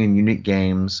interesting and unique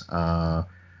games,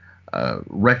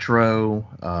 retro,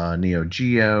 Neo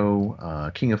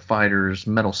Geo, King of Fighters,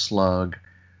 Metal Slug,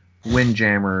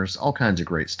 Windjammers, all kinds of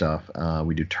great stuff.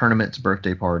 We do tournaments,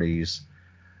 birthday parties,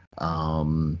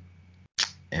 and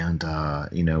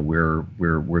we're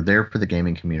there for the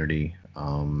gaming community.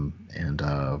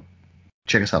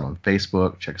 Check us out on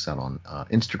Facebook. Check us out on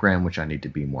Instagram, which I need to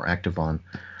be more active on.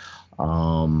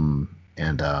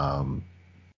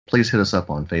 Please hit us up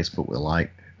on Facebook with a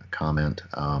like, a comment.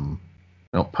 I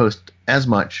don't post as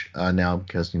much now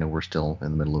because we're still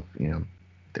in the middle of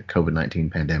the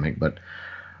COVID-19 pandemic. But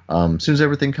as soon as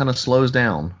everything kind of slows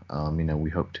down, we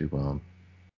hope to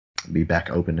be back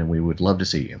open, and we would love to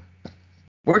see you.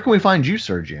 Where can we find you,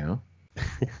 Sergio?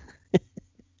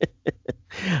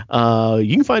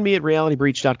 You can find me at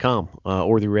realitybreached.com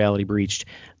or the Reality Breached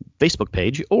Facebook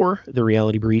page or the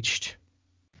Reality Breached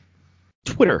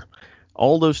Twitter.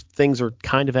 All those things are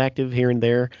kind of active here and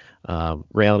there.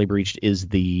 Reality Breached is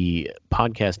the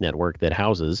podcast network that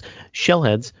houses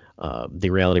Shellheads, the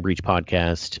Reality Breach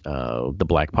podcast, the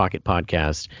Black Pocket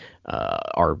podcast,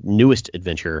 our newest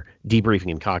adventure, Debriefing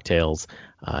and Cocktails,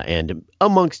 and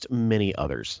amongst many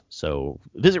others. So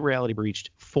visit Reality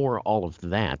Breached for all of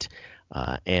that.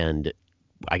 And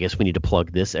I guess we need to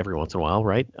plug this every once in a while,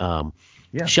 right?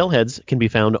 Yeah. Shellheads can be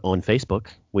found on Facebook.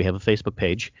 We have a Facebook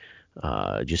page.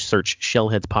 Just search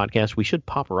Shellheads Podcast. We should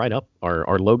pop right up.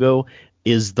 Our logo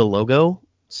is the logo,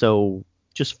 so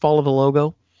just follow the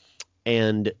logo.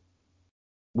 And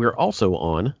we're also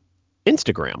on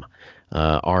Instagram.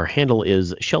 Our handle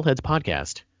is Shellheads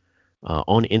Podcast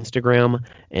on Instagram,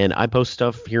 and I post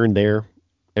stuff here and there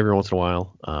every once in a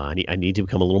while. I need to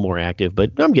become a little more active,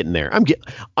 but I'm getting there.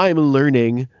 I'm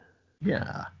learning.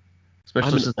 Yeah.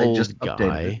 Especially since they just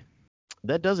updated it.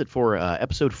 That does it for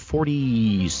episode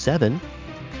 47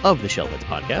 of the Shellheads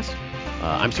Podcast.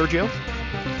 I'm Sergio.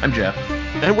 I'm Jeff.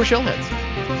 And we're Shellheads.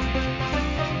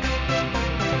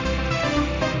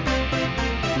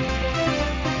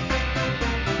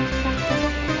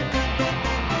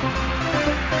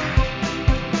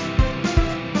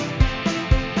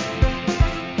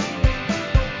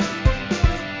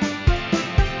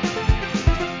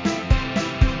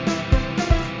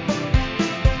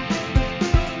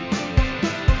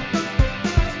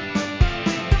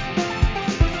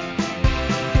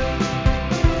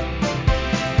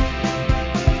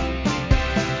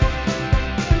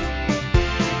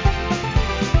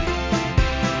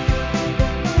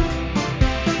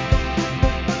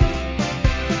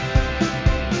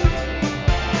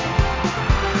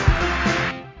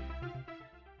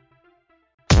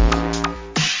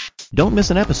 Don't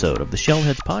miss an episode of the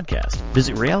Shellheads Podcast.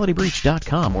 Visit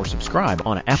realitybreach.com or subscribe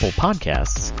on Apple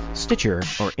Podcasts, Stitcher,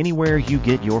 or anywhere you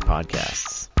get your podcasts.